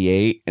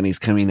 78 and he's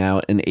coming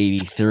out in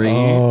 83?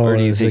 Or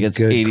do you think it's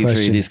 83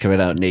 question. And he's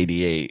coming out in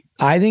 88?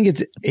 I think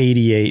it's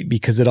 88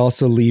 because it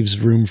also leaves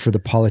room for the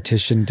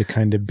politician to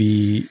kind of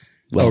be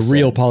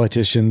real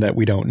politician that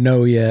we don't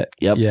know yet.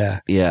 Yep.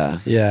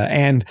 Yeah.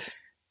 And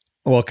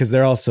because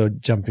they're also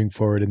jumping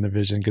forward in the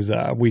vision because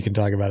we can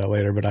talk about it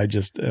later, but I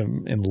just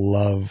am in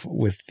love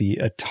with the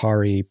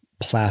Atari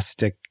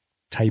plastic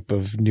type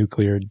of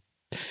nuclear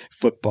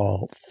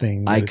football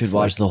thing. I could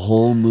watch the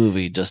whole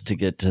movie just to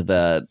get to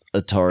that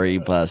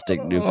Atari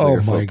plastic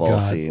nuclear football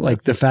scene.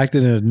 Like the fact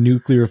that a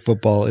nuclear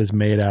football is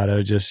made out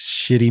of just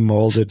shitty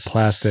molded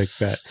plastic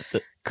that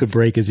could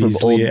break as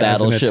easily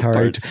as an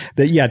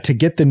Atari. To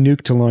get the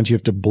nuke to launch, you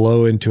have to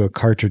blow into a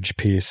cartridge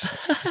piece.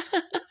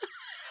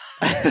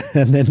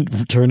 And then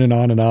turn it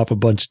on and off a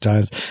bunch of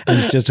times. And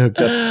it's just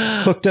hooked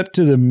up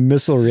to the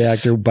missile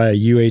reactor by a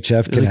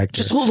UHF connector. Like,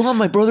 just hold on,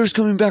 my brother's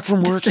coming back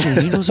from work soon.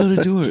 He knows how to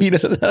do it. He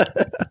knows how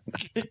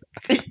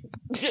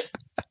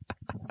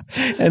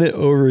and it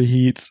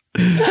overheats.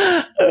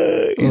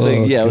 He's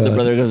when the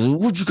brother goes,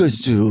 what'd you guys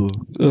do?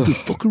 What the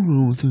fucking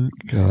wrong with it?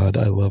 God,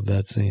 I love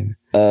that scene.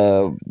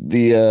 And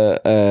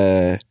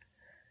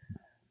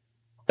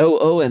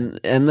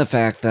the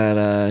fact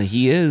that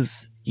he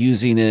is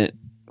using it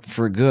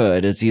for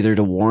good. It's either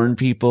to warn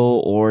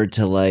people or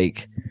to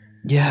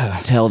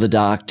tell the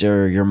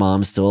doctor your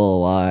mom's still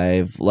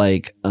alive.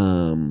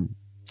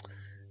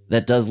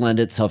 that does lend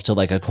itself to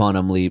like a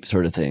quantum leap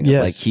sort of thing.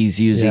 Yes. Like he's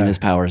using his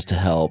powers to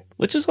help,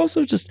 which is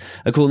also just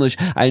a cool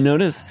notion.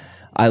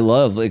 I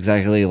love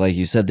exactly like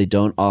you said, they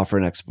don't offer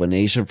an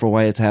explanation for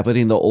why it's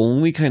happening. The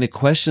only kind of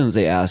questions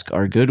they ask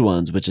are good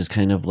ones, which is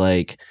kind of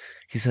like,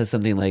 he says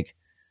something like,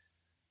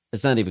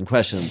 it's not even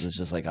questions, it's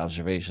just like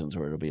observations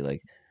where it'll be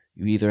like,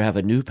 you either have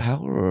a new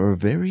power or a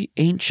very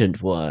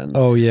ancient one.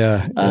 Oh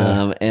yeah.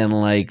 And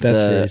like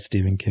that's very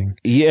Stephen King.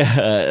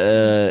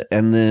 Yeah.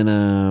 And then,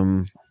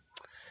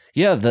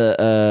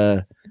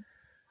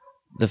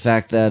 the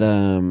fact that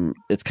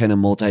it's kind of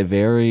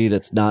multivariate.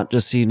 It's not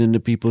just seeing into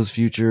people's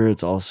future.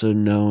 It's also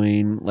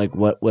knowing like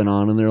what went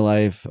on in their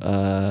life.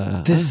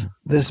 This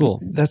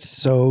cool. That's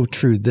so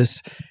true.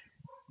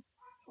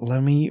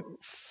 Let me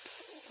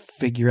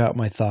figure out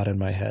my thought in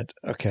my head.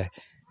 Okay.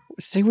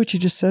 Say what you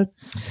just said.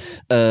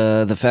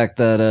 The fact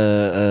that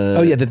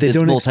that they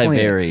don't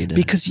multivariate explain it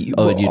because you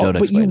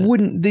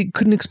wouldn't. They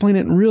couldn't explain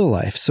it in real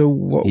life. So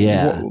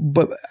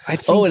but I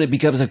think and it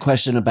becomes a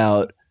question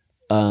about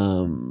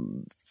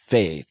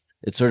faith.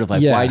 It's sort of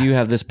like, why do you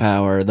have this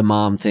power? The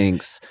mom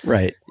thinks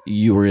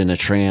you were in a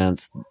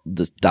trance.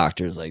 The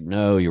doctor's like,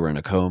 no, you were in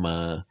a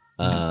coma.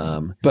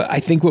 But I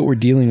think what we're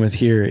dealing with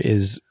here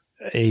is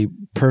a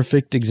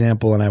perfect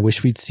example, and I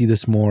wish we'd see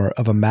this more,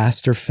 of a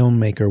master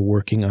filmmaker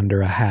working under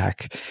a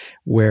hack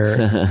where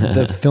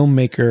the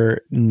filmmaker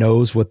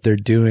knows what they're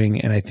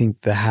doing. And I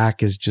think the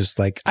hack is just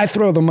like, I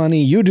throw the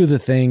money, you do the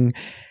thing.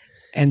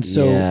 And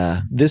so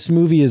this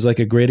movie is like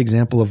a great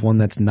example of one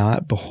that's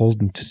not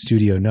beholden to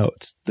studio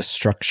notes. The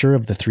structure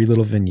of the 3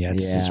 little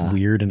vignettes is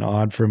weird and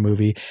odd for a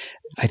movie.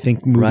 I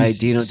think movies... Right,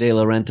 Dino De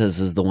Laurentiis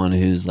is the one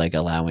who's like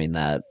allowing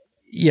that.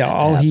 Yeah,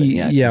 all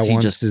he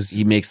wants is...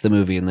 He makes the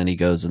movie and then he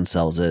goes and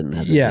sells it and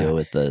has a deal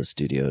with the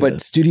studio.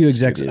 But studio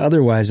execs,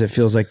 otherwise, it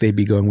feels like they'd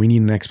be going, we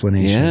need an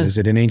explanation. Yeah. Is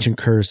it an ancient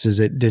curse?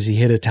 Does he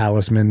hit a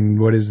talisman?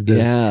 What is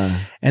this? Yeah.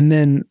 And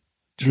then...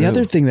 The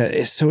other thing that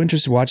is so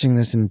interesting watching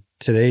this in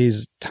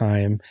today's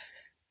time,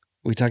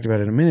 we talked about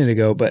it a minute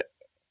ago, but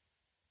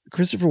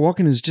Christopher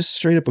Walken is just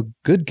straight up a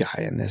good guy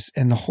in this.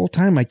 And the whole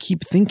time I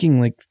keep thinking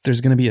like there's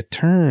going to be a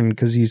turn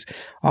because he's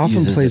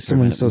often plays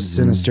someone so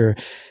sinister.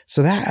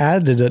 So that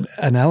added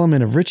an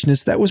element of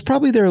richness that was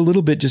probably there a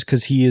little bit just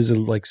because he is a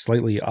like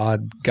slightly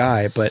odd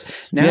guy, but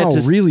now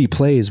really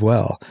plays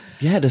well.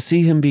 Yeah, to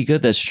see him be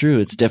good, that's true.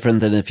 It's different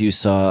than if you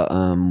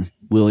saw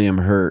William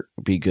Hurt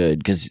be good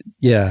because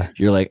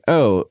you're like,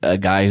 oh, a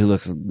guy who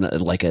looks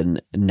like a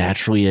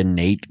naturally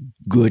innate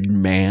good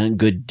man,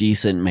 good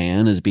decent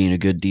man is being a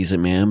good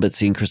decent man, but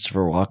seeing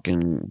Christopher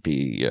Walken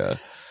be a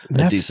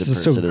decent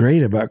person. That's so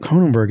great about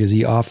Cronenberg is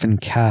he often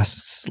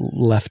casts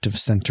left of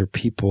center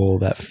people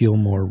that feel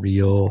more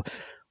real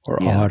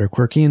or odd or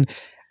quirky. And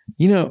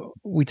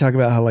we talk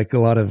about how like a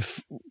lot of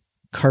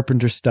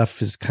Carpenter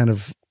stuff is kind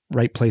of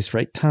right place,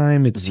 right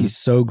time. He's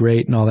so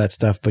great and all that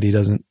stuff, but he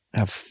doesn't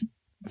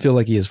feel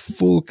like he has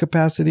full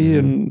capacity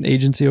and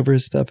agency over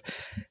his stuff.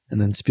 And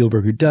then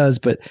Spielberg, who does,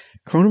 but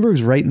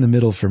Cronenberg's right in the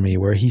middle for me,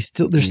 where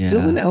there's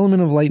still an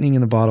element of lightning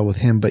in the bottle with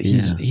him, but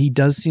he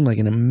does seem like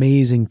an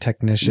amazing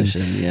technician.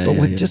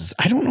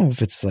 I don't know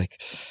if it's like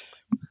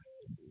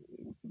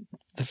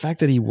the fact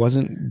that he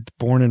wasn't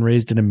born and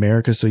raised in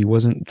America, so he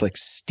wasn't like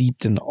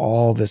steeped in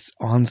all this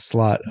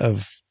onslaught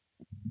of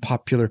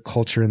popular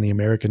culture and the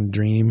American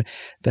dream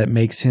that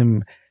makes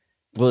him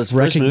his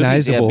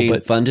recognizable, being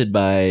but funded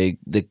by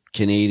the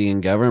Canadian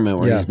government,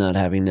 where he's not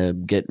having to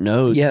get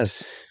notes.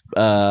 Yes,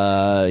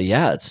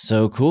 it's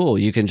so cool.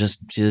 You can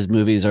his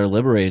movies are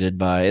liberated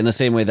by, in the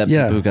same way that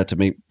people who got to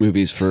make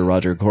movies for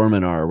Roger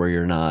Corman are, where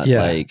you're not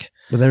like.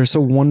 But they're so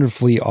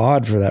wonderfully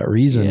odd for that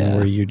reason,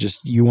 where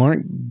you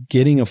aren't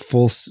getting a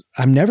full.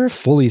 I'm never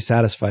fully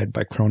satisfied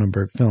by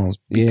Cronenberg films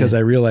because I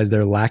realize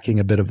they're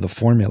lacking a bit of the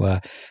formula,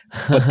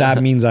 but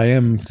that means I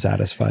am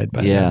satisfied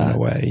by them in a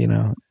way,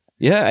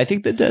 Yeah, I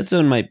think The Dead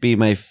Zone might be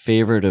my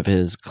favorite of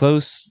his,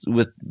 close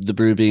with The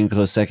Brood being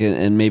close second,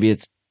 and maybe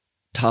it's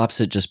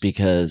tops it just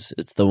because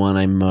it's the one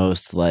I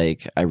most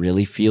like. I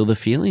really feel the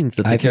feelings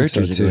that the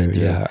characters are going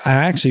through. Yeah, I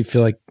actually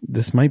feel like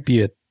this might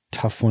be a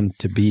tough one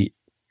to beat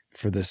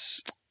for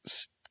this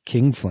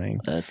King fling.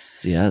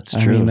 It's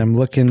true. I mean, I'm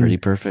looking pretty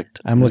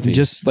perfect. I'm looking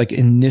just like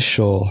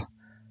initial.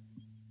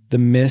 The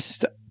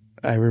Mist,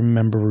 I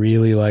remember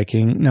really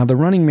liking. Now, The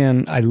Running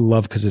Man, I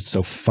love because it's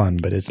so fun,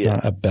 but it's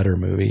not a better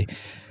movie.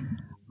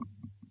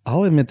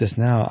 I'll admit this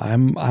now.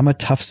 I'm a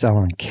tough sell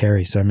on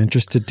Carrie, so I'm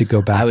interested to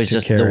go back.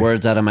 The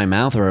words out of my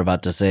mouth were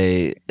about to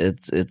say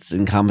it's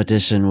in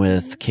competition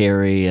with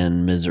Carrie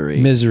and Misery.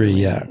 Misery,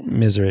 yeah.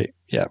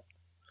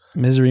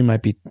 Misery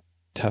might be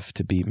tough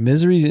to beat.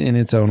 Misery's in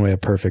its own way a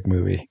perfect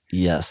movie.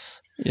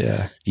 Yes.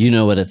 Yeah. You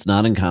know what it's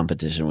not in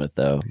competition with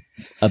though?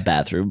 A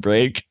Bathroom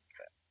Break.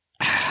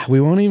 We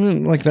won't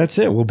even that's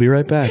it. We'll be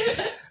right back.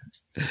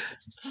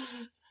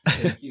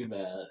 Thank you,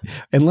 Matt.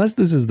 Unless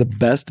this is the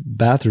best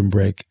bathroom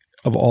break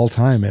of all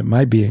time, it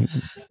might be.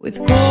 With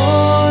Corley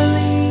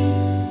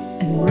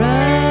and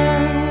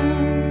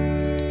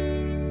Rust.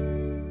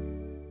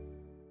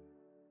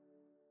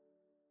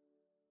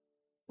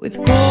 With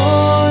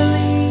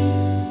Corley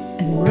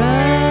and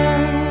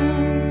Rust.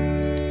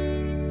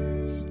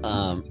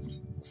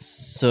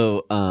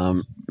 So,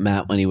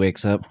 Matt, when he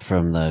wakes up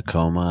from the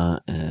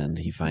coma and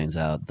he finds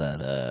out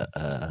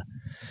that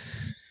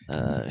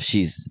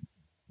she's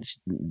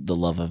the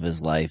love of his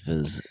life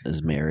is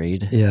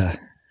married. Yeah.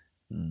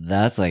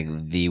 That's like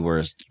the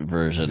worst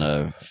version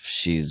of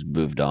she's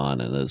moved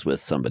on and is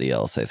with somebody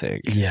else, I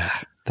think. Yeah.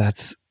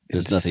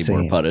 There's nothing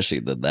more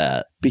punishing than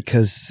that.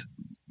 Because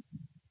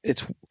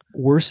it's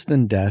worse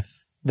than death.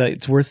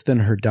 It's worse than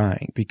her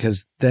dying,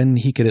 because then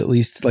he could at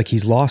least, like,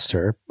 he's lost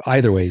her.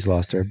 Either way, he's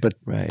lost her. But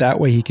that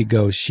way he could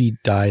go, she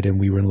died and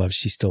we were in love.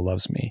 She still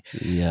loves me.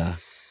 Yeah.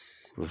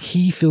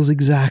 He feels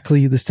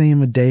exactly the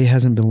same. A day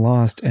hasn't been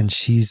lost and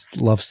she's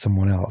loved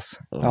someone else.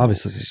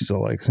 Obviously, she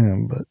still likes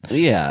him. But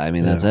yeah, I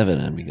mean, that's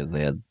evident because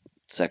they had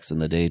sex in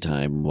the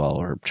daytime while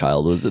her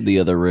child was in the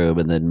other room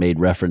and then made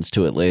reference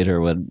to it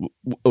later when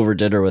over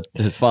dinner with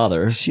his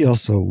father. She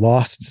also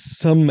lost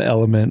some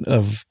element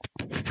of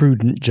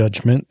prudent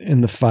judgment in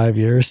the 5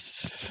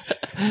 years.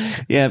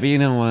 Yeah, but you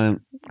know what?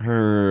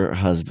 Her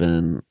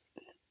husband,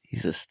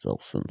 he's a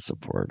Stillson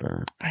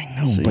supporter. I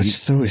know, but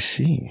so is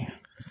she.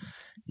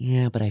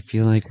 Yeah, but I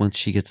feel like once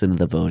she gets into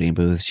the voting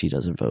booth, she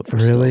doesn't vote for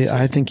Really?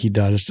 Stillson. I think he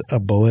dodged a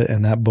bullet,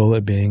 and that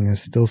bullet being a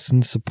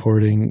Stillson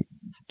supporting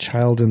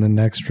child in the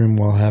next room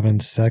while having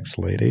sex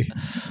lady.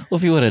 Well,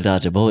 if you want to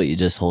dodge a bullet, you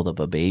just hold up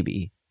a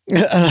baby.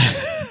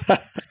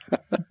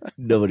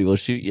 Nobody will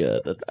shoot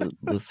you. That's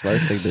the smart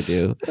thing to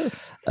do.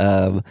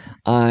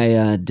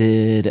 I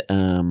did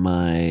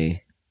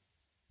my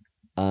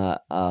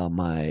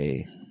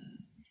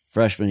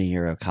freshman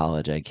year of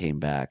college. I came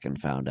back and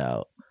found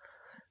out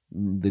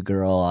the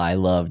girl I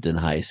loved in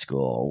high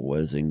school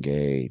was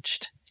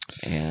engaged,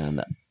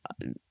 and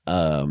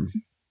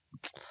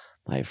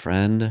my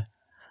friend,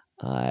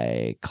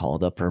 I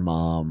called up her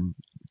mom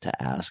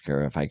to ask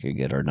her if I could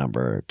get her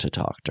number to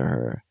talk to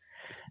her.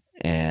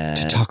 And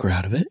to talk her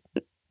out of it?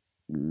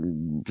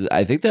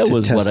 I think that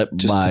was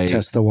to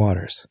test the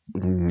waters.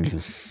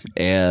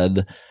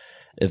 And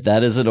if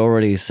that isn't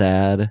already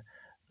sad,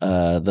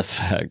 the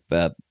fact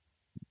that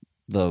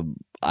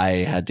I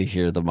had to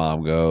hear the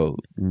mom go,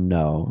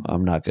 "No,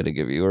 I'm not going to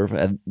give you her."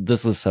 And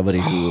this was somebody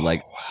who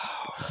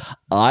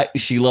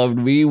she loved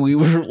me. We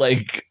were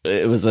like,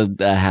 it was a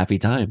happy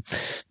time.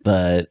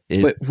 But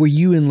were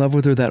you in love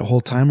with her that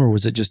whole time, or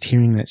was it just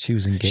hearing that she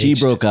was engaged? She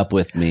broke up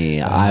with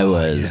me. I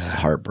was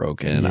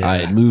heartbroken. Yeah. I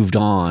had moved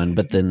on,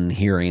 but then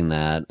hearing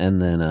that,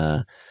 and then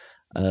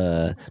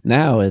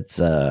now it's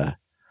of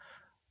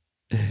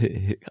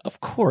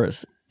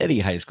course, any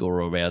high school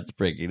romance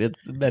breaking,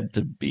 it's meant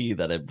to be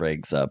that it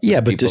breaks up.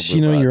 Yeah, but does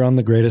she know you're on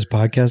the greatest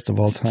podcast of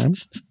all time?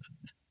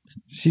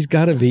 She's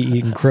got to be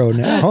eating crow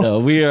now. No,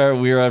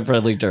 we're on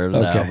friendly terms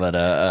now, but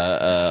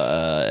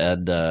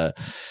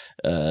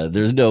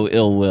there's no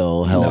ill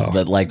will held. No.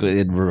 But like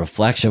in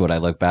reflection, when I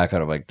look back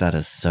on it, I'm like, that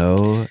is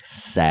so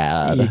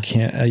sad. You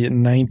can't.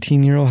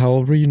 19-year-old. How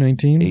old were you?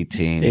 19?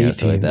 18. Yeah,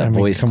 so like that. I mean,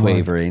 voice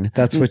quavering. On.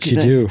 That's what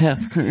you do.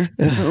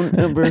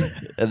 Remember?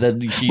 And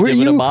then she did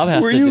what a mom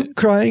has to do. Were you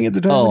crying at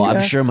the time? Oh, I'm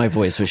sure my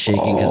voice was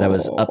shaking because I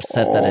was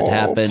upset that it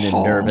happened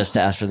and nervous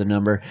to ask for the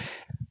number.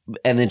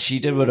 And then she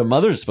did what a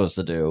mother's supposed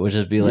to do, which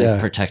is be like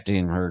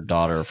protecting her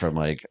daughter from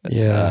like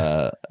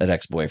an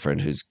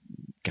ex-boyfriend who's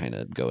kind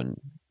of going.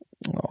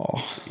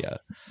 Oh, yeah,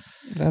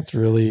 that's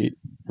really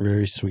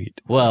very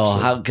sweet. Well,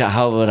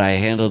 how would I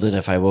handled it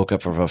if I woke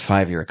up from a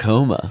 5-year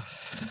coma?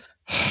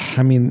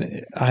 I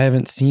mean, I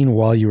haven't seen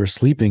While You Were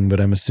Sleeping,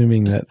 but I'm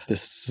assuming that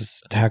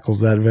this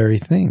tackles that very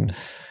thing.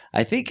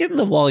 I think in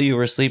the While You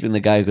Were Sleeping, the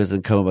guy who goes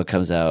in coma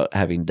comes out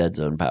having dead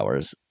zone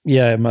powers.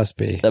 Yeah, it must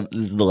be. That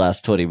is the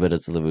last 20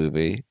 minutes of the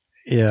movie.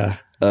 Yeah.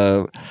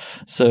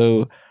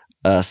 So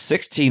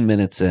 16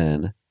 minutes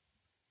in,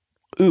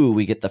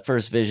 we get the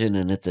first vision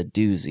and it's a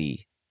doozy.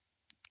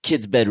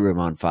 Kid's bedroom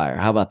on fire.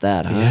 How about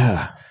that, huh?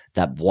 Yeah.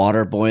 That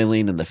water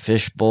boiling in the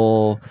fish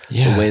bowl.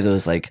 Yeah. The way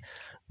those like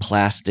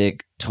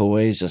plastic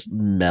toys just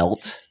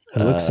melt.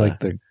 It looks like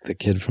the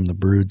kid from The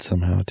Brood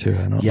somehow too.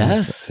 I don't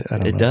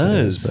know. It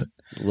does. But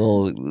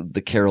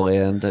the Carol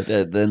Ann.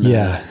 Then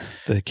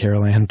the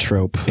Carol Ann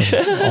trope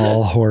of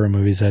all horror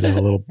movies had a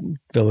little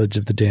Village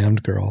of the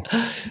Damned girl.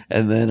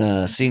 And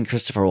then seeing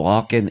Christopher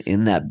Walken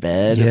in that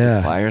bed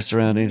with fire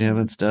surrounding him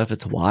and stuff.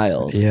 It's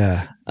wild.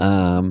 Yeah.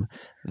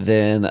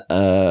 Then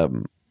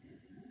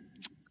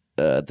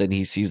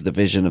he sees the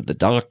vision of the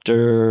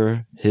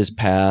doctor, his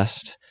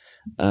past,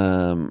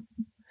 and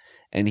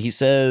he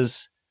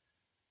says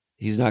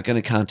he's not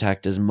going to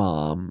contact his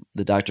mom.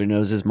 The doctor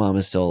knows his mom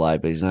is still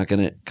alive, but he's not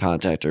going to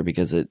contact her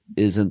because it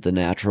isn't the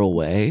natural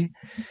way.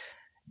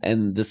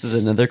 And this is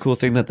another cool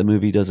thing that the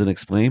movie doesn't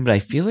explain, but I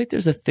feel like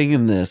there's a thing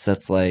in this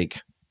that's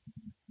like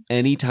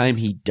anytime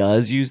he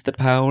does use the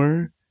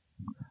power,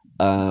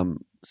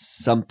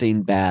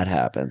 something bad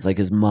happens. Like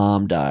his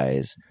mom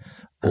dies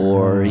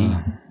or he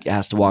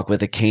has to walk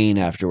with a cane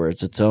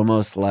afterwards. It's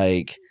almost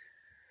like,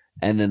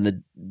 and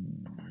then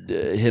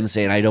him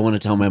saying, I don't want to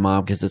tell my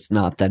mom because it's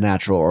not the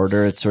natural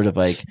order. It's sort of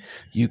like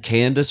you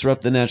can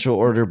disrupt the natural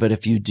order, but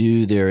if you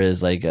do, there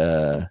is like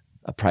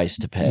a price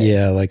to pay.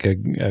 Yeah, like a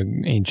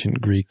ancient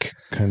Greek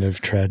kind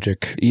of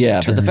tragic. Yeah,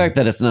 turn. but the fact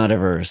that it's not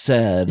ever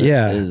said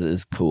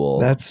is cool.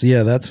 That's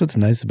what's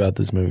nice about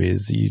this movie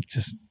is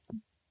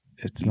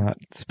it's not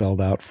spelled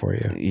out for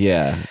you.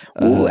 Yeah.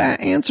 Well,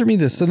 answer me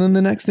this. So then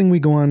the next thing we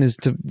go on is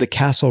to the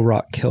Castle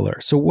Rock Killer.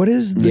 So what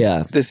is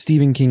the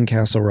Stephen King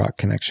Castle Rock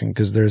connection?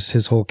 Because there's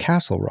his whole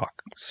Castle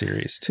Rock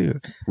series too.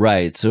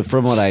 Right. So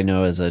from what I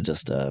know as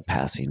just a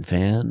passing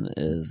fan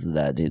is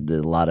that a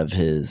lot of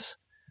his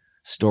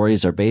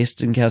stories are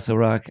based in Castle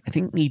Rock. I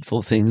think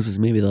Needful Things was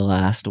maybe the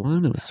last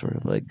one. It was sort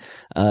of like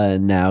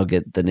now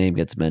the name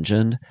gets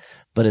mentioned.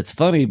 But it's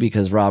funny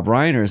because Rob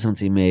Reiner,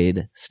 since he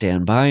made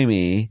Stand By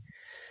Me,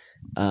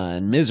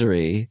 and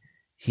Misery,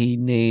 he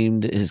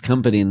named his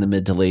company in the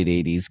mid to late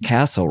 80s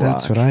Castle Rock.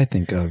 That's what I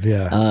think of,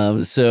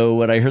 yeah. So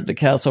when I heard the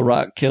Castle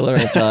Rock Killer,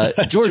 I thought,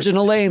 George and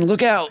Elaine,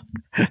 look out!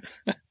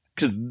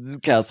 Because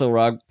Castle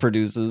Rock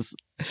produces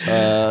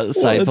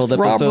Seinfeld episodes.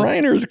 Rob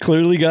Reiner's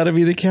clearly got to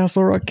be the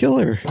Castle Rock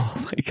Killer. Oh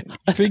my God.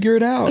 Figure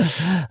it out.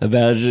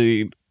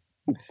 Imagine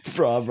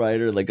Rob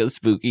Reiner like a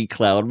spooky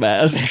clown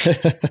mask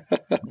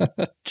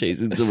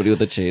chasing somebody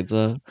with a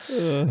chainsaw.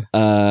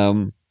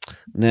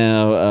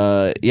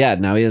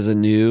 Now he has a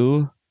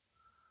new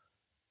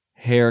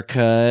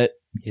haircut.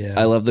 Yeah.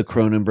 I love the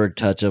Cronenberg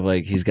touch of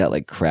like he's got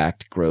like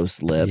cracked,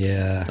 gross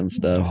lips and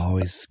stuff.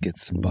 Always get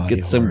some body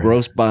horror. Some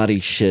gross body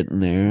shit in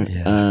there.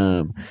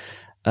 Yeah.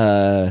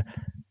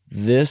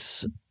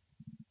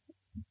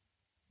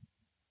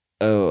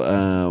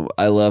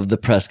 I love the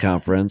press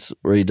conference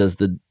where he does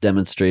the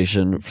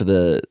demonstration for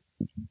the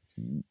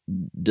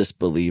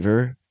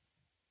disbeliever.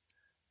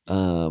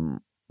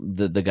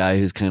 The guy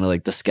who's kind of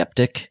like the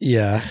skeptic.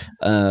 Yeah.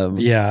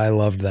 I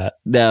loved that.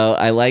 Now,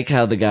 I like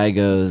how the guy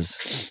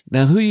goes,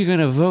 now who are you going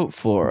to vote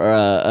for?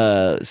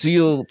 So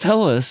you'll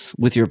tell us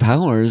with your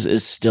powers,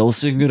 is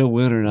Stillson going to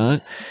win or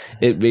not?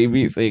 It made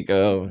me think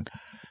of,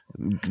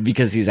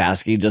 because he's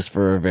asking just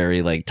for a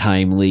very like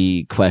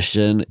timely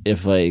question,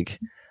 if like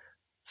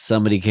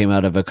somebody came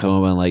out of a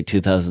coma in like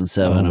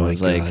 2007 and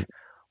was like,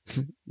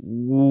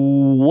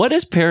 what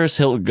is Paris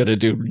Hilton going to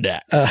do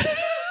next?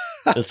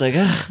 It's like,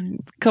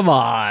 come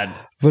on.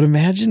 But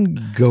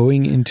imagine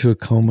going into a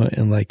coma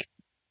in like,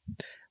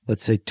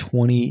 let's say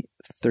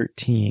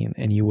 2013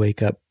 and you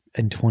wake up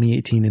in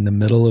 2018 in the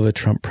middle of a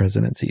Trump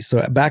presidency.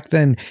 So back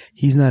then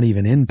he's not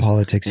even in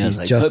politics. Yeah, he's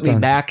like, just put me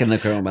back in the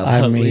coma.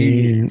 I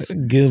mean,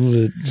 give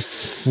it.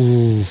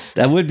 Ooh.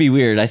 That would be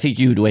weird. I think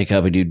you'd wake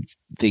up and you'd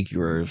think you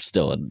were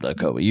still in a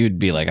coma. You'd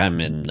be like, I'm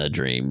in a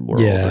dream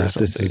world or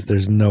something.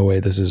 There's no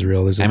way this is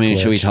real.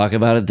 Should we talk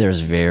about it?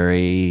 There's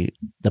the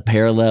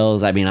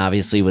parallels. I mean,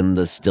 obviously when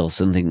the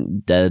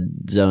Stillson Dead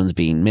Zone's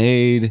being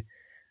made,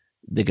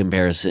 the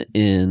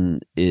comparison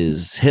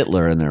is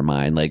Hitler in their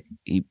mind. Like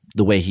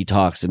the way he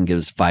talks and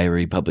gives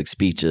fiery public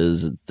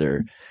speeches,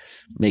 they're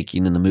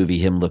making in the movie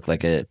him look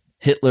like a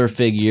Hitler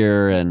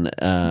figure. And,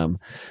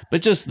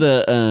 but just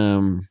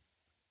the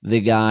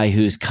guy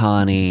who's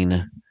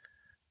conning,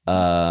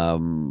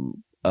 the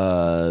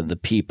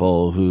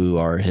people who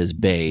are his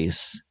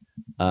base,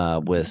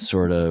 with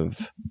sort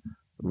of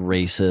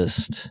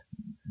racist,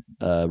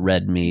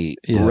 red meat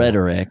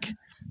rhetoric.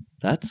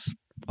 That's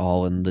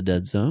all in the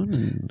Dead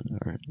Zone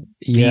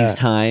these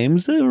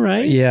times,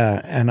 right?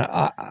 Yeah. And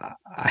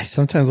I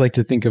sometimes like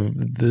to think of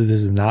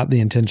this is not the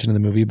intention of the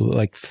movie, but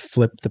like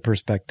flip the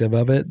perspective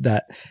of it,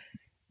 that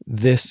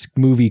this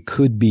movie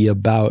could be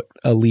about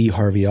a Lee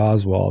Harvey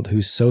Oswald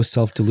who's so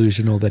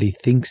self-delusional that he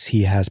thinks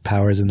he has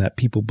powers and that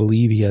people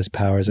believe he has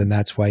powers. And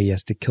that's why he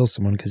has to kill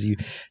someone, because you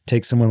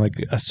take someone like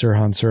a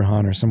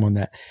Sirhan or someone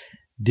that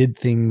did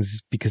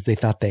things because they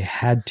thought they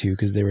had to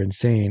because they were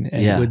insane,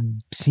 and it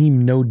would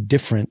seem no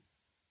different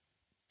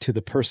to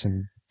the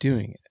person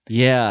doing it.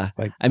 Yeah.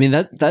 Like, I mean,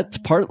 that's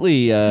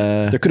partly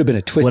there could have been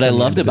a twist. What I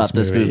loved about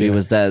this movie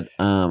was that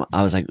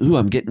I was like, ooh,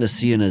 I'm getting to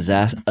see an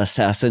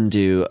assassin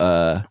do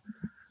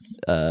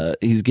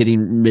he's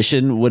getting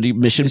mission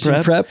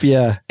prep.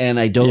 Yeah.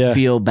 And I don't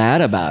feel bad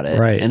about it.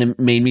 Right. And it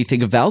made me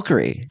think of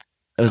Valkyrie.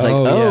 I was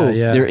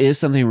there is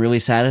something really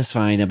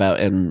satisfying about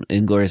in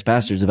Inglourious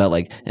Basterds about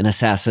like an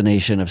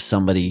assassination of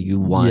somebody you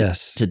want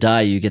to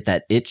die. You get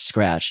that itch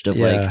scratched of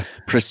like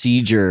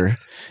procedure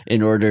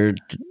in order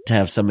to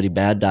have somebody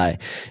bad die.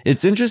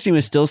 It's interesting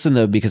with Stillson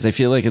though, because I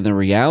feel like in the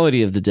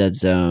reality of the Dead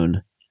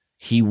Zone,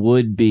 he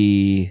would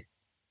be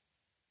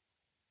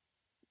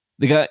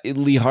the guy.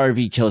 Lee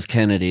Harvey kills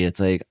Kennedy. It's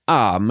like,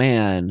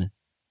 man,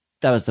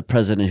 that was the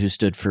president who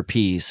stood for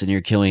peace, and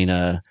you're killing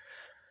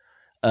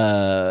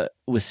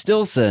with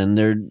Stillson,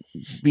 there'd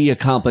be a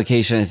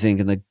complication, I think,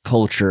 in the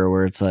culture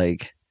where it's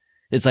like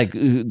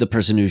the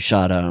person who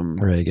shot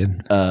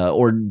Reagan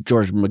or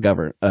George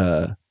McGovern.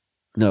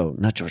 No,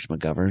 not George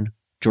McGovern.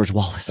 George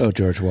Wallace. Oh,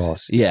 George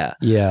Wallace. Yeah.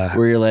 Yeah.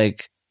 Where you're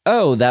like,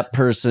 that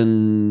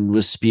person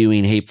was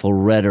spewing hateful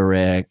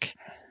rhetoric,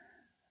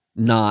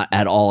 not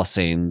at all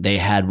saying they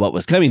had what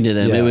was coming to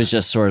them. Yeah. It was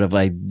just sort of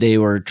like they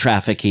were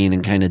trafficking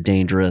in kind of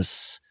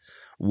dangerous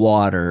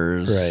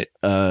waters. Right.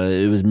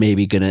 It was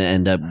maybe going to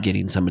end up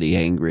getting somebody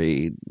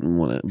angry.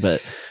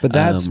 But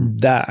that's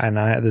that. And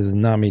this is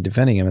not me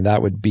defending him. And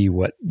that would be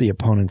what the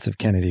opponents of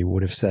Kennedy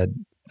would have said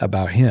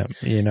about him.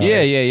 You know?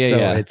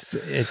 Yeah. So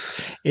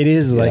it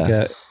is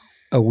like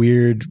a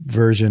weird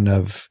version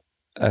of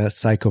a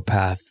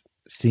psychopath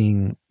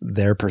seeing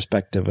their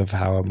perspective of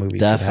how a movie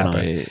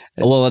definitely. could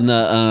happen. Well,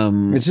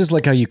 and it's just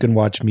like how you can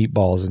watch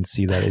Meatballs and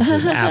see that it's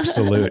an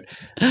absolute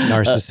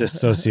narcissist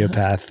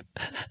sociopath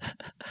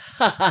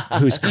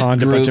who's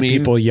conned a bunch of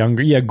people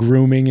younger. Yeah,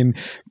 grooming and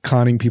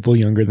conning people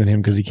younger than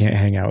him because he can't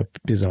hang out with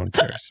his own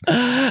peers.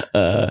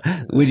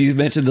 When you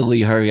mentioned the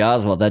Lee Harvey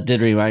Oswald, that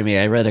did remind me.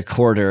 I read a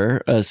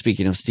quarter,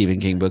 speaking of Stephen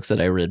King books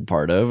that I read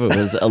part of. It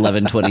was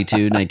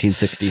 11/22,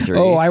 1963.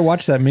 Oh, I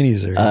watched that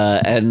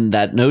miniseries. And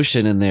that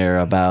notion in there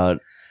about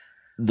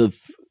the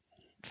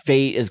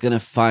fate is going to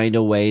find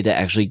a way to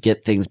actually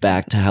get things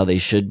back to how they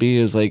should be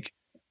is like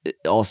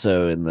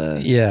also in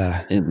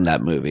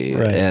that movie.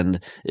 Right.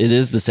 And it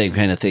is the same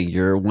kind of thing.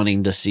 You're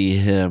wanting to see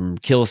him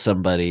kill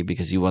somebody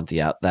because you want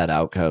that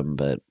outcome.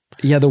 But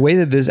yeah, the way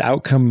that this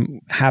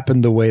outcome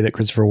happened, the way that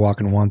Christopher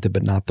Walken wanted,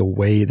 but not the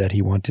way that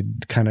he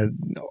wanted, kind of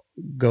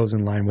goes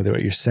in line with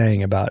what you're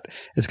saying about,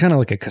 it's kind of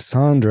like a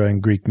Cassandra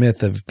in Greek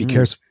myth of be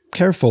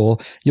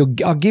careful.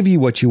 I'll give you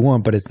what you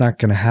want, but it's not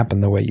going to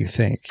happen the way you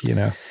think, you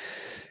know?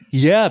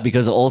 Yeah,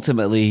 because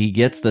ultimately he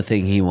gets the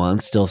thing he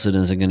wants. Stilson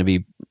isn't going to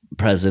be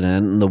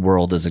president and the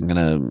world isn't going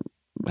to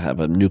have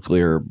a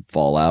nuclear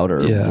fallout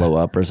or blow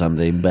up or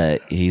something,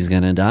 but he's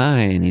going to die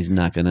and he's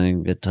not going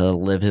to get to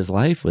live his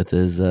life with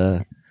his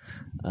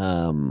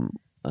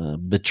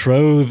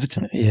betrothed.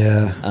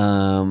 Yeah.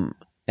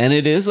 And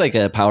it is like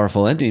a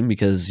powerful ending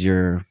because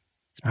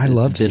I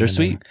love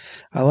bittersweet.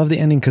 I love the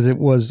ending because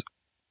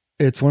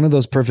it's one of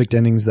those perfect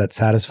endings that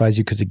satisfies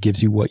you because it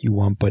gives you what you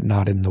want, but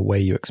not in the way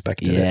you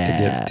expected it to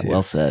give to you.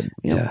 Well said.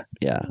 Yep.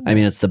 Yeah. I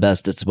mean, it's the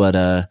best. It's what,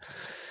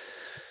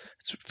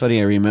 it's funny.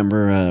 I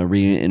remember a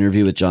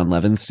interview with John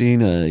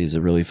Levenstein. He's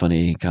a really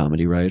funny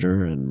comedy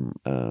writer.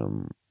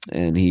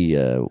 And he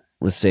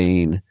was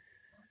saying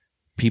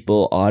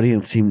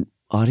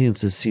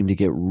audiences seem to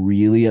get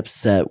really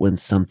upset when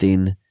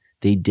something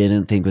they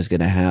didn't think was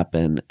going to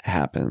happen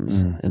happens.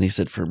 And he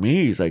said, for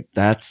me, he's like,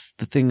 that's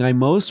the thing I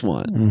most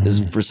want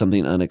is for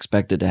something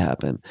unexpected to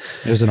happen.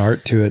 There's an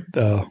art to it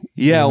though.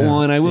 Yeah.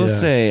 Well, and I will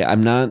say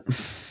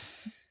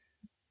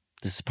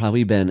this has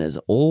probably been as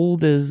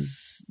old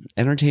as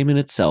entertainment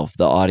itself,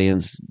 the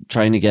audience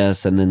trying to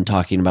guess and then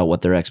talking about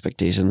what their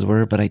expectations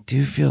were. But I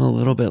do feel a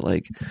little bit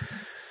like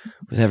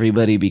with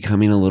everybody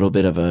becoming a little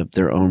bit of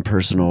their own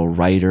personal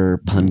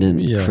writer,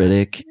 pundit,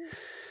 critic,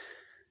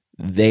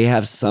 they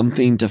have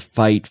something to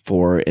fight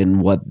for in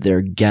what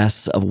their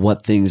guess of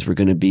what things were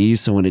going to be.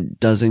 So when it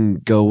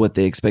doesn't go what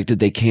they expected,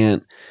 they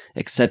can't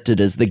accept it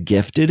as the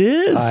gift it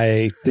is.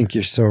 I think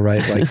you're so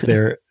right. Like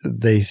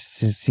they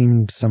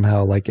seem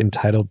somehow like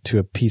entitled to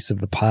a piece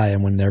of the pie,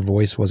 and when their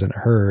voice wasn't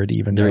heard,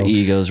 even their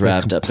egos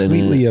wrapped up in it.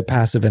 Completely a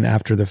passive and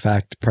after the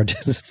fact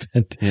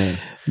participant.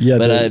 Yeah.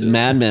 But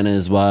Mad Men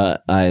is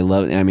what I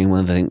love. I mean,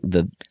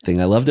 the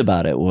thing I loved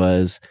about it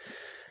was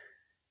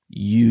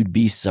you'd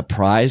be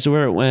surprised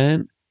where it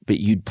went, but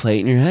you'd play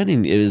it in your head,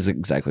 and it was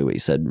exactly what you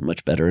said,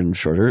 much better and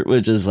shorter,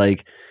 which is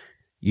like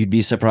you'd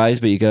be surprised,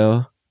 but you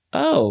go,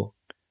 oh,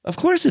 of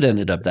course it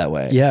ended up that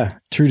way. Yeah.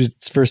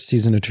 First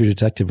season of True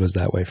Detective was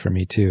that way for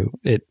me too.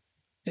 It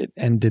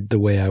ended the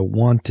way I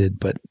wanted,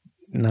 but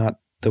not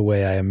the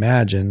way I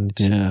imagined.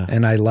 Yeah.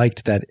 And I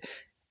liked that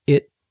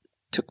it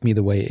took me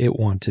the way it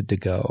wanted to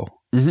go.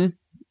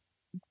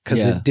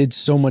 Because it did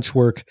so much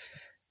work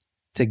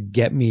to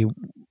get me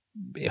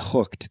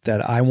hooked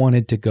that I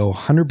wanted to go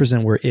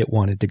 100% where it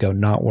wanted to go,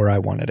 not where I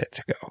wanted it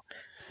to go.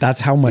 That's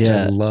how much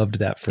I loved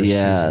that first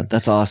season. Yeah,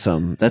 that's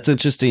awesome. That's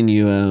interesting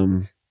you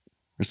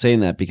were saying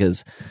that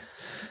because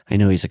I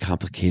know he's a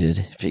complicated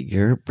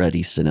figure, Bret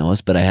Easton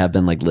Ellis, but I have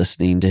been like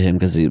listening to him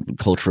because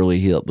culturally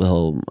he'll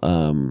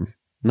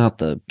not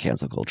the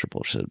cancel culture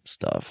bullshit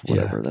stuff,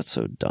 whatever. Yeah. That's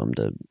so dumb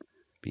to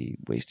be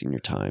wasting your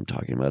time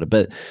talking about it.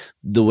 But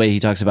the way he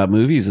talks about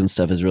movies and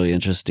stuff is really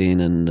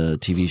interesting, and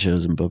TV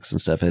shows and books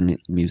and stuff and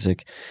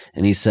music.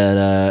 And he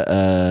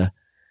said,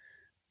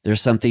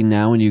 there's something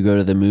now when you go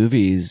to the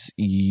movies,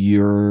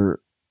 you're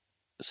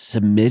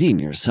submitting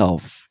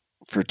yourself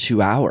for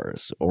 2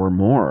 hours or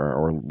more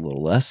or a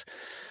little less.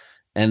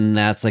 And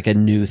that's like a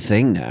new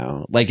thing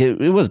now. Like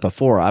it was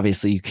before.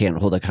 Obviously, you can't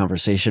hold a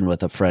conversation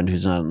with a friend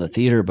who's not in the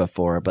theater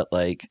before, but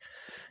like,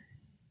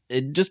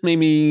 it just made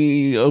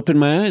me open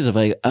my eyes of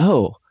like,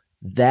 oh,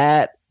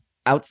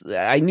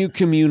 I knew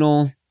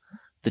communal,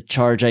 the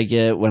charge I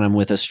get when I'm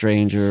with a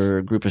stranger,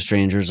 a group of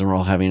strangers, and we're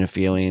all having a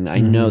feeling. I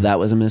know that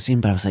was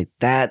missing, but I was like,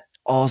 that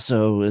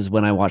also is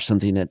when I watch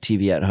something at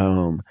TV at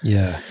home.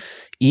 Yeah.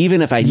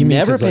 Even if I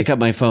never pick up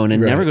my phone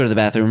and never go to the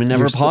bathroom and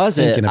never pause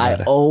it, I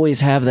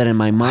always have that in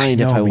my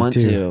mind if I want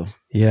to.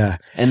 Yeah.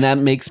 And that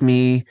makes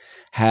me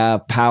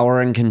have power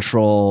and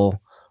control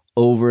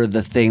over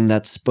the thing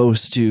that's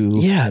supposed to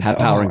have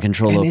power and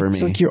control over me.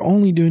 It's like you're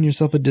only doing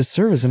yourself a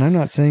disservice. And I'm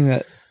not saying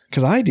that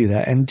because I do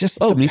that. And just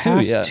the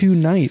past 2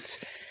 nights,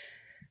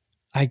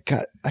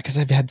 because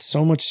I've had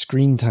so much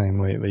screen time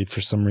lately for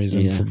some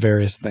reason for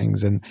various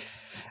things. And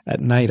at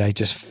night, at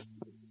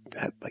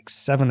like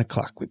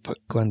 7:00, we put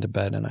Glenn to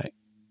bed, and I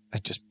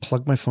just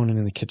plug my phone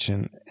in the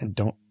kitchen and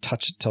don't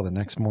touch it till the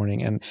next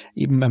morning. And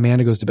even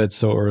Amanda goes to bed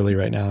so early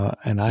right now,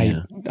 and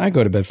I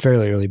go to bed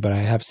fairly early, but I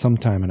have some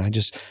time, and I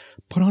just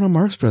put on a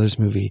Marx Brothers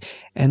movie.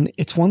 And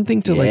it's one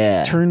thing to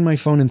like turn my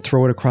phone and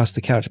throw it across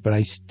the couch, but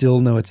I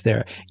still know it's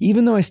there.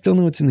 Even though I still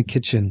know it's in the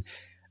kitchen,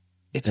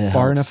 it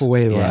far enough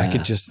away where I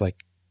could just like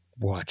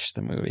watch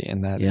the movie.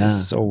 And that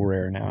is so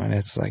rare now. And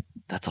it's like,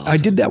 that's awesome. I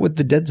did that with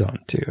The Dead Zone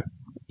too.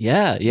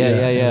 Yeah.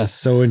 It was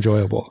so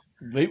enjoyable.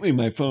 Lately,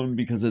 my phone,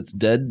 because it's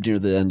dead near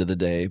the end of the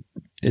day,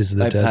 I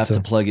have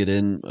to plug it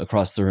in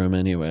across the room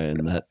anyway.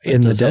 And that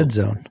in the Dead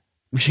Zone.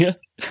 Yeah.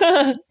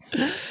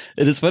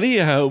 It is funny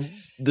how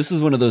this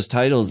is one of those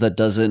titles that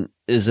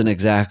isn't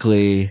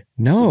exactly.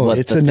 No,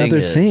 it's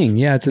another thing.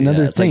 Yeah, it's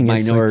another thing.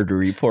 Like Minority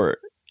Report.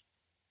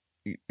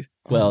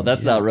 Well,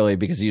 that's not really,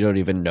 because you don't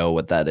even know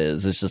what that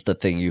is. It's just a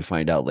thing you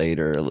find out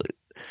later.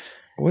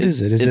 What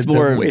is it? It's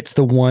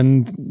the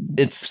one.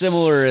 It's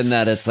similar in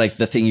that it's like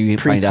the thing you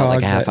find out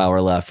like a half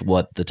hour left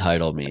what the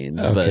title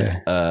means.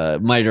 Okay.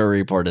 But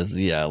Minority Report is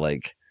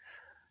like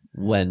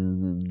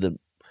when the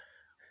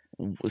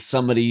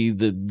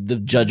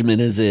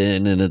judgment is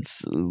in and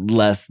it's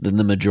less than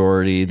the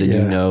majority, then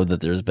you know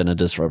that there's been a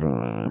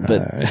disruption.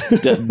 But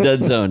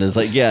Dead Zone is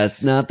like,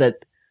 it's not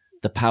that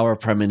the power of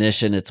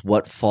premonition, it's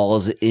what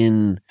falls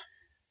in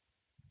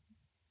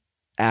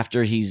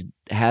after he's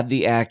had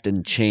the act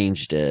and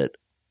changed it.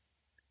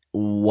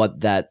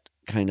 What that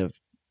kind of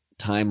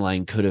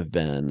timeline could have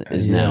been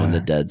is now in the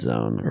Dead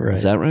Zone. Right.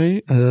 Is that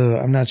right?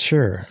 I'm not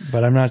sure,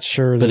 but I'm not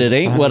sure. But it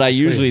ain't what I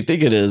usually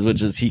think it is,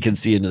 which is he can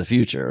see into the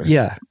future.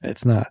 Yeah,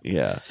 it's not.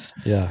 Yeah.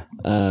 Yeah.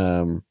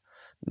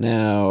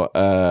 Now,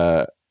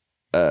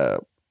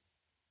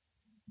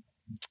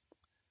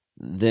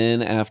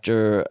 then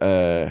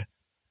after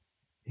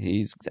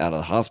he's out of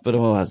the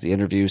hospital, has the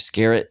interview,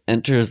 Scarrett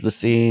enters the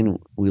scene.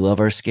 We love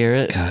our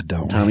Scarrett. God,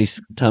 don't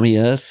Tommy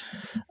S.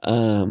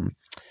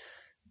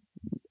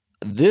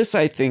 This,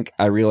 I think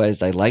I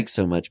realized I liked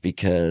so much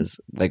because,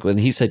 like, when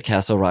he said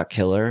Castle Rock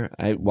Killer,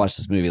 I watched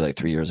this movie like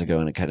 3 years ago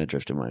and it kind of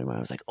drifted in my mind.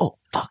 I was like, oh,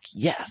 fuck,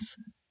 yes.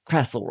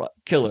 Castle Rock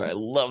Killer. I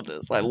love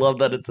this. I love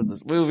that it's in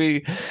this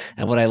movie.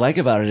 And what I like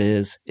about it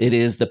is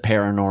the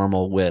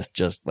paranormal with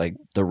just like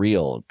the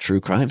real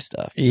true crime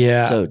stuff.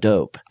 Yeah. It's so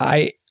dope.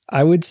 I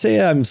would say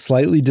I'm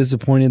slightly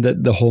disappointed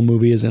that the whole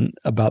movie isn't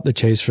about the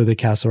chase for the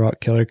Castle Rock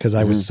Killer, because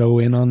I was so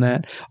in on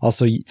that.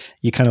 Also,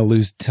 you kind of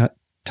lose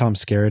Tom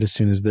Skerritt as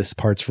soon as this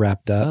part's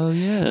wrapped up. Oh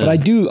yeah. But I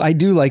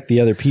do like the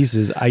other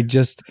pieces. I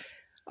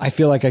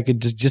feel like I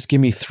could just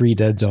give me 3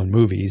 Dead Zone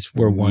movies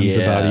where one's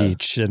about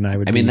each, and I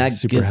would be that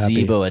super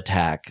gazebo happy.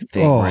 attack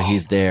thing where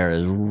he's there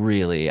is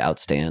really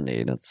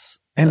outstanding.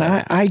 And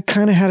I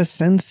kind of had a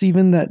sense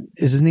even that,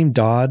 is his name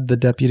Dodd, the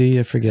deputy?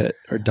 I forget.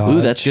 Or Dodd.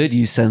 Ooh, that's good.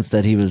 You sense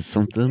that he was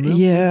something.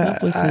 Yeah.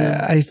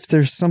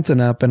 There's something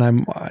up,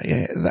 and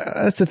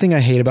that's the thing I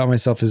hate about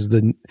myself is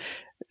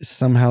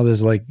somehow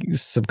there's like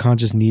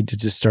subconscious need to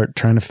just start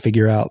trying to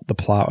figure out the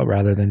plot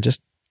rather than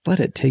just let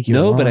it take you.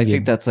 No, but I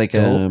think that's like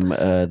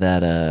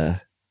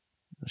that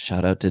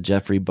shout out to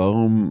Jeffrey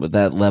Boehm,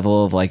 that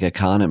level of like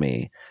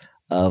economy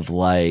of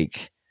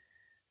like,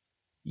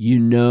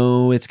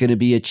 it's going to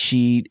be a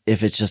cheat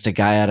if it's just a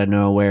guy out of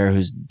nowhere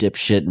who's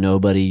dipshit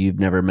nobody you've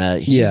never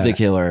met. He's the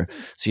killer.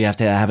 So you have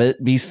to have it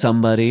be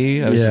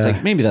somebody. I was just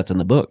like, maybe that's in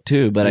the book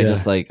too, but I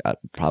just like,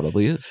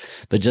 probably is.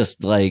 But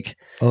just like,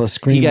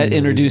 he got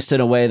introduced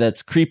in a way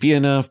that's creepy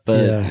enough,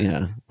 but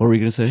what were we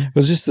going to say? It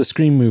was just the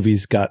Scream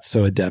movies got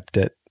so adept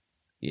at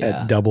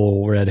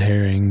double red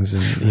herrings.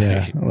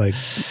 And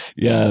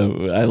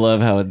I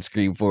love how in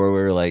Scream 4 we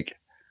were like,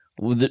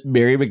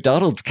 Mary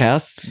McDonald's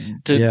cast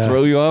to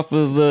throw you off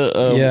of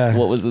the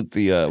what was it,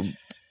 the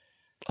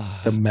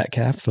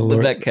Metcalf, the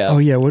Metcalf. Oh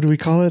yeah, what do we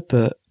call it,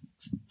 the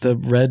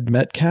red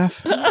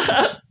Metcalf?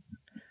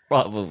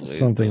 Probably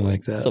something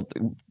like that,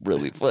 something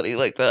really funny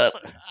like that.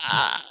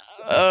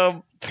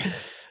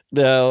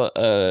 Now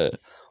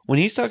when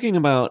he's talking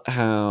about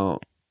how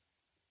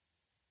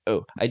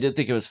I did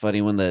think it was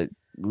funny when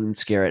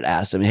Scarrett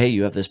asked him, hey,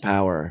 you have this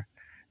power,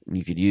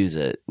 you could use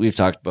it. We've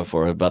talked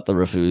before about the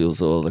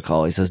refusal of the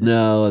call. He says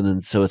no, and then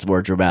so it's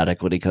more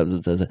dramatic when he comes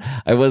and says it.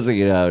 I was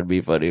thinking it would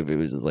be funny if he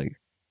was just like,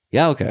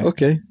 yeah,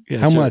 okay. Yeah,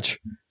 how much?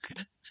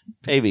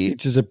 Maybe.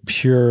 It's just a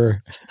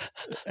pure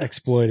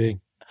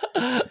exploiting.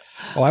 I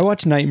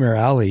watched Nightmare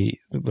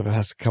Alley the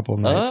past couple of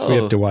nights. We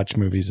have to watch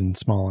movies in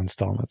small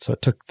installments, so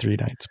it took 3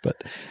 nights,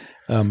 but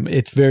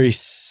it's very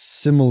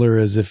similar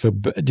as if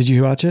did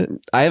you watch it?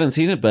 I haven't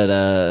seen it,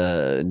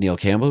 but Neil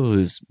Campbell,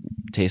 whose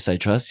taste I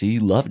trust, he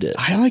loved it.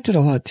 I liked it a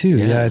lot too.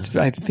 Yeah,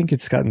 I think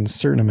it's gotten a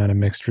certain amount of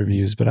mixed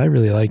reviews, but I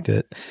really liked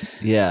it.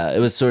 Yeah, it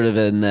was sort of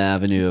in the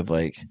avenue of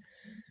like,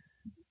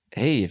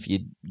 hey, if you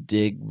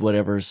dig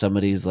whatever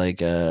somebody's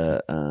like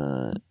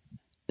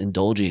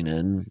indulging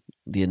in,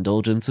 the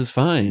indulgence is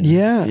fine.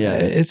 Yeah.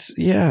 It's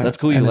that's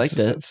cool. You liked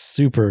it. It's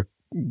super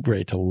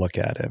great to look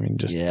at. I mean,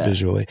 just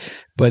visually,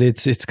 but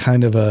it's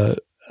kind of a.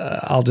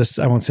 I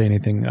won't say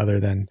anything other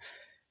than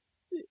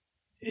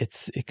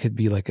it could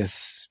be like a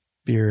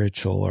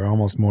spiritual or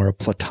almost more a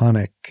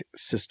platonic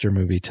sister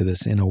movie to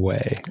this in a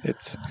way.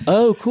 It's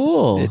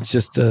cool. It's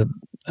just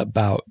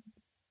about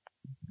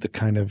the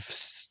kind of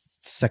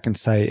second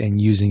sight and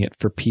using it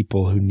for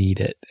people who need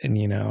it, and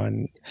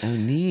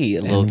neat,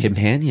 a little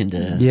companion to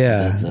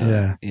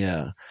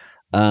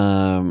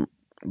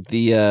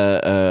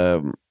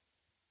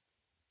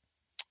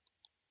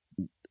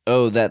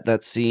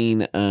that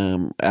scene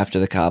after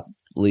the cop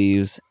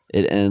leaves,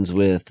 it ends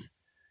with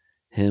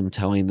him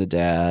telling the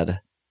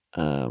dad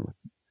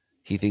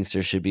he thinks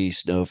there should be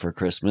snow for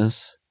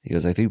Christmas. He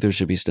goes, I think there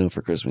should be snow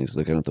for Christmas. He's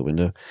looking out the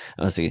window.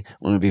 I was thinking,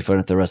 wouldn't it be fun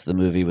if the rest of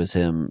the movie was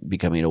him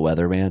becoming a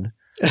weatherman?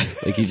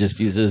 Like he just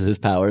uses his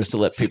powers to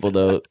let people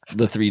know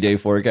the 3-day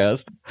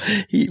forecast.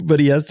 But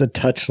he has to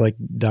touch like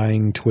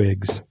dying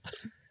twigs.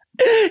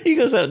 He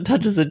goes out and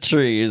touches a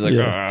tree. He's like,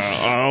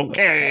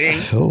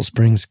 okay. Oh,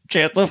 spring's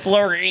chance of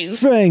flurries.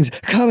 Spring's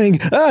coming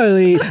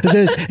early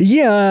this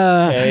year.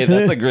 Hey,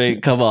 that's a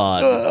great, come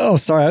on.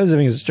 Sorry, I was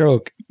having a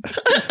stroke.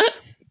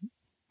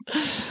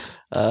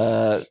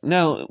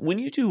 Now, when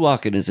you do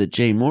Walken, is it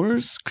Jay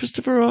Moore's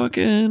Christopher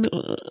Walken?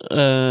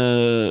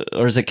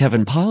 Or is it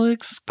Kevin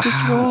Pollak's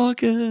Christopher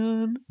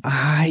Walken?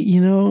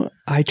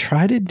 I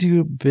try to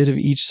do a bit of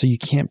each so you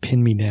can't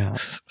pin me down.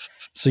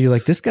 So you're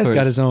like, this guy's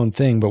got his own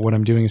thing, but what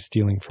I'm doing is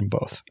stealing from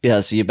both. Yeah,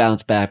 so you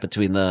bounce back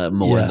between the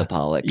Moore and the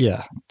Pollak.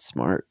 Yeah.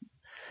 Smart.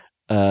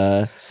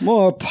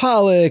 More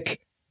Pollak.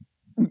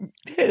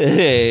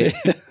 Hey,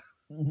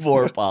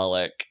 more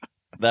Pollak.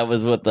 That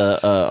was what the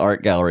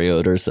art gallery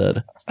owner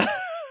said.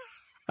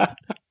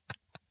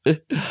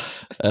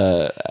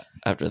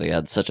 After they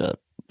had such a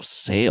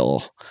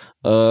sale.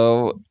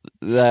 The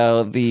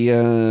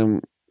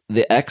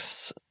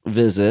ex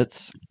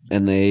visits,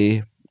 and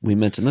we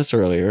mentioned this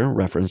earlier,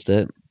 referenced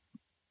it.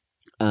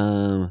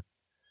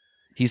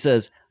 He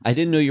says, I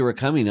didn't know you were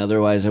coming,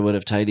 otherwise I would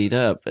have tidied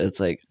up. It's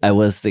like, I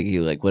was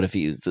thinking, like, what if he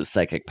used his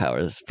psychic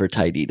powers for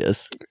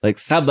tidiness? Like,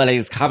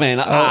 somebody's coming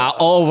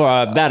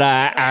over,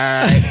 better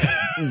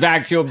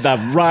vacuum the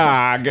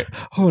rug.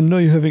 Oh no,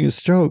 you're having a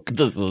stroke.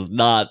 This is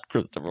not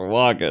Christopher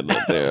Walken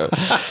there.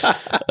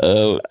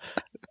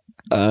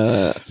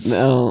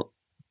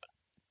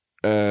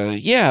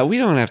 We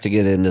don't have to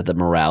get into the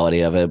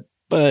morality of it,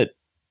 but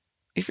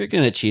if you're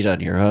going to cheat on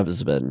your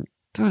husband,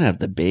 don't have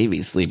the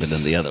baby sleeping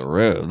in the other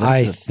room.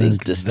 That's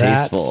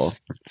distasteful.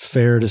 That's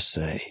fair to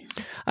say.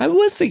 I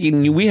was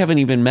thinking, we haven't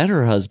even met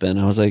her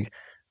husband. I was like,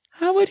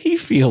 how would he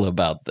feel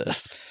about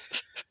this?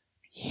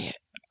 Yeah.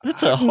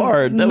 That's not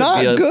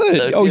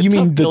good. You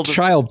mean the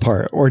child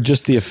part or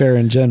just the affair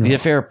in general? The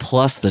affair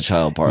plus the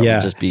child part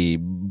would just be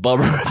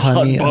bummer.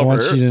 Honey, I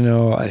want you to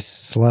know I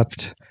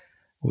slept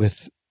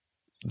with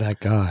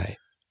that guy.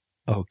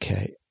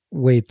 Okay.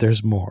 Wait,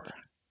 there's more.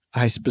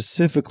 I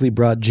specifically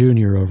brought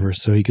Junior over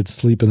so he could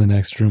sleep in the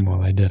next room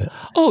while I did it.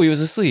 Oh, he was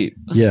asleep.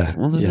 Yeah.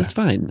 Well, then that's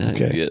fine.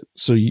 Okay.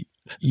 So you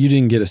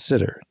didn't get a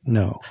sitter.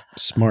 No.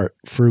 Smart.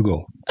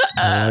 Frugal.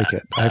 I like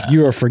it.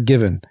 You are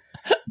forgiven.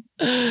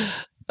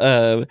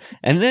 And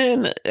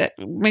then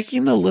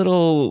making a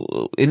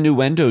little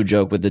innuendo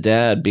joke with the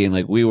dad being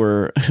like, we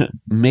were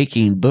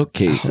making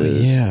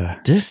bookcases. Oh, yeah.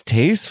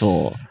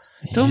 Distasteful.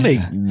 Don't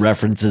make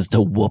references to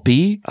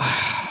Whoopi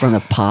in front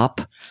of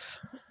Pop.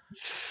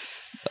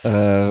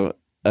 Now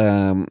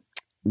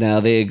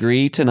they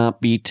agree to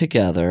not be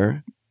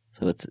together,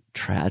 so it's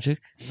tragic.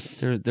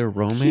 Their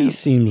romance. He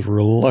seems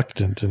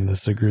reluctant in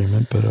this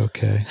agreement, but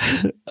okay.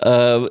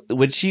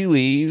 When she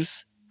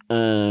leaves,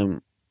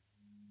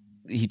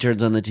 he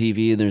turns on the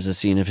TV and there's a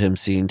scene of him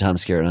seeing Tom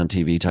Skerritt on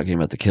TV talking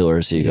about the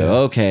killer. So you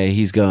go, okay,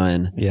 he's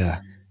going.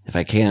 Yeah. If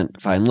I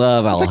can't find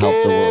love, I'll help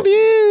the world. Have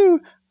you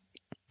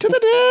to the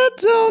dead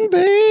zone,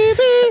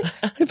 baby.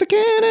 If I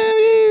can't have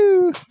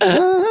you.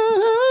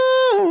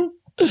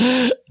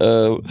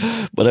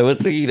 But I was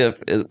thinking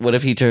of, what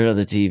if he turned on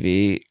the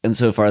TV, and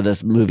so far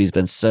this movie's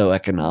been so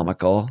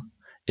economical,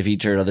 if he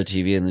turned on the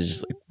TV and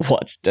just like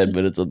watch 10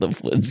 minutes of the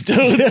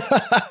Flintstones.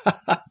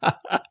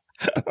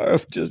 Or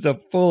just a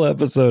full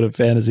episode of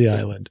Fantasy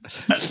Island.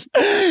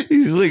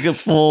 He's like a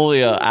full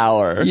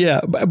hour.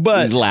 Yeah,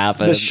 but he's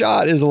laughing. The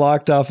shot is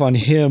locked off on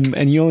him,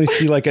 and you only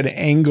see like an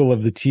angle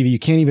of the TV. You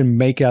can't even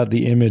make out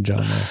the image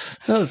on there.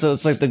 So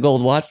it's like the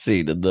gold watch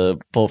scene in the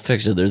Pulp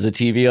Fiction. There's a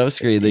TV off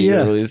screen that you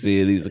don't really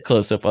see, and he's a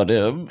close up on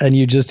him. And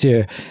you just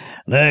hear,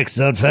 next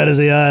on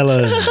Fantasy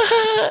Island,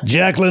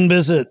 Jacqueline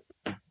Bisset,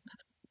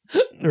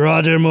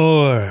 Roger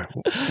Moore.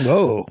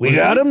 Whoa, we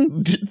got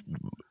him?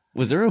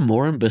 Was there a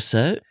Moore and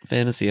Bissett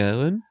Fantasy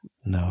Island?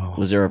 No.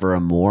 Was there ever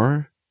a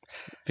Moore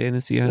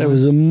Fantasy Island? There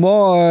was a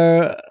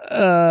Moore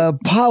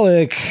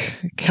Pollak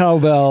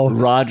cowbell.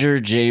 Roger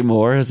J.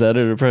 Moore. Is that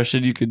an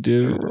impression you could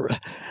do?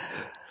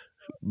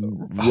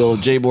 Will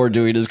J. Moore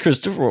doing as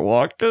Christopher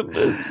Walken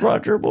as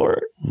Roger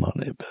Moore?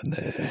 Money,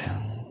 money.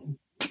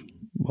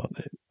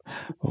 Money.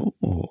 Oh.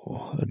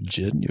 Oh, a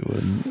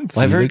genuine.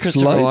 Well, I've heard Felix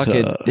Christopher Leiter.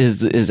 Walken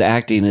is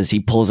acting as he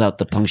pulls out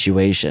the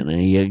punctuation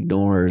and he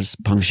ignores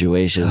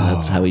punctuation.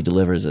 That's how he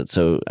delivers it.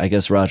 So I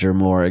guess Roger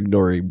Moore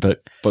ignoring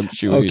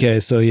punctuation. Okay,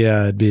 so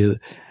yeah, it'd be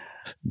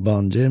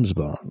James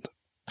Bond.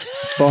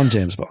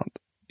 James Bond.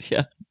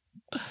 Yeah.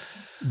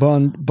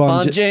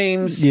 Bond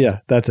James. Yeah,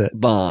 that's it.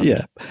 Bond.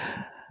 Yeah.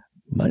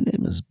 My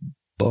name is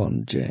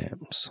Bond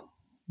James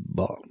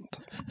Bond.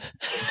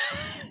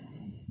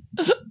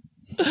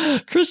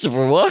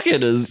 Christopher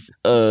Walken is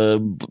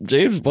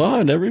James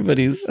Bond.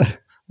 Everybody's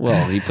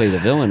well, he played a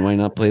villain. Why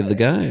not play the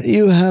guy?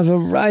 You have a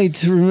right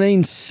to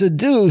remain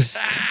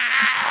seduced.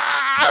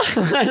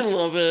 I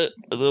love it.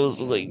 That was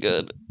really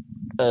good.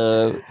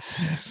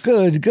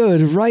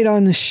 Good. Right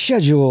on the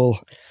schedule.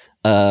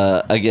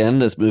 Again,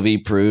 this movie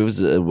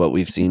proves what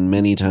we've seen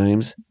many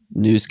times.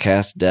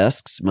 Newscast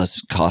desks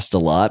must cost a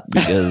lot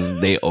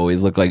because they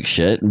always look like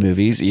shit in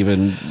movies,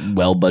 even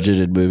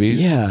well-budgeted movies.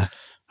 Yeah.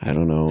 I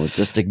don't know.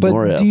 Just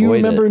ignore it. But do you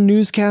remember it.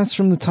 newscasts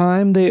from the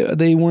time?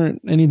 They weren't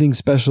anything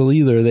special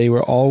either. They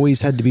were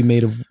always had to be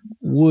made of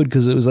wood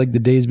because it was like the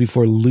days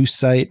before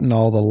Lucite and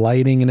all the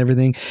lighting and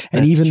everything.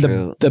 And That's even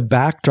true. the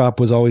backdrop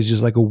was always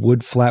just like a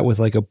wood flat with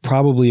like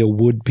probably a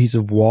wood piece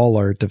of wall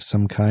art of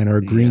some kind or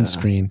a green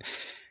screen.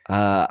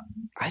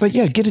 But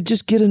yeah, get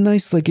a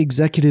nice like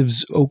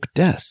executive's oak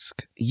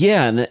desk.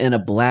 Yeah, and a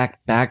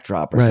black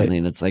backdrop or Right.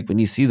 something. It's like when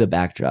you see the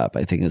backdrop,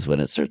 I think is when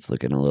it starts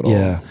looking a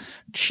little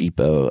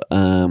cheapo.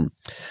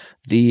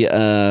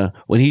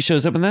 When he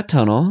shows up in that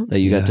tunnel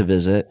that you got to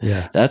visit,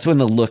 that's when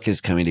the look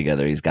is coming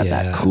together. He's got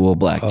that cool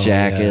black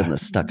jacket and the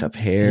stuck up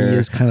hair. He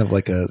is kind of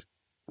like a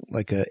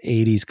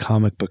 80s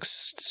comic book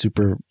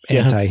super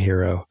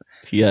anti-hero.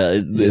 Yeah,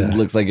 it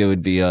looks like it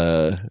would be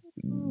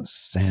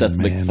Seth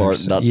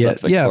MacFarlane, not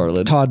Seth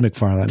MacFarlane. Todd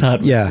McFarlane.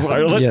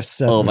 McFarlane? Yes.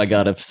 Seth oh my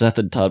God, if Seth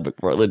and Todd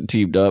McFarlane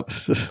teamed up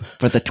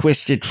for the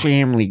Twisted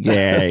Family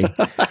Guy.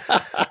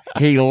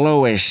 Hey,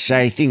 Lois,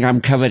 I think I'm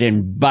covered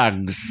in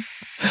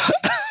bugs.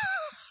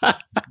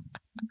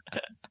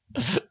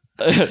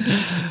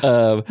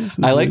 I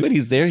like when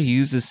he's there. He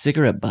uses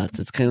cigarette butts.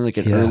 It's kind of like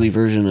an early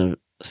version of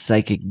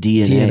psychic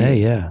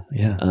DNA. Yeah.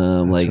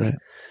 Right.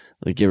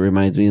 Like it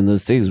reminds me of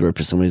those things where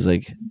somebody's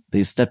like,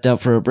 they stepped out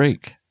for a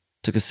break,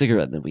 took a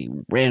cigarette, and then we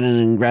ran in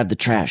and grabbed the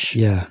trash.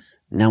 Yeah.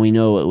 Now we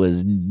know it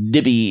was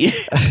Dibby.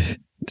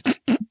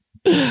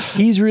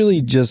 He's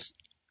really just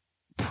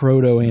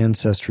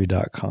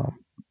protoancestry.com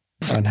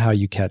on how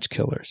you catch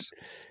killers.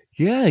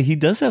 Yeah, he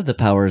does have the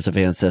powers of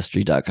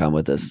Ancestry.com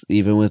with this,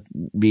 even with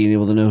being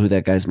able to know who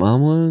that guy's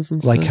mom was.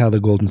 And like stuff. how the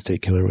Golden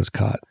State Killer was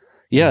caught.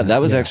 Yeah,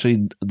 that was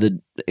actually the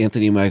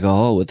Anthony Michael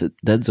Hall with the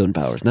Dead Zone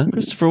powers, not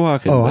Christopher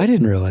Walken. Oh, I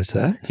didn't realize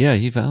that. Yeah,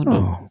 he found him.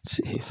 Oh,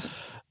 jeez.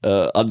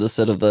 On the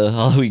set of the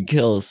Halloween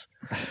Kills.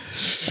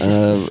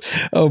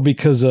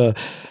 Because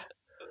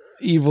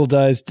evil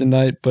dies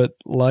tonight, but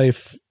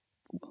life.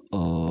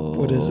 Oh,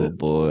 what is it?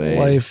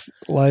 Boy.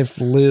 Life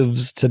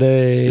lives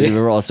today.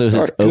 Remember also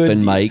his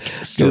open mic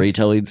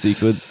storytelling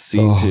sequence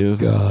scene too.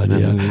 God,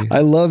 yeah. Movie.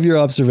 I love your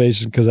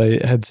observation because I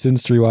had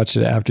since rewatched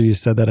it after you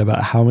said that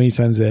about how many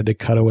times they had to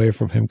cut away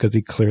from him because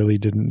he clearly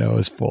didn't know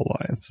his full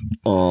lines.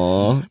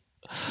 Aw.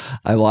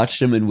 I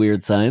watched him in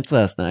Weird Science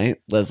last night.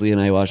 Leslie and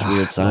I watched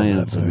Weird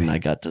Science, and I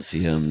got to see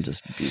him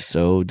just be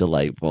so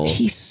delightful.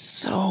 He's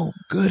so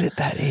good at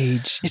that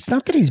age. It's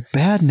not that he's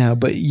bad now,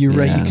 but you're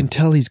right. You can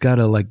tell he's got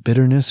a like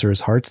bitterness or his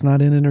heart's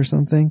not in it or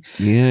something.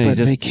 Yeah, but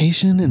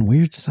Vacation and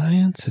Weird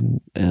Science and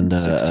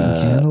 16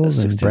 Candles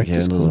and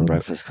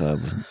Breakfast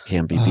Club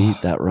can't be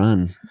beat. That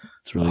run,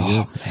 it's really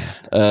good.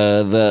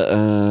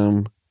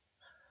 Man.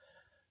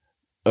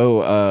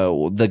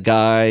 The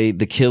guy,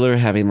 the killer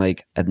having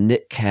like a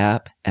knit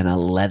cap and a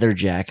leather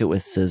jacket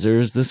with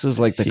scissors. This is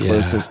like the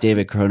closest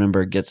David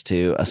Cronenberg gets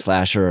to a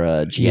slasher or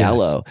a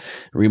giallo.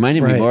 Yes.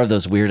 Reminding me more of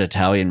those weird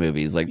Italian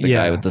movies, like the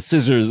guy with the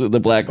scissors and the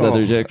black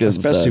leather jacket.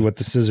 Especially what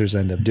the scissors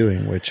end up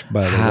doing, which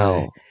by the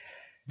way.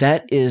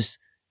 That is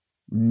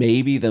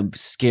maybe the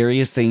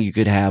scariest thing you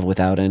could have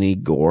without any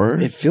gore.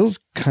 It feels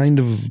kind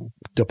of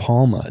De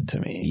Palma to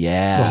me.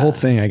 Yeah. The whole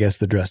thing, I guess,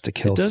 the dress to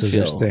kill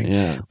scissors thing.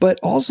 Yeah. But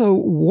also,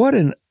 what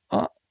an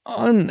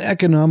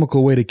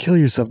uneconomical way to kill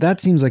yourself. That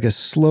seems like a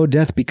slow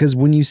death because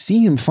when you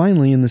see him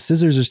finally and the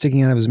scissors are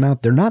sticking out of his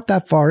mouth, they're not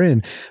that far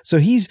in. So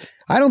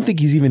I don't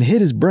think he's even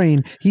hit his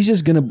brain. He's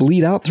just going to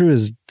bleed out through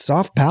his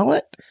soft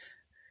palate.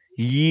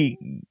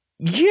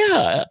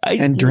 Yeah.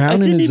 And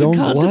drown in his own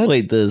blood.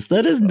 Contemplate this.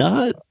 That is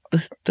not...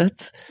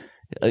 That's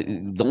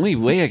the only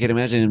way I can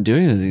imagine him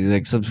doing this. He's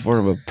like some sort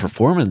of a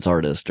performance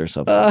artist or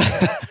something.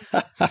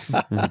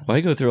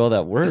 Why go through all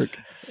that work?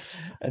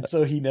 And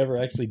so he never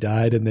actually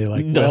died, and they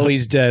well,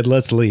 he's dead.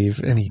 Let's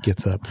leave. And he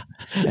gets up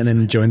and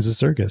then joins the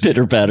circus.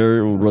 Pitter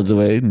patter runs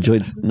away and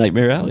joins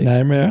Nightmare Alley.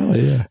 Nightmare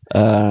Alley,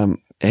 yeah.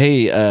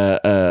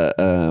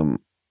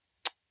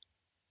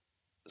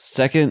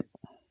 Second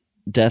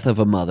death of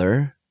a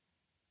mother.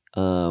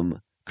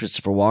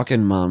 Christopher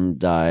Walken mom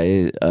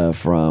died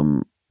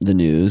from the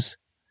news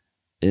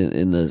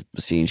in the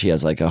scene. She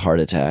has like a heart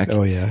attack.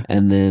 Oh yeah.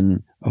 And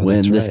then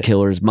when this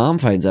killer's mom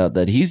finds out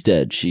that he's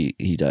dead,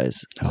 he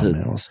dies. Oh,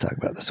 man, let's talk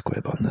about the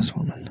squib on this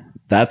woman.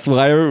 That's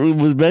why I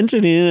was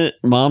mentioning it.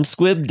 Mom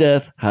squib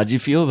death. How'd you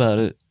feel about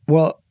it?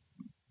 Well,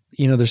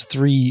 there's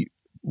 3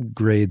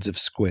 grades of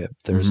squib.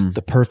 There's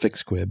the perfect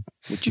squib,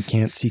 which you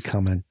can't see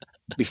coming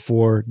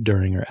before,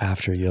 during, or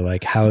after. You're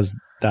like, how is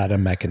that a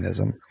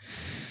mechanism?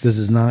 This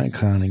is not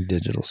counting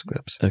digital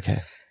squibs.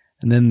 Okay.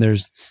 And then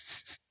there's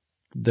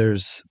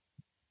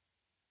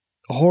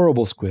a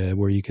horrible squib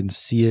where you can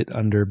see it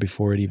under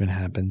before it even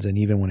happens, and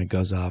even when it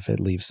goes off, it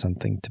leaves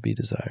something to be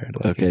desired.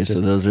 Like okay, so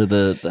those are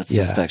that's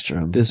the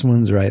spectrum. This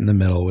one's right in the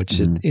middle, which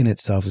in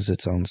itself is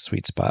its own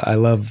sweet spot. I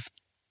love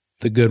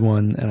the good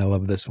one, and I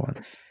love this one.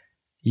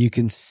 You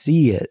can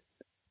see it,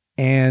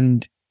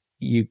 and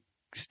you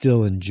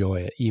still enjoy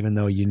it, even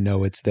though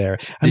it's there.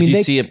 Did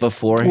you see it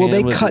beforehand? Well,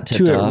 they cut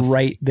to it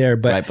right there,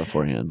 but right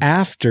beforehand.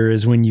 After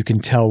is when you can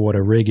tell what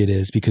a rig it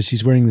is, because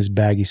she's wearing this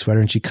baggy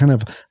sweater, and she kind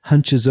of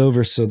hunches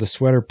over so the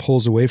sweater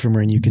pulls away from her,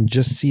 and you can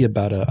just see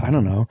about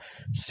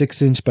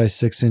 6-inch by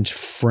 6-inch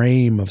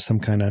frame of some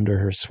kind under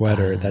her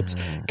sweater that's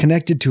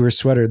connected to her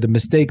sweater. The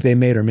mistake they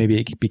made, or maybe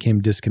it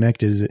became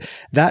disconnected, is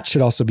that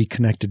should also be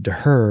connected to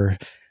her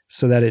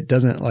so that it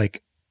doesn't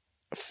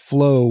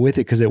flow with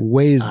it, because it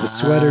weighs the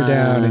sweater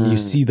down and you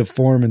see the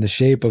form and the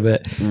shape of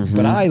it.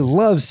 But I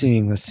love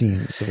seeing the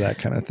seams of that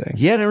kind of thing.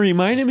 Yeah, and it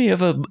reminded me of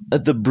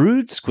the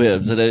Brood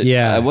squibs.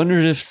 I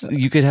wondered if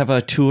you could have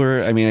a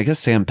tour. I mean, I guess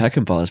Sam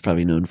Peckinpah is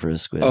probably known for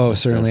his squibs. Oh,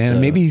 certainly. And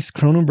maybe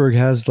Cronenberg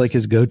has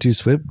his go-to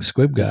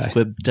squib guy.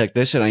 Squib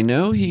technician. I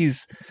know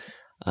he's...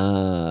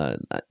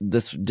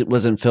 this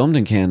wasn't filmed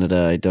in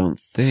Canada, I don't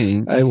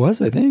think. It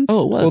was, I think.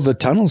 Oh, it was. Well, the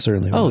tunnel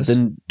certainly was. Oh,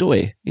 then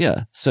Doi.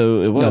 Yeah.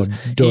 So it was. No,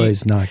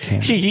 Doi's not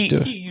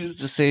Canada. He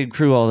used the same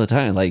crew all the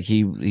time.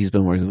 He's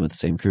been working with the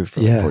same crew for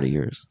 40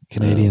 years.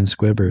 Canadian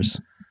Squibbers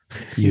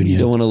Union. You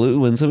don't want to lose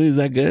when somebody's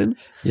that good?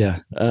 Yeah.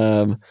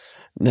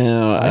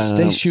 Now I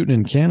stay shooting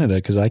in Canada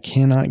because I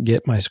cannot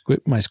get my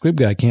squib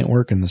guy can't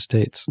work in the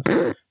States.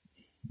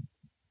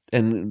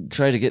 And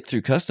try to get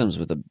through customs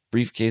with a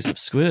briefcase of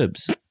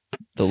squibs.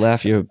 They'll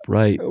laugh you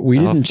right. We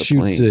didn't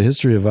shoot the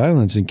history of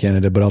violence in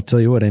Canada, but I'll tell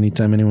you what,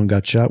 anytime anyone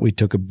got shot, we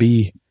took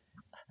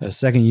a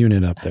second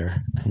unit up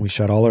there. And we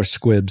shot all our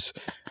squibs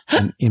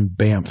in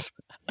Banff.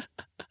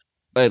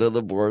 Right on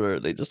the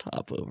border. They just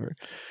hop over.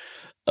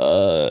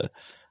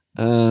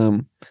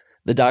 The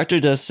doctor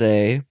does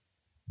say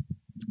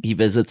he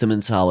visits him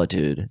in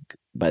solitude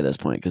by this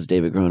point, because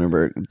David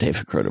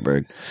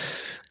Cronenberg,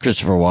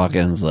 Christopher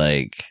Walken's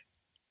like,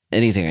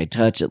 anything I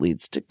touch, it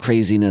leads to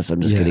craziness.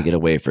 I'm just going to get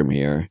away from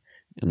here.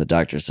 And the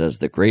doctor says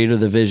the greater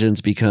the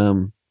visions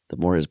become, the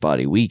more his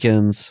body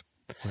weakens.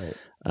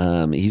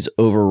 Right. He's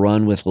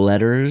overrun with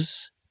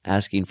letters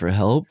asking for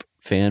help,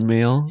 fan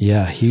mail.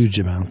 Yeah, huge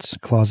amounts,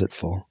 closet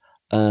full.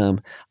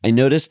 I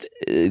noticed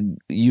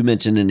you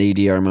mentioned an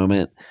ADR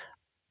moment.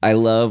 I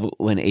love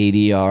when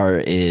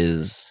ADR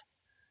is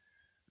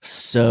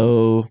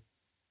so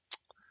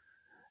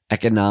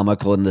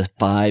economical in the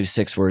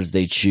 5-6 words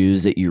they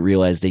choose that you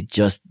realize they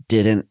just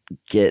didn't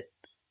get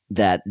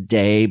that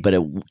day, but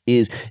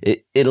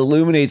it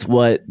illuminates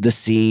what the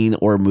scene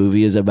or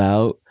movie is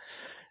about.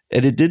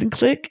 And it didn't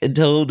click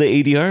until the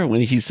ADR, when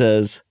he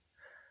says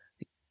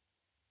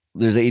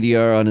there's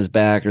ADR on his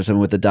back or something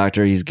with the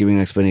doctor. He's giving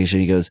an explanation.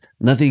 He goes,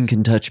 "Nothing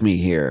can touch me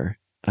here."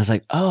 I was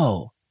like,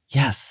 oh,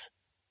 yes.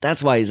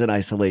 That's why he's in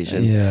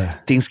isolation. Yeah.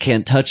 Things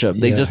can't touch him.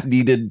 They just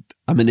needed,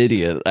 I'm an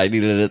idiot. I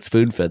needed it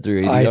spoon fed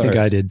through ADR. I think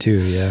I did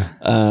too.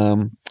 Yeah.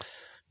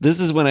 This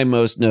is when I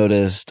most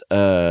noticed,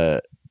 when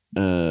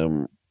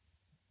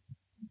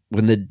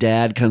the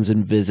dad comes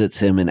and visits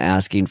him and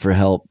asking for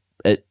help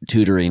at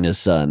tutoring his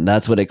son.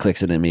 That's what it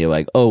clicks into me.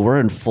 Like, oh, we're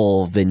in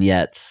full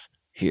vignettes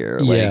here.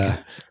 Like,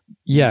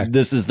 yeah.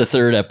 This is the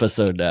 3rd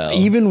episode now.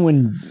 Even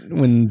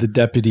when the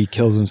deputy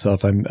kills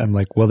himself, I'm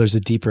like, well, there's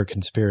a deeper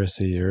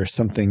conspiracy or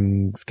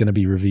something's going to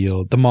be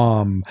revealed. The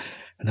mom,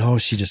 no,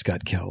 she just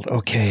got killed.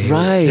 Okay.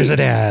 Right. There's a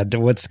dad.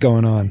 What's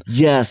going on?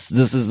 Yes.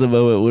 This is the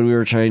moment when we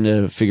were trying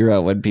to figure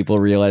out when people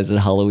realized in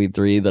Halloween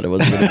 3 that it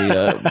wasn't going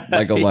to be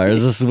Michael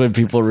Myers. This is when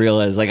people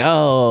realize like,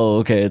 oh,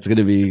 okay, it's going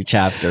to be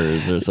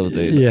chapters or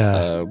something.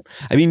 Yeah.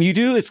 I mean,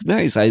 it's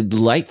nice. I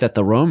like that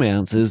the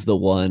romance is the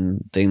one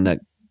thing that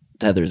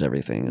tethers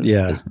everything.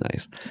 It's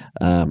nice.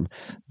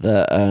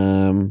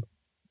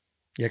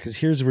 Because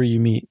here's where you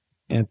meet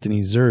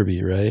Anthony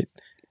Zerbe, right?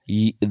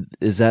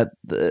 Is that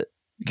the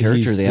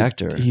character or the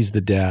actor? He's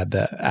the dad,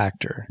 the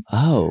actor.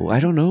 Oh, I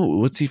don't know.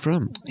 What's he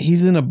from?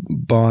 He's in a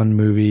Bond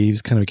movie.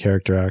 He's kind of a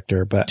character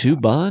actor, but 2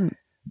 Bond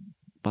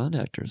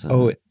actors.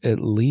 Oh, at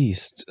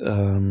least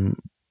in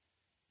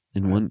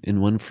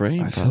one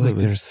frame. I feel like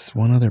there's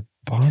one other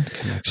Bond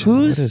connection.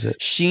 What is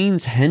it?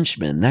 Sheen's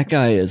henchman. That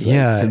guy is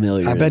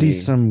familiar. I bet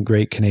he's some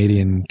great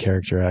Canadian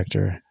character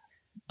actor.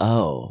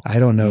 Oh, I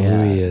don't know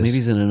who he is. Maybe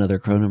he's in another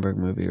Cronenberg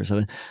movie or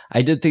something.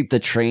 I did think the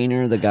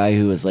trainer, the guy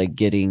who was like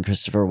getting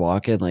Christopher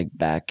Walken like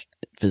back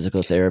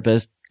physical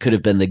therapist, could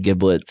have been the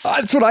Giblets.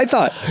 That's what I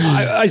thought.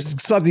 I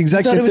saw the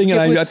exact same thing,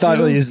 and I thought,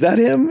 is that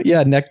him?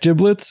 Yeah, neck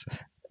giblets.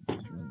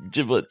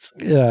 giblets.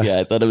 Yeah,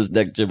 I thought it was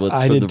neck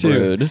giblets from the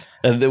Brood.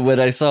 And then when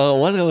I saw it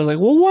wasn't, I was like,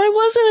 well, why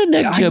wasn't it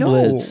neck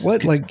giblets? I know.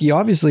 What? Like, you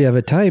obviously have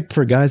a type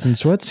for guys in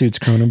sweatsuits,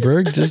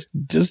 Cronenberg.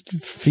 just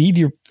feed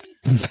your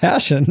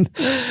passion.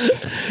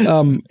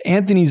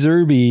 Anthony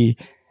Zerbe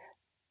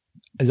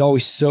is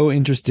always so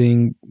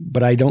interesting,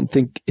 but I don't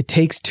think it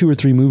takes 2 or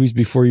 3 movies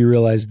before you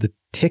realize the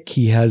tick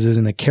he has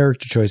isn't a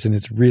character choice and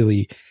it's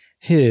really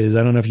his.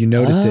 I don't know if you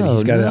noticed it.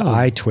 He's got an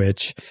eye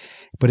twitch,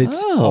 but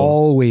it's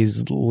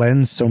always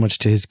lends so much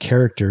to his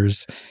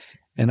characters.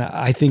 And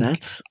I think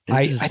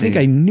I think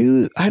I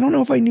knew, I don't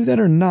know if I knew that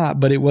or not,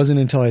 but it wasn't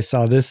until I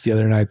saw this the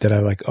other night that I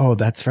was like, oh,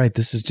 that's right.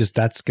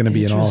 That's going to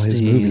be in all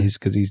his movies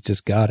because he's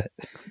just got it.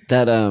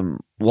 That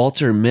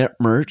Walter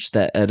Murch,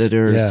 that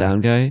editor,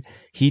 sound guy,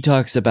 he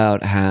talks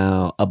about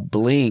how a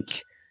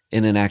blink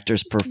in an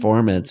actor's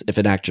performance, if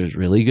an actor is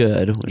really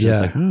good, which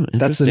is like,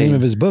 that's the name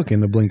of his book, In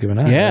the Blink of an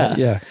Eye. Yeah. Right?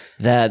 Yeah.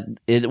 That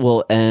it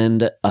will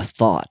end a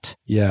thought.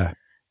 Yeah.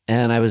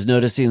 And I was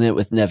noticing it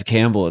with Neve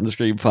Campbell in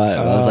Scream 5.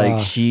 I was like,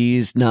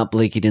 she's not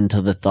blinking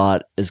until the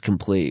thought is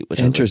complete,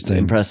 which is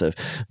impressive.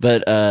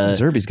 But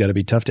Zerbe's got to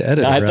be tough to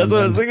edit. That's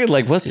what I was thinking.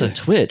 Like, what's a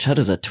twitch? How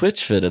does a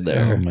twitch fit in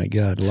there? Oh my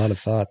God, a lot of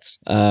thoughts.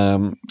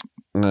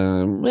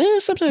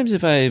 Sometimes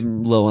if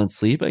I'm low on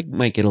sleep, I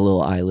might get a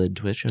little eyelid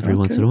twitch every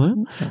once in a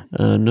while.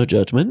 No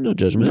judgment. No.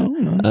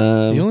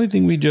 The only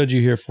thing we judge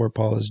you here for,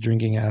 Paul, is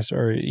drinking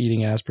or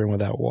eating aspirin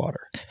without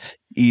water.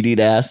 Eating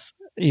aspirin.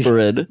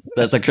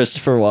 That's a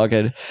Christopher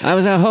Walken. I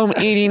was at home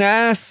eating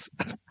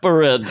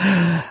aspirin.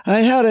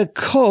 I had a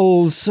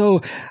cold,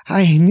 so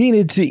I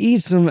needed to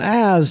eat some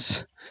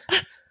aspirin.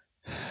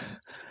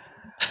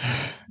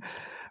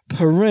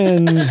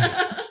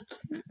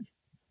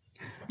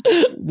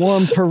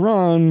 One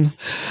Perron,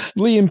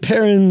 Liam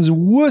Perrin's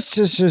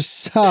Worcestershire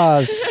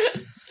sauce.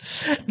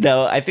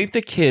 No, I think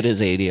the kid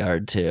is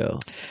ADR too.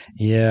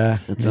 Yeah,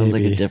 it sounds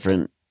like a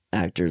different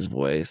actor's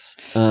voice.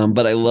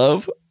 But I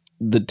love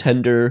the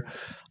tender.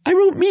 I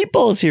wrote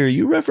meatballs here.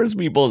 You referenced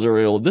meatballs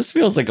earlier. This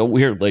feels like a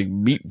weird like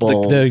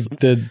meatballs.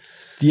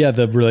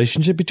 The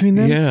relationship between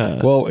them.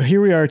 Yeah. Well,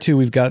 here we are too.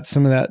 We've got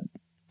some of that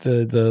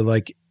the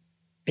like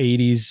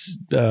 80s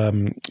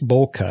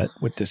bowl cut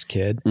with this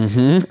kid.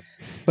 Mm-hmm.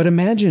 But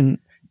imagine,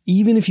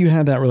 even if you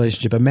had that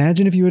relationship,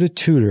 imagine if you had a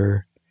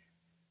tutor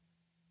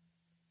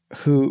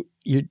who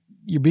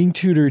you're being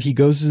tutored. He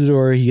goes to the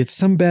door. He gets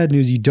some bad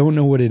news. You don't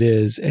know what it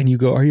is. And you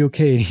go, are you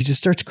okay? And he just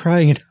starts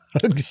crying and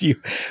hugs you.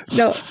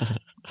 Now,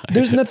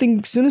 there's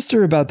nothing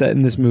sinister about that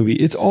in this movie.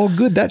 It's all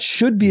good. That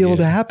should be able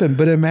to happen.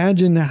 But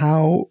imagine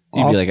how...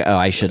 You'd be like, oh,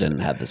 I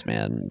shouldn't have this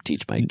man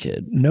teach my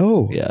kid.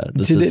 No. Yeah.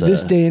 This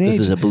day and age. This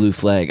is a blue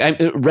flag.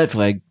 Red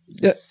flag.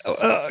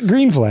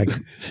 Green flag.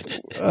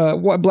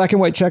 Black and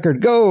white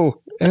checkered.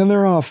 Go. And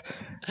they're off.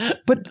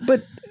 But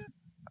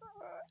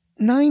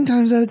 9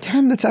 times out of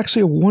 10, that's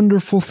actually a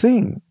wonderful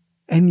thing.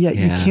 And yet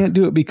you can't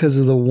do it because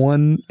of the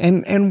one,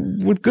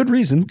 and with good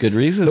reason. Good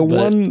reason.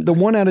 The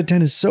 1 out of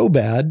 10 is so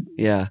bad,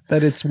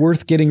 that it's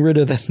worth getting rid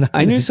of that 9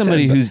 I knew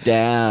somebody whose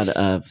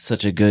dad,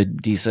 such a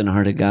good,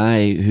 decent-hearted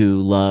guy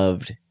who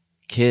loved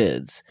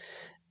kids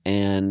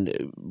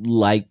and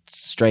liked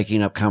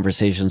striking up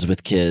conversations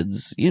with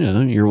kids. You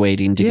know, you're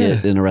waiting to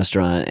get in a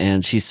restaurant,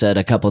 and she said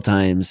a couple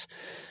times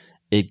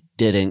it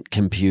didn't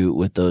compute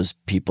with those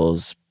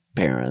people's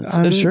parents.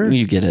 I'm sure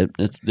you get it.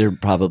 They're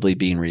probably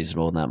being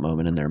reasonable in that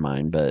moment in their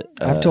mind. But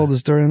I've told the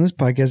story on this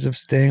podcast of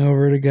staying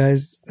over at a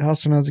guy's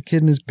house when I was a kid,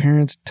 and his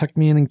parents tucked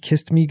me in and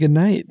kissed me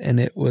goodnight, and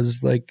it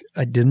was like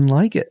I didn't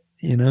like it,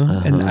 you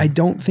know. And I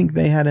don't think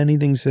they had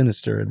anything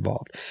sinister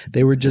involved.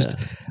 They were just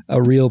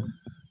a real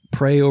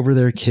pray over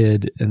their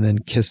kid and then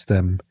kiss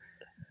them.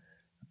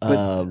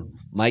 But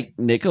Mike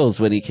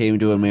Nichols, when he came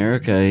to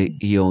America,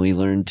 he only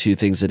learned 2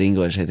 things in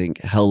English. I think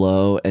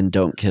hello and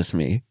don't kiss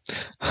me.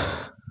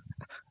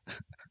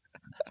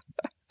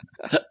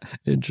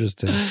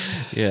 Interesting.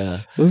 Yeah.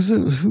 Who was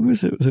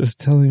it that was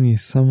telling me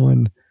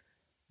someone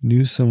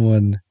knew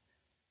someone?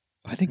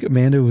 I think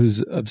Amanda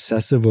was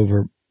obsessive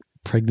over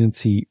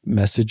pregnancy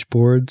message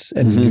boards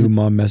and new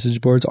mom message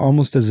boards,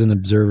 almost as an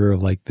observer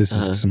of like, this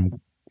is some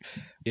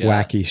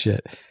wacky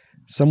shit.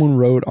 Someone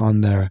wrote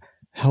on there,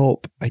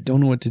 help, I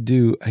don't know what to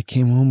do. I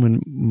came home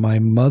and my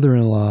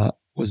mother-in-law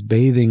was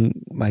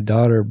bathing my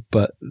daughter,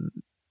 but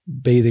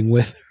bathing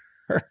with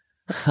her.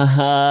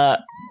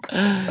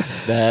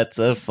 That's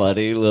a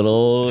funny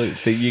little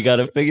thing you got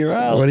to figure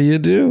out. What do you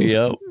do?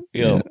 Yep.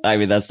 Yeah. I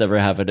mean, that's never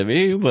happened to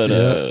me,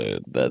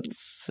 but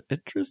that's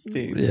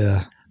interesting.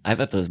 Yeah. I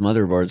bet those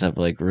motherboards have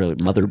like really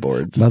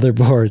motherboards.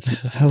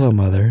 Hello,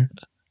 mother.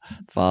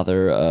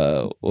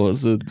 Father, what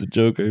was the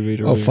joke I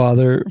made? Oh,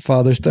 father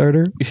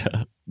starter?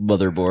 Yeah.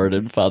 Motherboard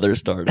and father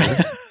starter.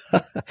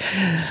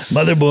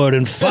 Motherboard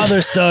and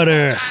father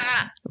starter.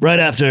 Right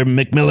after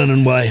Macmillan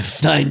and Wife.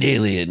 Tyne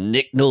Daly and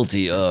Nick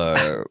Nolte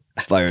are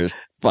father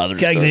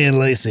Cagney and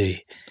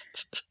Lacey.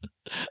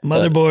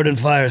 Motherboard and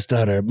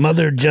Firestarter.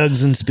 Mother,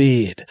 Jugs, and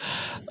Speed.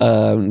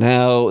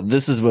 Now,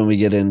 this is when we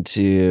get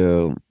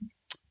into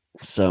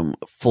some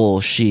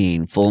full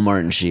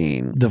Martin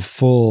Sheen. The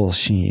full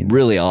Sheen.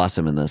 Really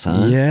awesome in this,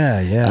 huh?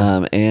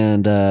 Yeah.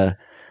 And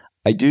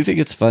I do think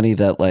it's funny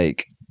that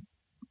like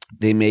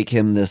they make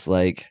him this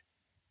like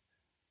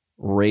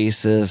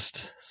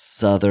racist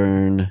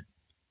Southern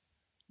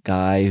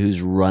guy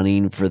who's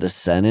running for the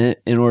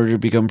Senate in order to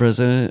become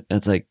president. And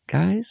it's like,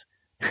 guys,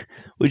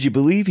 would you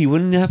believe he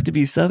wouldn't have to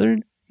be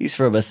Southern? He's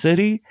from a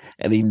city,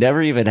 and he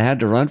never even had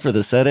to run for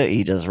the Senate.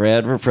 He just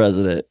ran for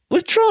president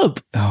with Trump.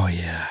 Oh,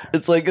 yeah.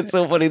 It's like, it's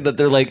so funny that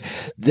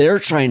they're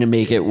trying to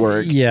make it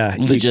work. Yeah.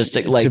 Like,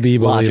 to be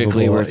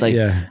logically, where it's like,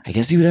 I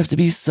guess he would have to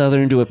be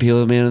Southern to appeal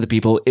to the man of the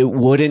people. It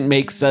wouldn't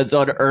make sense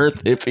on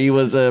earth if he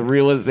was a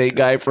real estate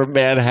guy from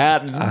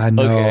Manhattan. I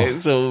know. Okay,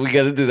 so we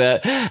got to do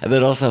that. And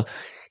then also,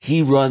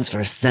 he runs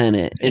for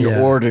Senate in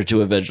order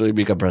to eventually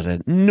become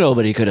president.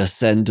 Nobody could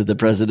ascend to the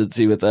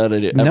presidency without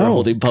ever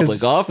holding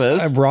public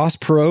office. Ross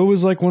Perot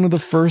was like one of the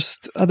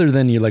first, other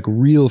than you like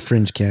real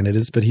fringe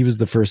candidates, but he was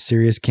the first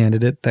serious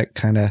candidate that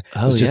kind of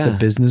was just a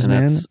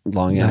businessman. And that's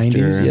long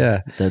 90s,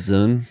 after Dead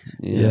Zone.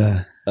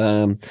 Yeah.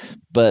 And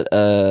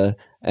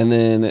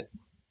then,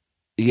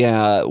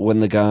 when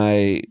the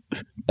guy,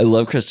 I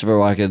love Christopher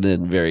Walken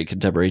in very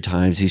contemporary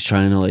times. He's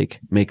trying to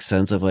like make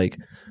sense of like,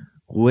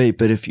 wait,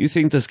 but if you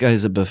think this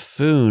guy's a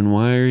buffoon,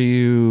 why are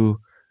you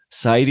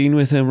siding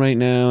with him right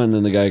now? And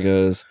then the guy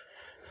goes,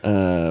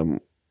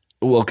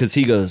 because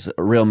he goes,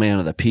 a real man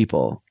of the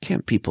people.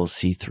 Can't people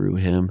see through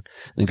him?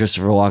 And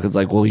Christopher Walken's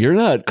like, well, you're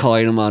not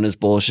calling him on his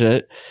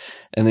bullshit.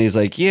 And then he's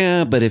like,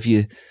 yeah, but if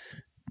you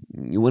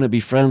want to be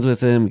friends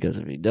with him, because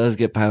if he does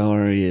get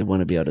power, you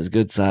want to be on his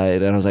good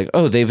side. And I was like,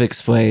 oh, they've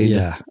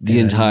explained the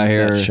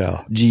entire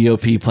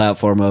GOP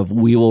platform of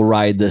we will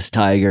ride this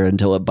tiger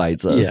until it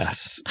bites us.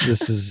 Yes.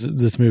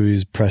 This movie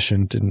is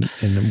prescient in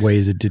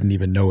ways it didn't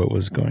even know it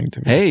was going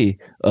to be. Hey,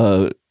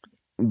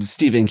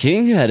 Stephen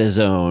King had his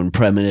own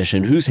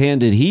premonition. Whose hand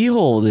did he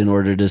hold in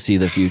order to see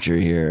the future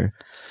here?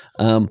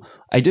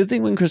 I did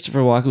think when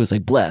Christopher Walken was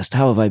like, blessed,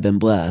 how have I been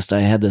blessed?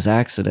 I had this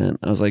accident.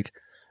 I was like,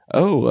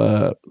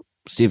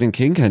 Stephen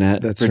King kind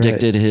of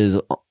predicted his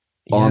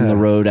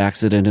on-the-road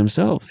accident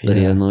himself that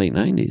he had in the late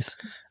 90s.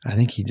 I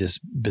think he just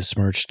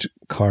besmirched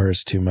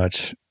cars too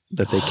much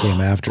that they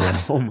came after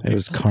him. It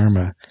was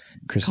karma.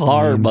 Christine.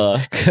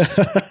 Karma. If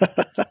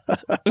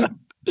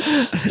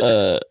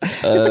I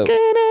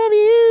can't have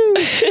you,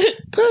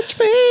 put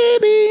your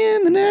baby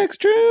in the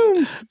next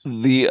room.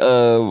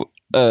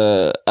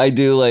 I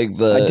do like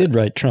I did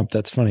write Trump.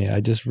 That's funny. I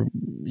just,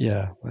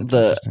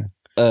 that's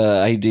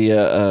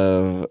idea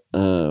of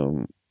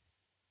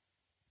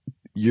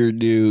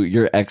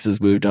your ex has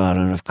moved on,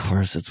 and of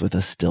course it's with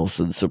a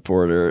Stilson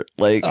supporter.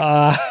 Like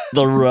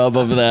the rub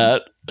of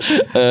that.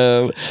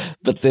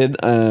 But then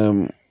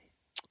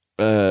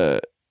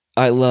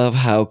I love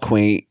how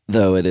quaint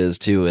though it is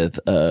too with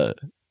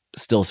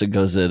Stilson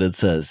goes in and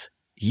says,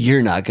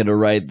 you're not going to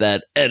write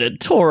that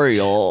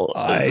editorial.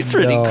 It's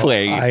pretty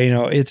quaint. I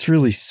know. It's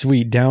really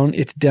sweet.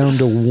 It's down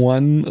to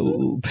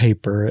one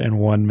paper and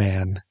one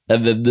man.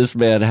 And then this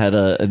man had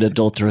an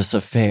adulterous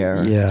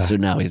affair. Yeah. So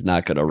now he's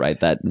not going to write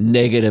that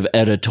negative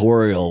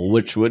editorial,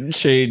 which would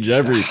change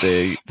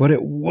everything. But it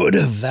would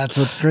have. That's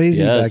what's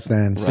crazy back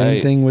then. Right.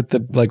 Same thing with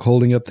the like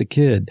holding up the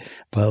kid.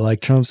 But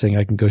like Trump saying,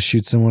 I can go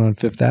shoot someone on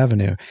Fifth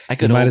Avenue. I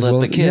could hold up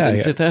the kid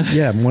on Fifth Avenue.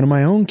 Yeah, one of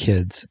my own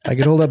kids. I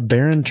could hold up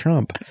Barron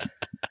Trump.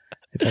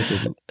 If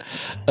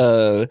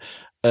I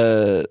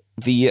could.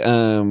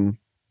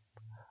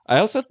 I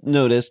also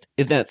noticed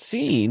in that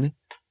scene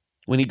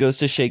when he goes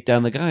to shake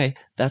down the guy,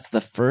 that's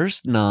the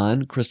first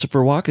non-Christopher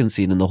Walken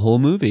scene in the whole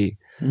movie.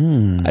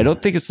 I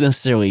don't think it's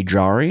necessarily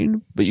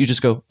jarring, but you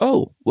just go,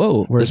 oh,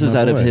 whoa, this is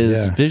out of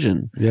his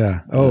vision. Yeah.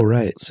 Oh,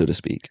 right. So to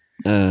speak.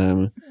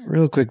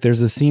 Real quick,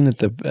 there's a scene at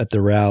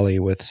the rally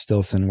with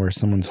Stilson where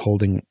someone's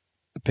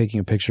taking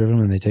a picture of him,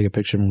 and they take a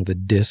picture of him with a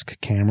disc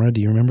camera. Do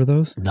you remember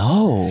those?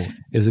 No.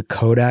 It was a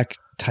Kodak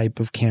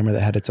type of camera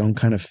that had its own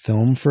kind of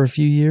film for a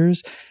few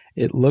years.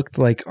 It looked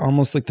like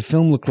almost like the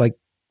film looked like,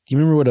 do you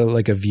remember what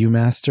a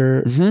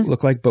Viewmaster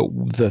looked like? But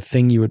the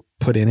thing you would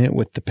put in it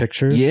with the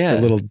pictures,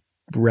 the little,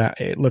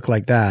 it looked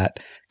like that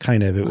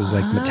kind of. It was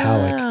like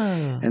metallic.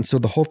 And so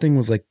the whole thing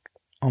was like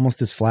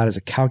almost as flat as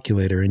a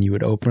calculator, and you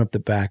would open up the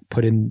back,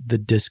 put in the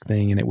disc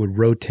thing, and it would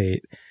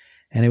rotate.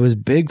 And it was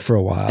big for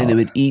a while. And it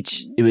would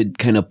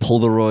kind of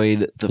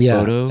Polaroid the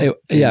photo.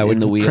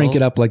 It would crank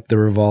it up like the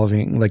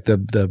revolving, like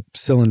the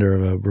cylinder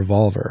of a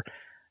revolver.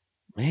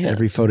 Man.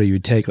 Every photo you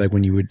would take, like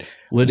when you would.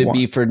 Would it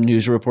be for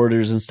news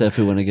reporters and stuff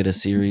who want to get a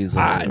series?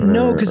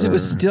 No, because it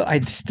was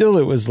still,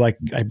 it was like,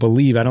 I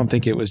believe, I don't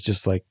think it was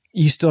just like,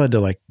 you still had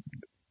to like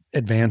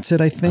advance it,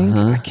 I think.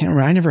 I can't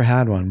remember. I never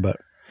had one, but.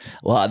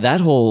 Well,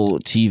 that whole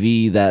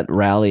TV, that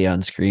rally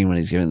on screen when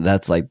he's giving,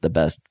 that's like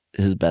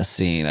his best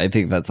scene. I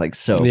think that's like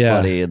so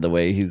funny, and the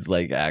way he's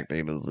like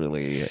acting is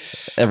really,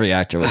 every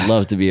actor would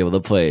love to be able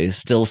to play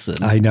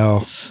Stilson. I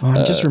know. Well,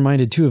 I'm just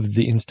reminded too of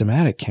the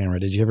Instamatic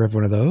camera. Did you ever have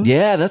one of those?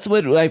 Yeah, that's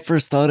what I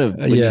first thought of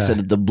when you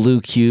said the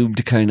blue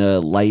cubed kind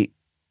of light.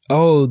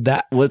 Oh,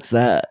 what's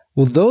that?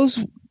 Well,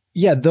 those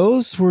Yeah,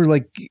 those were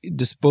like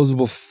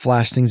disposable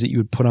flash things that you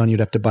would put on, you'd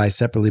have to buy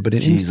separately. But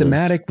an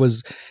Instamatic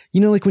was,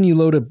 like when you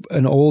load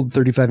an old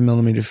 35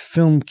 millimeter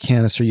film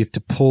canister, you have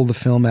to pull the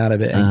film out of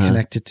it and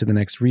connect it to the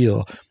next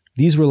reel.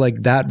 These were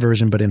like that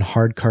version, but in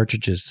hard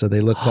cartridges. So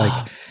they look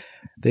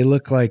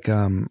like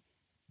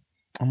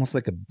almost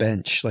like a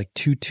bench, like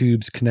two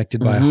tubes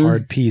connected by a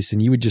hard piece.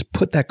 And you would just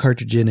put that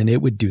cartridge in and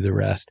it would do the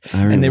rest.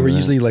 And they were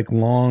usually like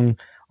long,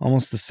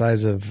 almost the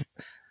size of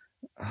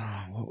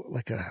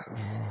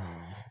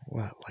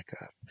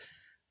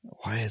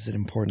why is it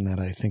important that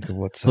I think of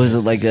what size? Was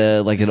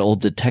it like an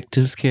old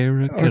detective's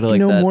camera?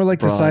 More like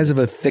the size of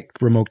a thick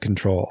remote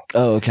control.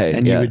 Oh, okay.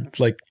 And you would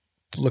like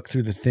look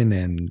through the thin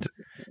end.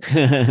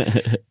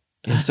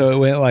 And so it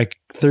went like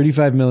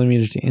 35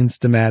 millimeters to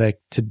Instamatic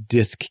to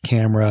disc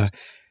camera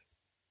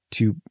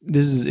to,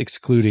 this is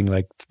excluding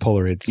like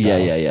Polaroid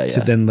styles. Yeah. To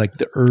then like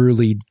the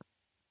early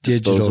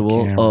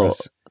digital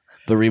cameras.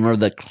 But remember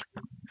that.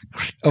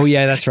 Oh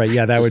yeah, that's right.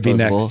 Yeah, that would be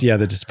next. Yeah,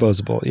 the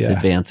disposable. Yeah,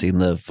 advancing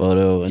the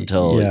photo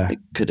until it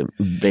couldn't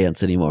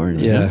advance anymore. And,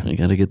 I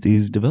got to get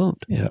these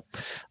developed. Yeah.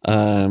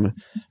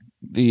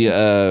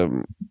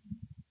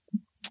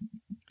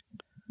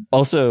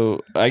 Also,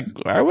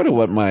 I would have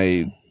want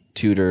my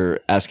tutor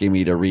asking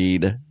me to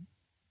read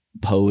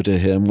Poe to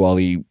him while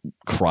he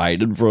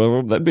cried in front of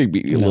him. That made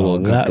me a little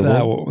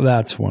uncomfortable.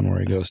 That's one where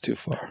he goes too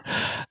far.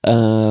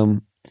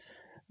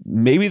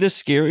 Maybe the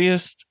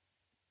scariest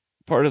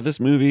part of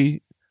this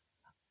movie.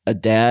 A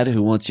dad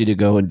who wants you to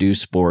go and do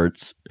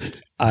sports.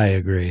 I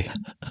agree.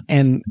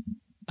 And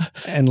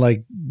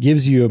like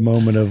gives you a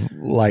moment of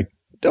like,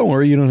 don't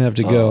worry, you don't have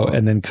to go.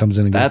 And then comes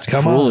in and goes, that's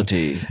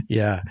cruelty.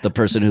 Yeah. The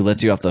person who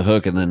lets you off the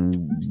hook and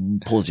then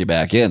pulls you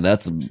back in.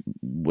 That's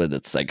when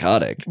it's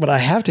psychotic. But I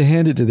have to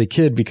hand it to the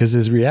kid because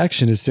his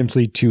reaction is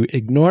simply to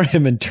ignore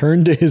him and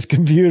turn to his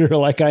computer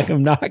like I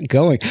am not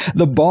going.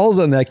 The balls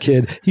on that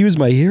kid. He was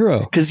my hero.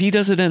 Because he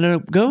doesn't end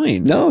up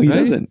going. No, he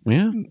doesn't.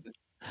 Yeah.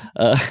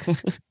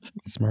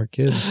 Smart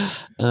kid.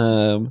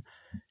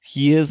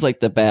 He is like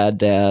the bad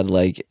dad,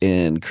 like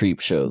in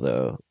Creepshow,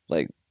 though.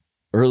 Like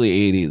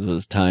early 80s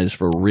was times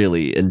for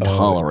really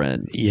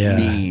intolerant,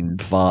 mean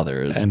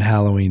fathers. And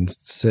Halloween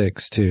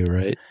 6 too,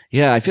 right?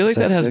 Yeah, I feel like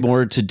that has 6?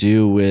 More to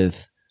do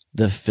with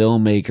the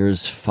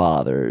filmmakers'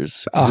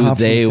 fathers, who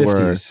they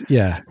were,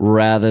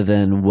 rather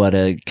than what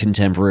a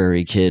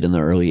contemporary kid in the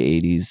early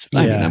 80s.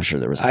 I mean, I'm sure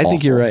there was. I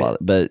think you're right, father,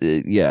 but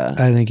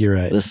I think you're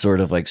right. This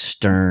sort of like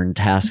stern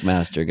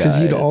taskmaster guy,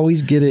 because you'd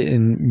always get it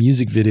in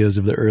music videos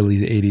of the early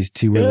 80s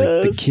too,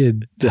 where like the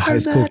kid, the high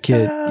school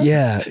kid,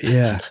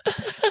 yeah.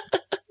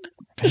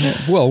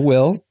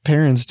 Well,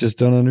 parents just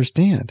don't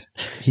understand.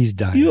 He's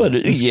dying.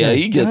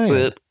 He gets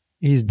it.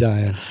 He's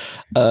dying.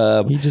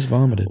 He just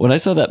vomited. When I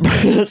saw that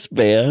brass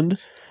band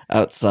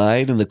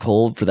outside in the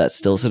cold for that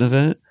Stilson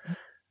event,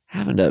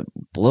 having to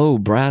blow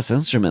brass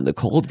instrument in the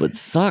cold would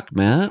suck,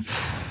 man.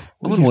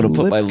 I wouldn't want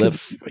to put my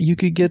lips. You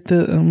could get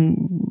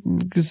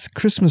the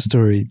Christmas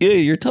Story. Yeah,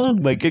 your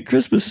tongue might get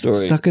Christmas Story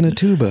stuck in a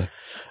tuba.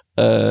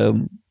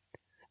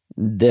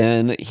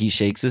 Then he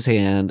shakes his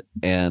hand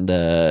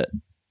and.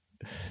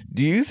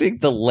 Do you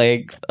think the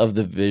length of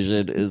the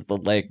vision is the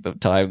length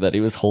of time that he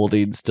was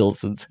holding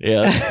Stilson's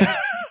hand?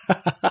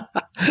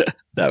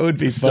 That would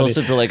be Stilson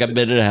funny. For like a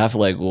minute and a half,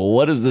 like, well,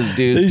 what is this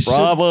dude's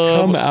problem? They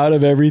come out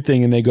of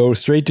everything and they go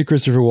straight to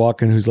Christopher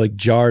Walken, who's like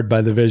jarred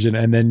by the vision,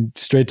 and then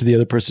straight to the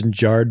other person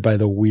jarred by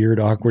the weird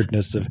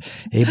awkwardness of,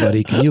 hey,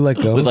 buddy, can you let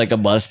go? With like a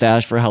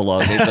mustache for how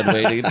long they've been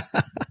waiting.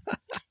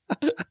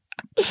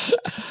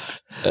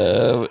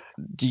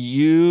 Do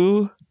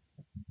you...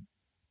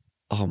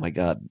 Oh my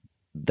God.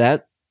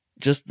 That...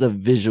 Just the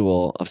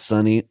visual of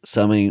Sunny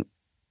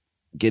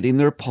getting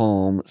their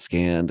palm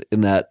scanned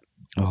in that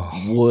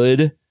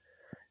wood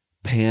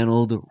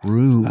paneled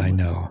room. I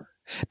know.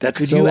 That's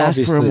Could so you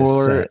ask for a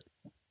more? Set.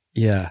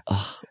 Yeah.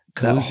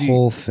 That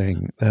whole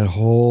thing, that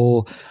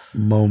whole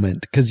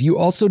moment, because you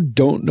also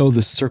don't know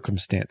the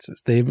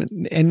circumstances. Like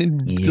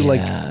purposefully.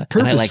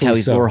 And I like how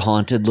he's more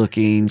haunted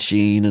looking,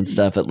 Sheen and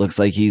stuff. It looks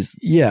like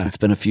it's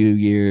been a few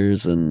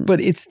years,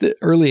 but it's the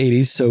early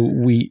 80s, so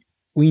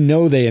we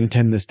know they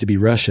intend this to be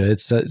Russia.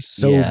 It's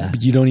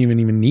you don't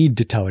even need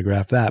to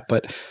telegraph that.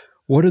 But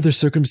what are the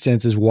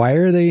circumstances? Why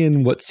are they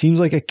in what seems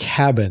like a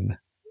cabin?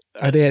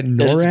 Are they at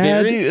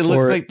NORAD? It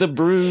looks like the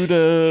Brood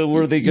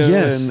where they go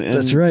and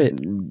that's right.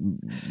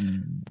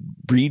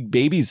 breed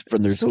babies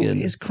from their skin.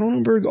 Is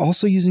Cronenberg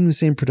also using the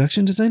same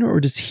production designer,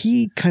 or does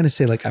he kind of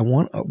say like, I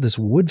want this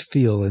wood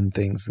feel and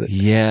things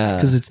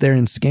because it's there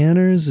in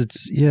scanners.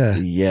 It's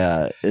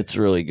it's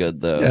really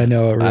good though. I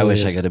know. It really I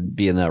wish I could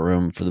be in that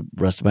room for the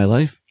rest of my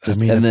life.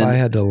 If I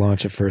had to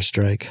launch a first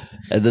strike,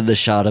 and then the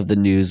shot of the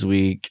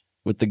Newsweek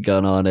with the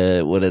gun on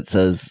it when it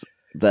says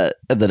that,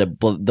 and then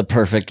the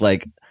perfect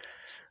like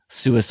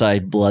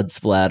suicide blood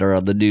splatter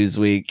on the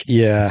Newsweek.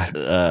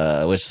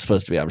 Yeah, which is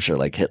supposed to be, I'm sure,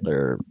 like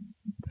Hitler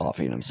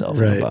offing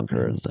himself in a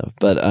bunker and stuff.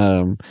 But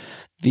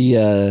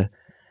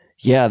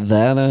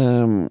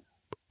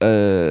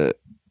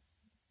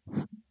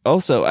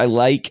also I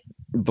like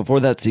before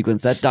that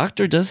sequence, that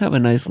doctor does have a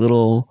nice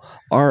little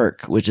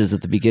arc, which is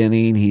at the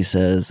beginning. He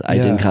says, I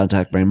didn't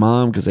contact my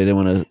mom because I didn't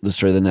want to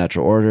destroy the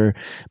natural order.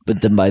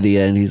 But then by the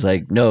end, he's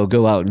like, no,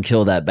 go out and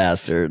kill that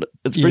bastard.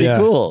 It's pretty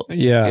cool.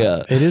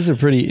 Yeah. It is a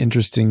pretty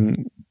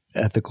interesting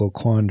ethical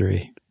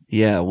quandary.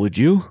 Yeah. Would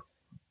you?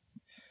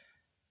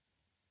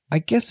 I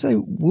guess I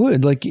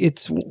would. Like,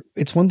 it's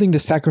one thing to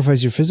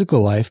sacrifice your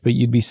physical life, but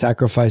you'd be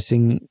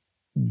sacrificing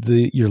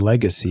your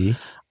legacy.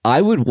 I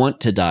would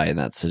want to die in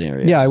that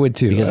scenario. Yeah, I would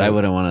too. Because I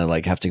wouldn't want to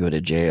like have to go to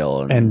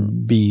jail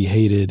and be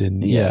hated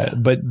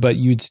and but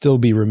you'd still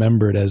be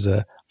remembered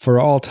for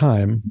all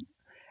time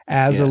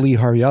as a Lee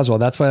Harvey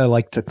Oswald. That's why I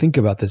like to think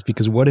about this,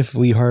 because what if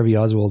Lee Harvey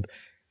Oswald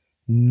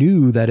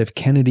knew that if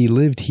Kennedy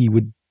lived, he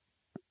would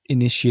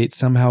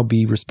somehow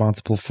be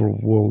responsible for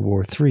World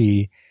War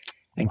III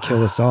and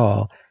kill us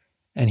all,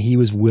 and he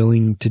was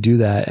willing to do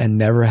that and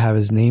never have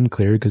his name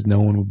cleared because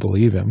no one would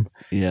believe him.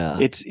 Yeah.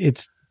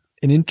 It's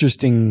an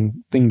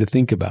interesting thing to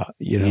think about,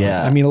 you know?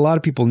 Yeah. I mean, a lot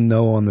of people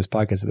know on this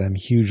podcast that I'm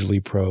hugely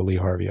pro Lee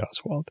Harvey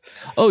Oswald.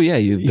 Oh yeah.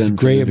 He's been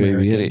great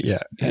American.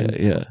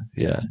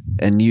 Yeah.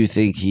 And you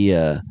think he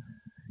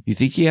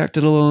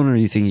acted alone, or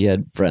you think he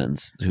had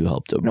friends who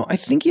helped him? No, I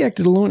think he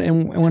acted alone.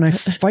 And when I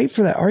fight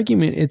for that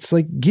argument, it's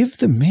like, give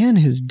the man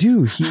his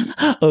due.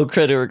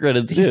 Credit where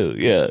credit's due.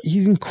 Yeah.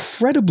 He's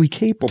incredibly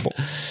capable.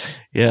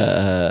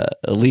 Yeah.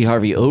 Lee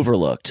Harvey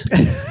overlooked.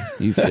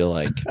 You feel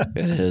like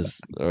it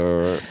is.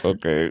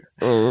 Okay.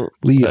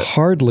 Lee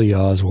Hardly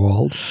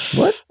Oswald.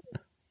 What?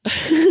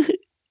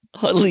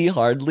 Lee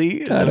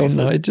Hardly? I don't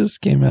know. It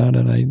just came out,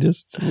 and I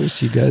just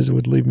wish you guys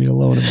would leave me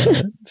alone about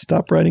it.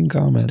 Stop writing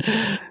comments.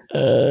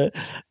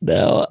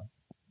 Now,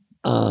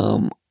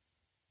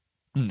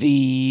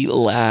 the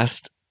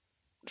last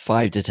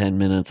 5 to 10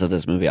 minutes of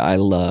this movie, I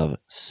love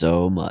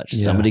so much.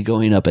 Yeah. Somebody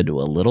going up into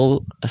a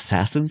little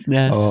assassin's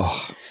nest.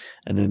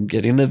 And then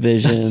getting the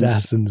visions.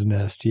 Assassin's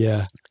Nest,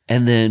 yeah.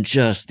 And then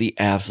just the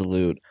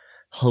absolute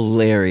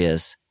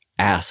hilarious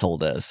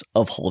assholeness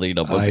of holding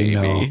up a baby.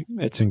 Know.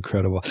 It's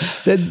incredible.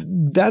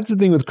 That's the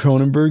thing with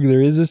Cronenberg.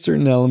 There is a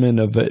certain element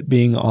of it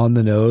being on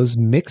the nose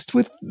mixed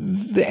with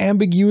the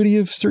ambiguity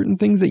of certain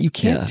things that you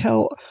can't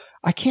tell.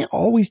 I can't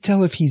always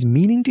tell if he's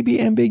meaning to be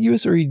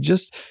ambiguous or he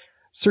just...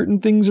 certain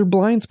things are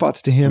blind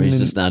spots to him. Or he's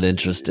just not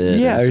interested.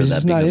 Yeah, he's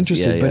just not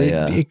interested. But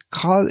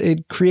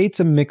it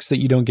creates a mix that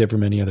you don't get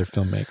from any other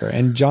filmmaker.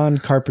 And John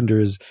Carpenter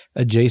is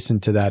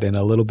adjacent to that in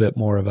a little bit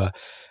more of a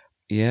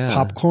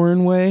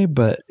popcorn way.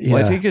 But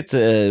well, I think it's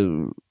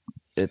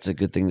a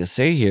good thing to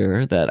say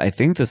here that I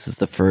think this is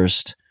the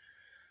first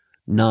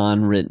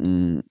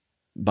non-written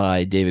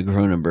by David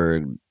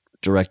Cronenberg,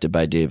 directed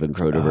by David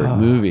Cronenberg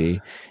movie.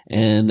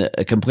 And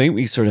a complaint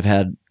we sort of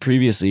had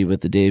previously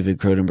with the David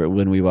Cronenberg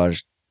when we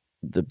watched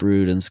The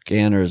Brood and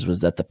Scanners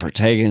was that the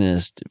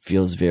protagonist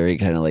feels very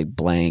kind of like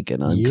blank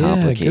and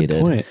uncomplicated. Yeah,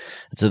 good point.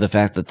 So the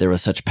fact that there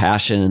was such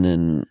passion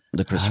in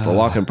the Christopher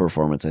Walken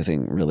performance, I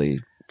think really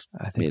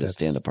made it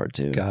stand apart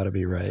too. Gotta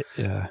be right.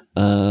 Yeah.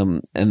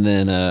 And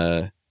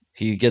then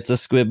he gets a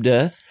squib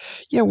death.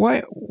 Yeah.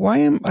 Why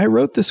I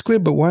wrote the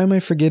squib, but why am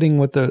I forgetting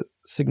what the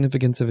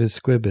significance of his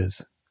squib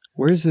is?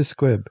 Where's his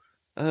squib?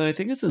 I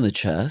think it's in the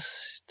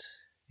chest.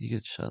 He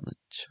gets shot in the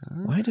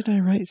chest. Why did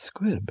I write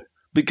squib?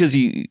 Because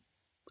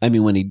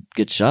when he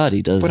gets shot,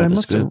 he does. But I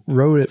must have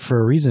wrote it for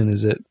a reason.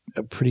 Is it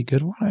a pretty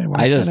good one?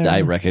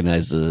 I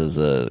recognize it as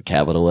a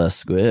capital S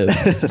squib.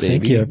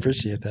 Thank you. I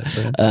appreciate that,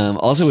 friend.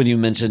 Also, when you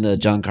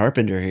mentioned John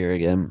Carpenter here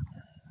again,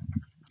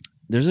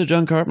 there's a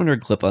John Carpenter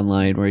clip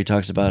online where he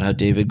talks about how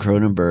David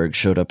Cronenberg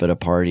showed up at a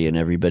party and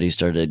everybody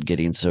started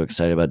getting so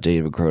excited about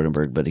David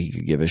Cronenberg, but he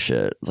could give a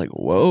shit. It's like,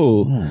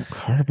 whoa.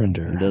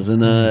 Carpenter. He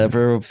doesn't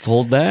ever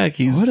hold back.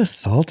 What a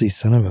salty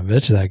son of a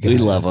bitch that guy is.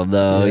 We love him,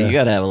 though. Yeah. You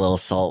got to have a little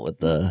salt with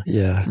the...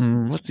 Yeah.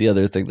 What's the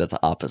other thing that's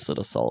opposite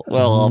of salt?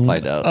 Well, I'll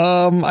find out.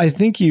 I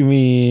think you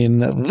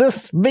mean,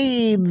 this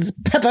means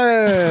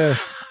pepper.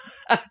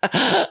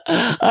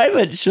 I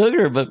meant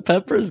sugar, but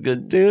pepper's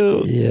good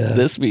too. Yeah.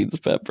 This means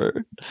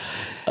pepper.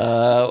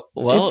 Well,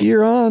 if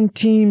you're on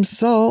Team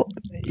Salt,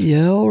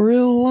 yell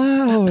real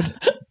loud.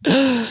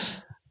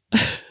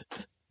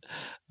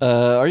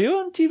 Are you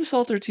on Team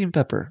Salt or Team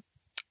Pepper?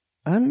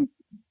 I'm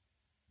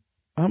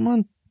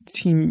on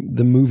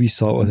the movie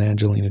Salt with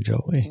Angelina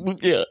Jolie.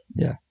 Yeah.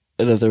 Yeah.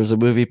 And if there's a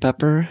movie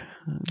Pepper?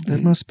 There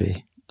must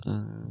be.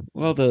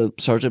 Well, the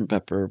Sgt.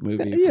 Pepper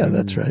movie. Yeah,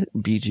 that's right.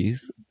 Bee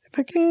Gees. If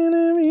I can't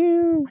have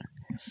you.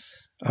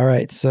 All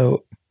right.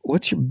 So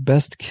what's your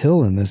best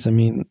kill in this? I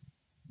mean,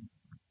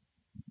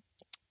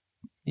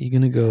 you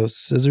going to go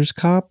Scissors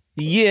Cop?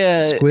 Yeah.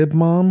 Squib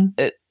Mom?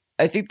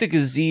 I think the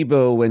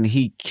gazebo, when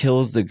he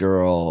kills the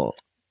girl,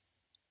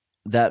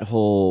 that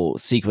whole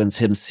sequence,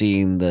 him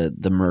seeing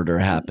the murder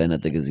happen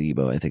at the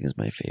gazebo, I think is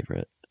my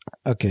favorite.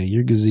 Okay,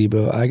 your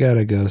gazebo. I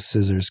gotta go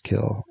Scissors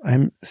Kill.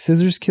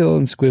 Scissors Kill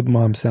and Squib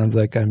Mom sounds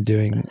like I'm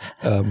doing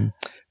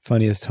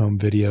funniest home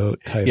video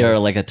titles. Yeah, or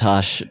like a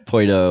Tosh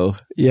Point.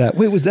 Yeah.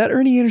 Wait, was that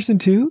Ernie Anderson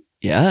too?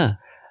 Yeah.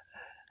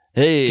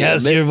 Hey,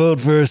 cast your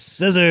vote for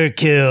Scissor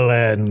Kill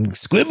and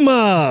Squib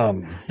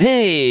Mom.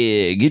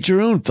 Hey, get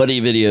your own funny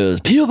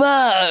videos. P.O.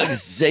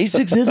 Box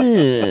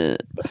 867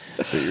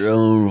 for your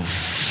own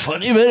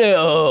funny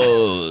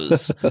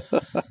videos.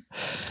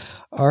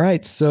 All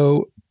right,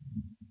 so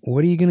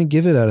what are you going to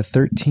give it out of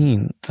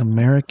 13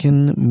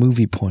 American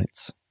movie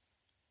points?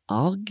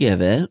 I'll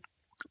give it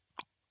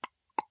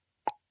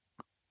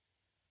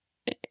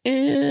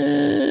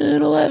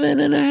an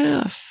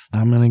 11.5.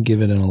 I'm going to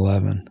give it an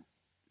 11.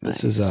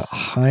 This is a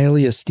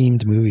highly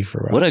esteemed movie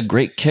for us. What a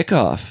great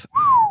kickoff.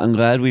 I'm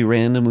glad we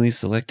randomly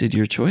selected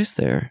your choice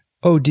there.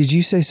 Oh, did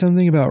you say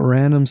something about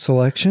random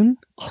selection?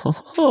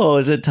 Oh,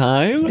 is it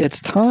time?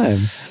 It's time.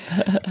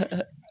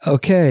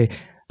 Okay.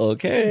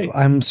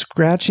 I'm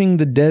scratching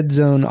the Dead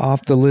Zone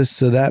off the list,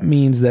 so that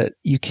means that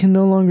you can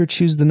no longer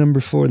choose the number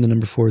 4. The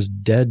number 4 is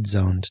dead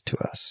zoned to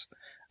us.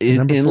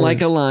 In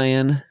Like a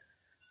Lion.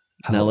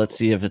 Now let's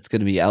see if it's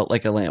going to be Out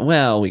Like a Lion.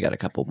 Well, we got a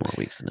couple more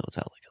weeks to know it's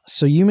Out Like a Lion.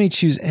 So you may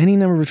choose any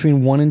number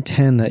between 1 and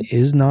 10 that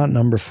is not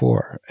number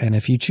 4. And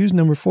if you choose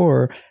number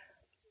 4,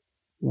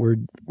 we're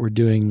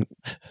doing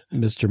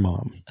Mr.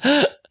 Mom.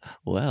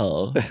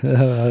 Well,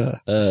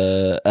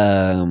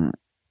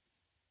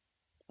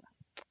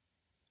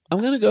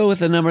 I'm going to go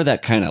with a number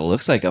that kind of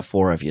looks like a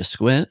 4 if you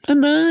squint. A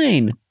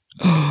 9.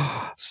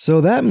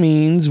 So that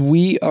means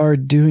we are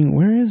doing...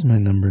 Where is my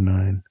number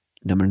 9?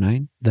 Number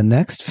 9? The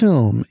next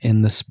film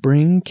in the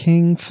Spring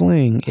King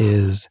Fling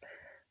is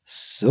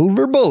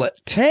Silver Bullet.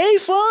 Hey,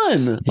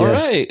 fun. Yes. All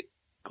right.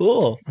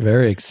 Cool.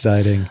 Very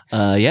exciting.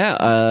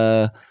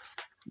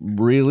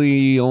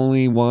 Really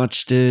only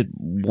watched it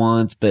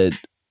once, but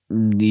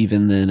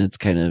even then it's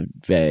kind of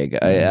vague.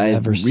 I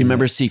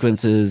remember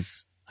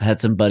sequences. I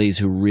had some buddies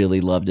who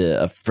really loved it.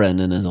 A friend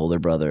and his older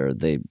brother,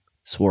 they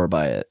swore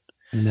by it.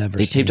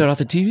 They taped it off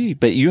the TV,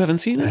 but you haven't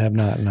seen it? I have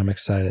not, and I'm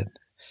excited.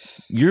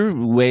 You're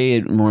way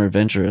more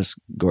adventurous,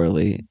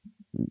 Gorley.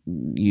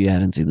 You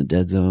hadn't seen The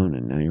Dead Zone,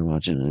 and now you're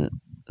watching it.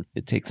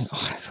 It takes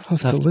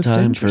tough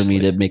time for me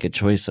to make a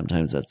choice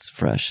sometimes that's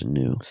fresh and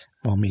new.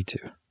 Well, me too.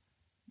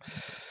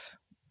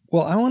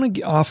 Well, I want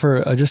to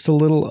offer just a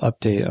little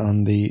update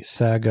on the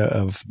saga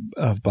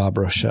of Bob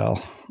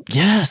Rochelle.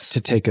 Yes.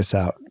 To take us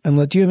out.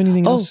 And do you have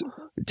anything else?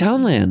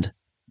 Townland.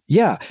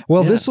 Yeah.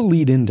 Well, this will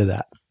lead into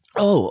that.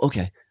 Oh,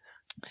 okay.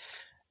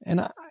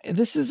 And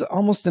this is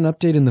almost an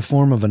update in the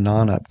form of a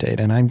non-update.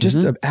 And I'm just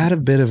at a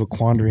bit of a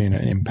quandary and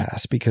an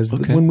impasse because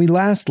when we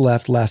last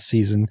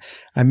season,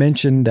 I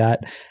mentioned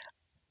that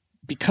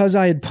because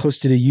I had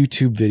posted a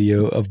YouTube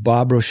video of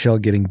Bob Rochelle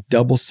getting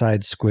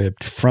double-side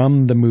squibbed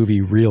from the movie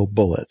Real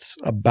Bullets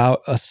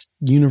about a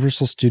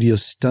Universal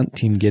Studios stunt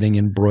team getting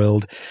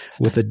embroiled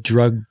with a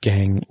drug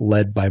gang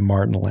led by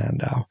Martin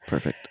Landau.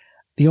 Perfect.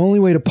 The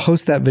only way to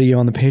post that video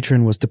on the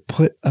Patreon was to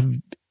put a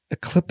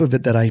clip of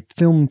it that I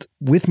filmed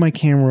with my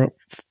camera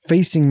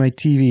facing my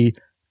TV,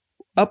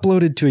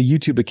 uploaded to a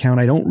YouTube account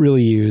I don't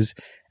really use,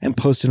 and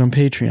posted on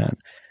Patreon.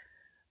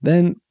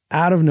 Then,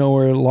 out of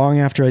nowhere, long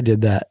after I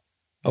did that,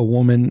 a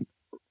woman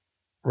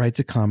writes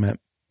a comment,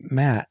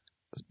 Matt,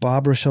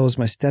 Bob Rochelle is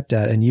my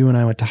stepdad, and you and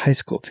I went to high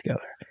school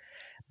together.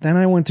 Then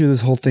I went through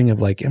this whole thing of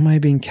like, am I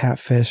being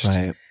catfished?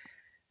 Right.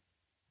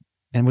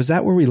 And was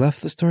that where we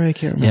left the story? I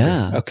can't remember.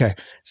 Yeah. Okay.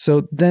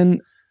 So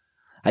then...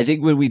 I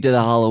think when we did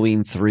a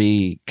Halloween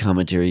 3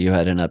 commentary, you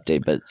had an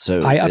update, but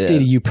so... I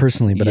updated you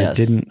personally, but I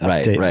didn't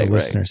update the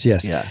listeners.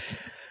 Yes. Yeah.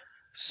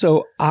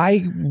 So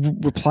I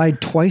replied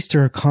twice to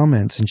her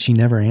comments and she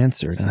never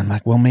answered. And I'm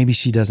like, well, maybe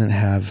she doesn't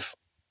have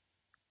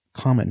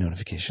comment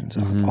notifications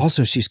on.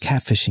 Also, if she's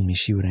catfishing me,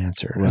 she would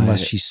answer.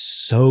 Unless she's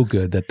so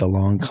good that the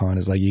long con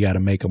is like, you got to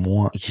make them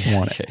want it.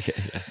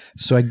 Yeah.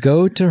 So I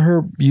go to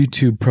her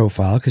YouTube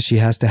profile because she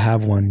has to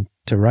have one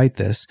to write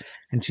this.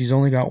 And she's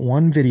only got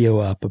one video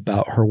up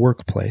about her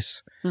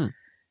workplace. And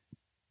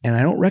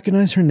I don't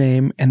recognize her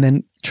name. And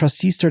then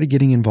trustees started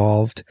getting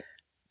involved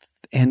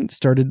and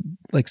started,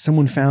 like,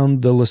 someone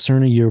found the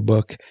Lacerna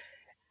yearbook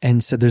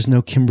and said there's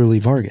no Kimberly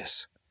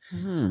Vargas.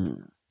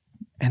 And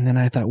then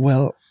I thought,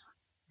 well,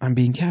 I'm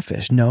being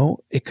catfished. No,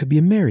 it could be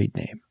a married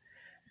name.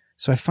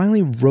 So I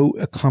finally wrote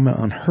a comment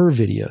on her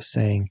video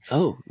saying,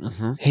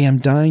 hey, I'm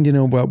dying to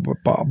know about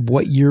Bob.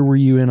 What year were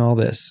you in all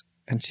this?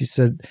 And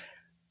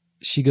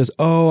she goes,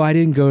 oh, I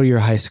didn't go to your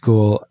high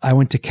school. I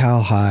went to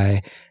Cal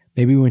High.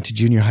 Maybe we went to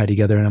junior high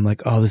together. And I'm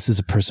like, oh, this is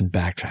a person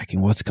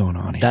backtracking. What's going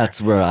on here?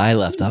 That's where I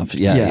left off.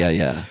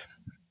 Yeah.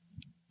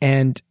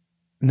 And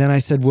then I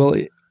said, well,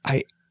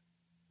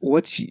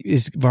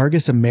 is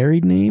Vargas a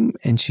married name?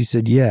 And she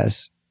said,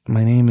 yes,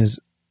 my name is,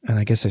 and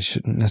I guess I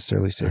shouldn't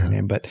necessarily say her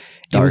name, but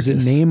it was a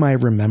name I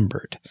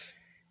remembered.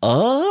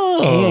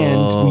 Oh.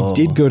 And we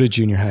did go to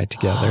junior high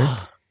together.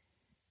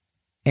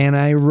 And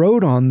I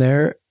wrote on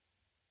there,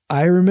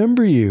 I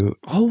remember you.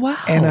 Oh,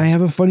 wow. And I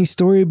have a funny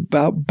story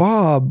about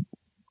Bob.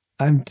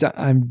 I'm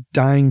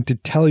dying to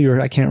tell you.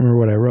 I can't remember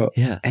what I wrote.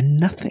 Yeah. And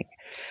nothing.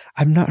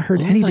 I've not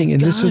heard anything.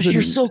 And this was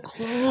you're so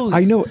close.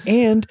 I know.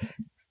 And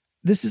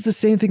this is the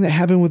same thing that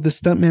happened with the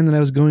stuntman that I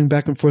was going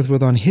back and forth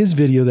with on his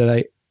video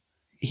that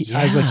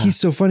I was like, he's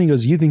so funny. He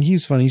goes, you think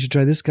he's funny? You should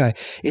try this guy.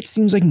 It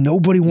seems like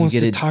nobody wants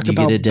to talk about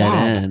Bob. You get a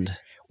dead end.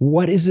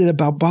 What is it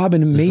about Bob?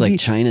 And maybe it's like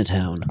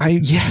Chinatown.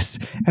 Yes.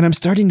 And I'm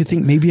starting to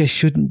think maybe I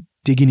shouldn't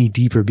dig any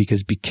deeper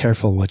because be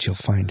careful what you'll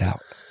find out.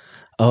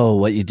 Oh,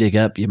 what you dig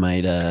up, you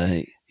might,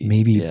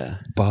 maybe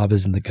Bob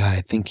isn't the guy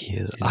I think he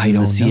is. I don't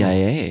know. The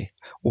CIA.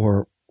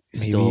 Or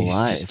maybe still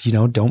alive.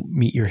 Just, don't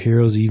meet your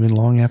heroes even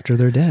long after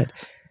they're dead.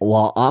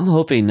 Well, I'm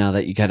hoping now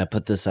that you kind of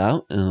put this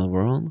out in the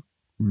world,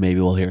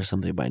 maybe we'll hear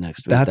something by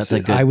next week. That's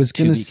a good I was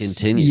going to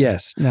continue.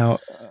 Yes. Now,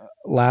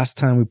 last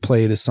time we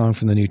played a song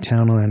from the new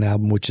Townland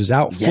album, which is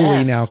out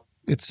fully now.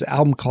 It's an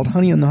album called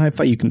Honey on the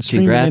Hi-Fi. You can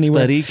stream it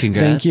anywhere. Buddy.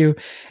 Congrats. Thank you.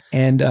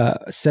 And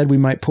said we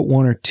might put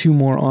one or two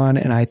more on.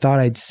 And I thought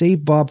I'd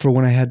save Bob for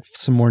when I had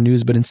some more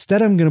news. But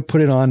instead, I'm going to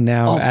put it on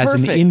now as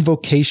an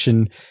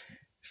invocation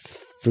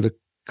for the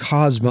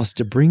cosmos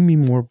to bring me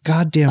more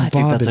goddamn Bob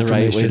information. I think that's the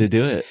right way to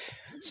do it.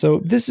 So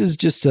this is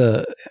just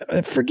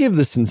forgive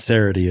the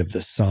sincerity of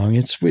this song.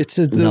 It's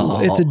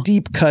a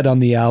deep cut on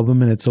the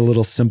album, and it's a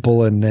little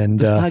simple. And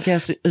this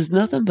podcast is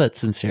nothing but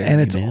sincerity, and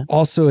it's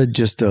also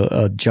just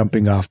a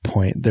jumping off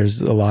point.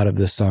 There's a lot of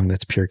this song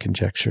that's pure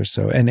conjecture.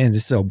 So and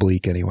it's so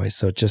bleak anyway.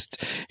 So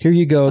just here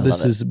you go.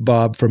 This is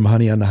Bob from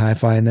Honey on the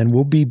Hi-Fi, and then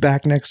we'll be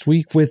back next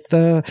week with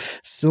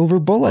Silver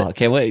Bullet. Oh,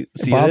 can't wait.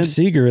 See Bob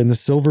Seger and the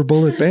Silver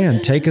Bullet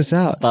Band. Take us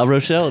out. Bob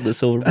Rochelle and the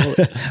Silver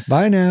Bullet.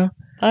 Bye now.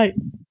 Bye.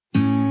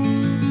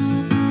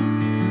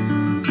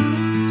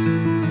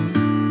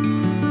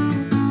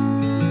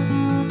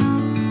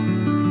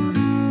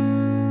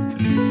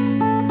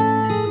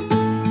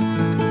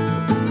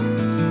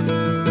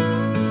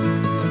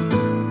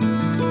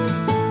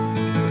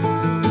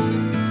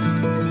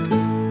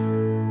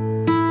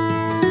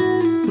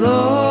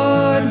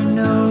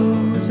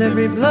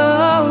 Every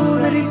blow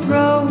that he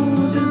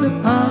throws is a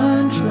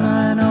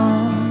punchline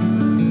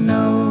on the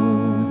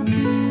nose.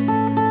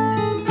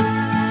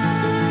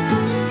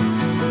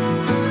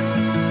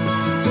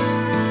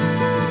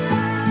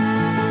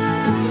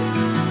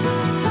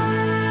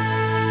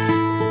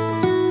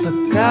 But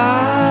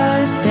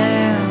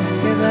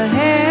goddamn, give a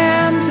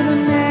hand to the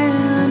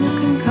man who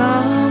can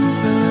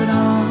comfort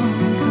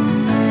on command.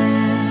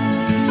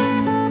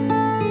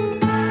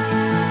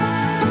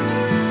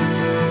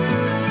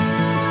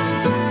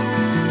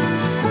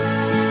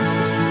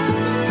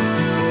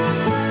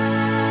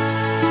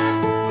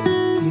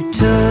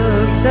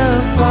 Took the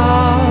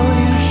fall,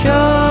 you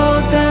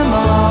showed them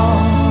all.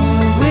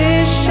 I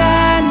wish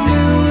I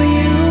knew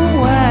you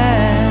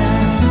well.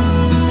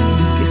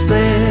 You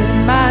split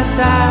my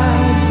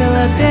side till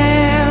I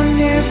damn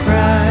near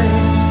cried.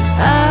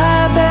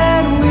 I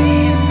bet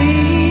we'd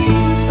be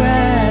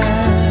friends.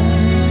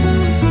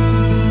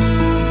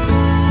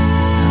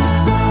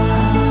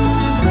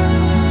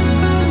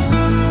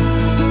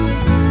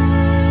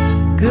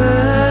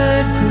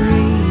 Good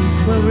grief,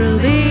 what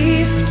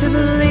relief to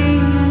believe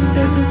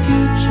there's a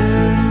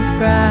future in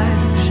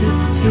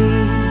fractured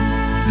teeth.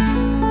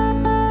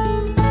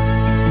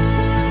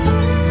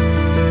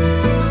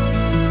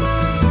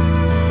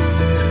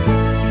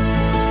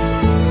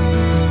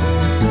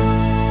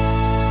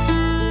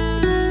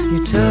 You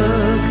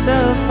took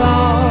the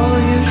fall,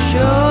 you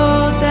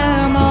showed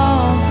them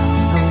all.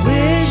 I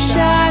wish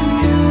I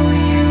knew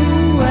you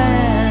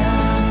well.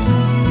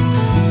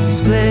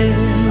 Split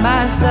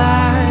my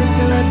side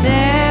till I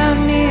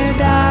damn near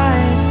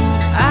died.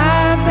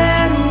 I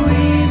bet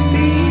we'd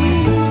be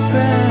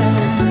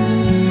friends.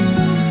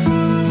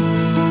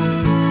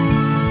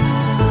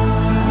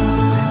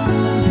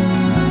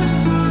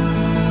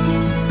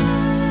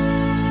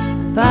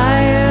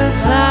 Fire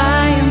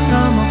flying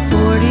from a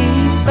 45.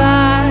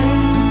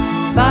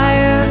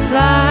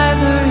 Fireflies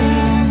are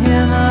eating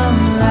him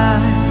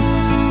alive.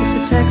 It's a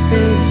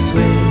Texas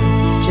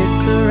switch,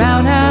 it's a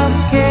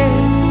roundhouse kick.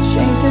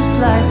 Ain't this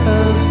life a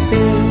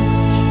bitch?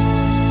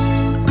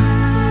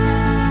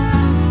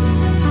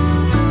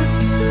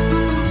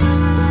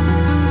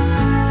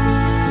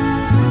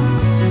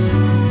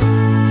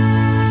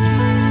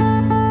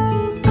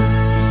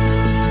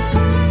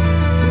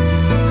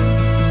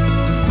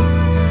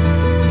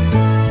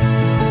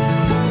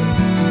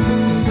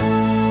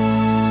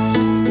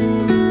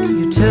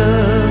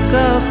 Took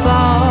a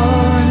fall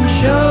and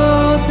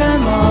showed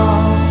them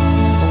all.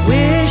 I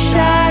wish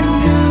I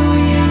knew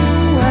you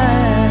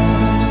well.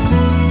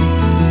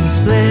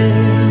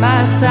 Split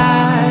my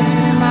side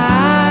and my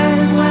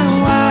eyes went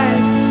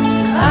wide.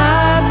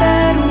 I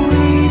bet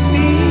we'd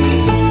be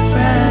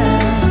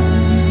friends.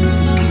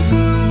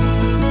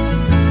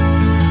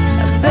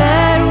 I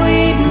bet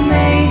we'd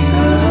make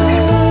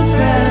good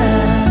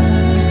friends.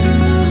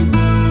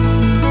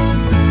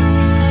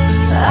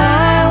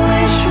 I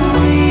wish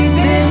we'd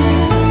been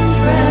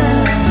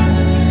friends.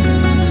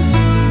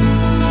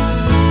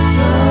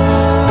 Oh.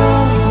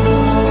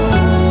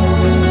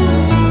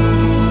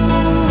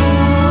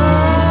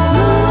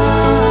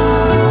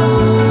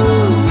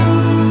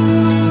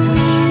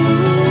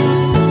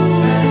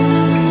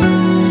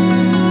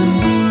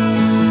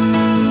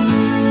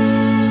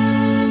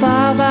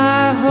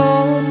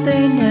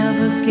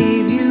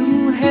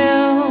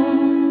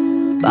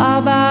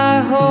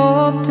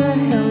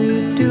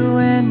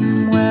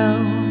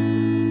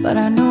 but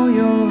I know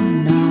you're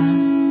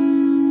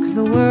not. 'Cause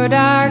the word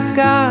I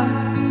got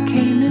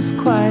came as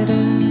quite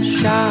a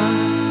shock.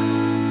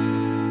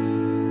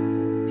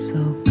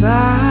 So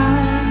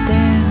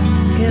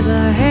goddamn, give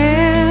a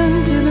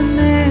hand to the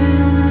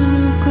man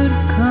who could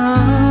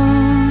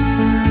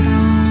comfort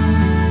on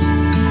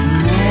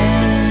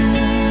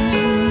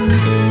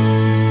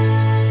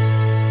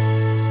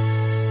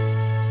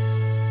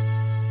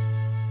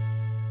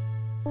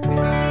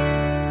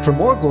command. For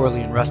more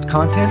Gorley and Rust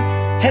content,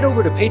 head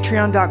over to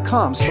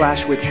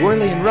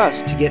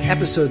patreon.com/withgorleyandrust to get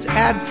episodes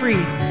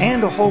ad-free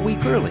and a whole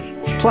week early.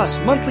 Plus,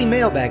 monthly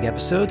mailbag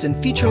episodes and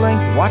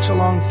feature-length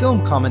watch-along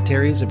film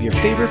commentaries of your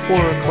favorite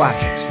horror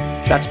classics.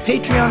 That's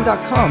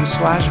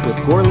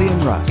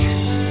patreon.com/withgorleyandrust.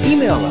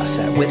 Email us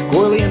at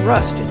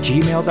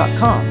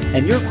withgorleyandrust@gmail.com,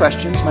 and your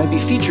questions might be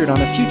featured on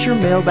a future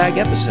mailbag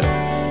episode.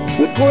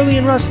 With Gorley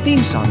and Rust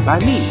theme song by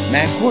me,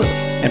 Matt Gorley,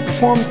 and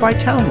performed by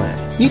Townland.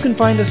 You can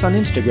find us on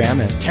Instagram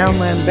as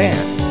Townland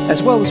Band,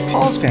 as well as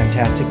Paul's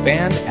fantastic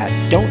band at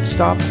Don't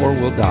Stop or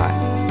We'll Die.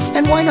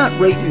 And why not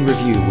rate and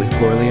review With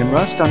Gorley and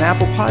Rust on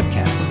Apple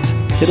Podcasts?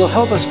 It'll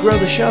help us grow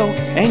the show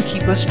and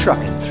keep us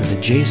trucking through the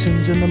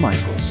Jasons and the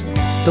Michaels,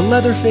 the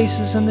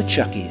Leatherfaces and the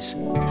Chuckies,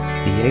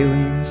 the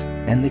Aliens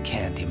and the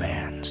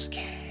Candymans.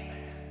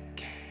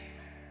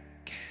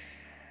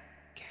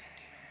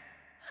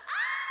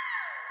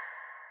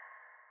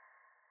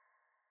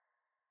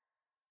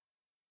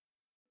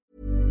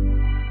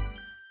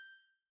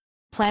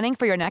 Planning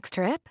for your next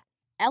trip?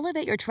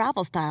 Elevate your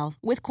travel style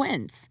with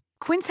Quince.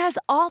 Quince has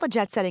all the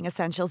jet-setting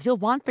essentials you'll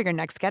want for your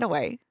next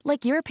getaway,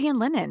 like European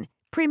linen,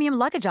 premium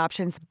luggage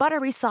options,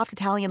 buttery soft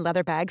Italian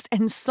leather bags,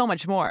 and so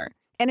much more.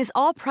 And is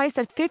all priced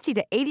at 50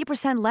 to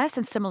 80% less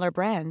than similar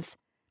brands.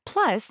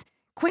 Plus,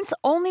 Quince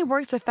only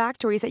works with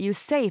factories that use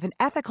safe and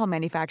ethical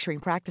manufacturing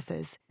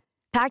practices.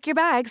 Pack your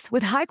bags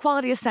with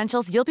high-quality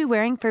essentials you'll be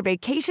wearing for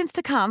vacations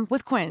to come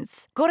with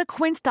Quince. Go to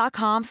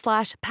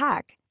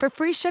quince.com/pack for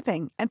free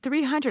shipping and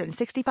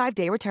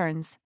 365-day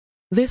returns.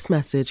 This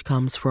message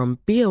comes from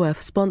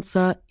BOF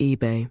sponsor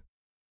eBay.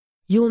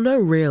 You'll know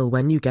real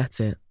when you get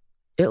it.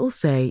 It'll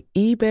say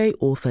eBay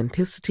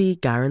Authenticity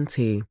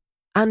Guarantee.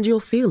 And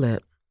you'll feel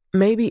it.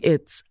 Maybe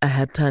it's a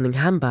head-turning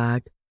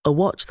handbag, a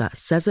watch that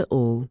says it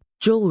all,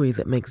 jewelry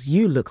that makes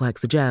you look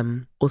like the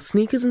gem, or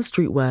sneakers and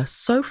streetwear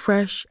so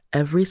fresh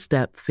every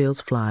step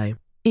feels fly.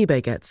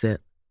 eBay gets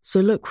it.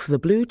 So look for the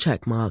blue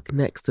check mark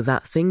next to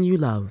that thing you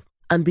love.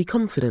 And be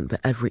confident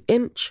that every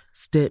inch,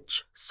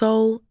 stitch,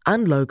 sole,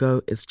 and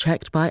logo is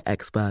checked by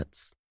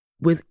experts.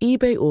 With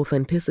eBay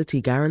Authenticity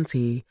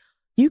Guarantee,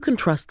 you can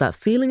trust that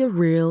feeling of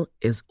real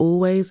is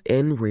always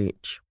in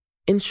reach.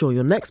 Ensure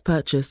your next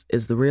purchase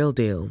is the real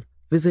deal.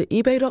 Visit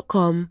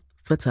eBay.com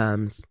for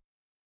terms.